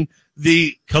Rican,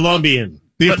 the Colombian,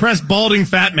 the oppressed balding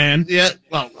fat man. Yeah,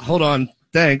 well, hold on.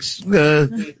 Thanks. You're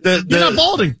not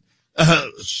balding.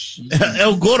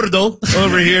 El Gordo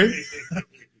over here.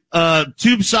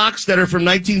 Tube socks that are from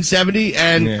 1970,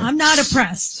 and I'm not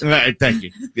oppressed. All right, thank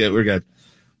you. Yeah, we're good.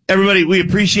 Everybody, we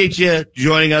appreciate you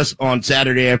joining us on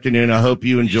Saturday afternoon. I hope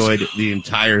you enjoyed the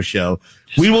entire show.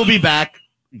 We will be back.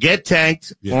 Get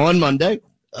tanked on Monday.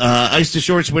 Ice to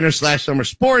Shorts winter /summer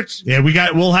sports. Yeah,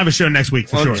 we'll have a show next week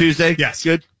for on sure. Tuesday. Yes.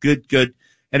 Good.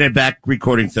 And then back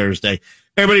recording Thursday.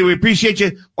 Everybody, we appreciate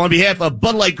you. On behalf of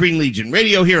Bud Light Green Legion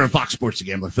Radio here on Fox Sports The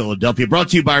Gambler Philadelphia, brought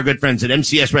to you by our good friends at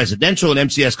MCS Residential and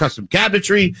MCS Custom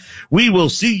Cabinetry. We will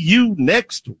see you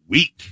next week.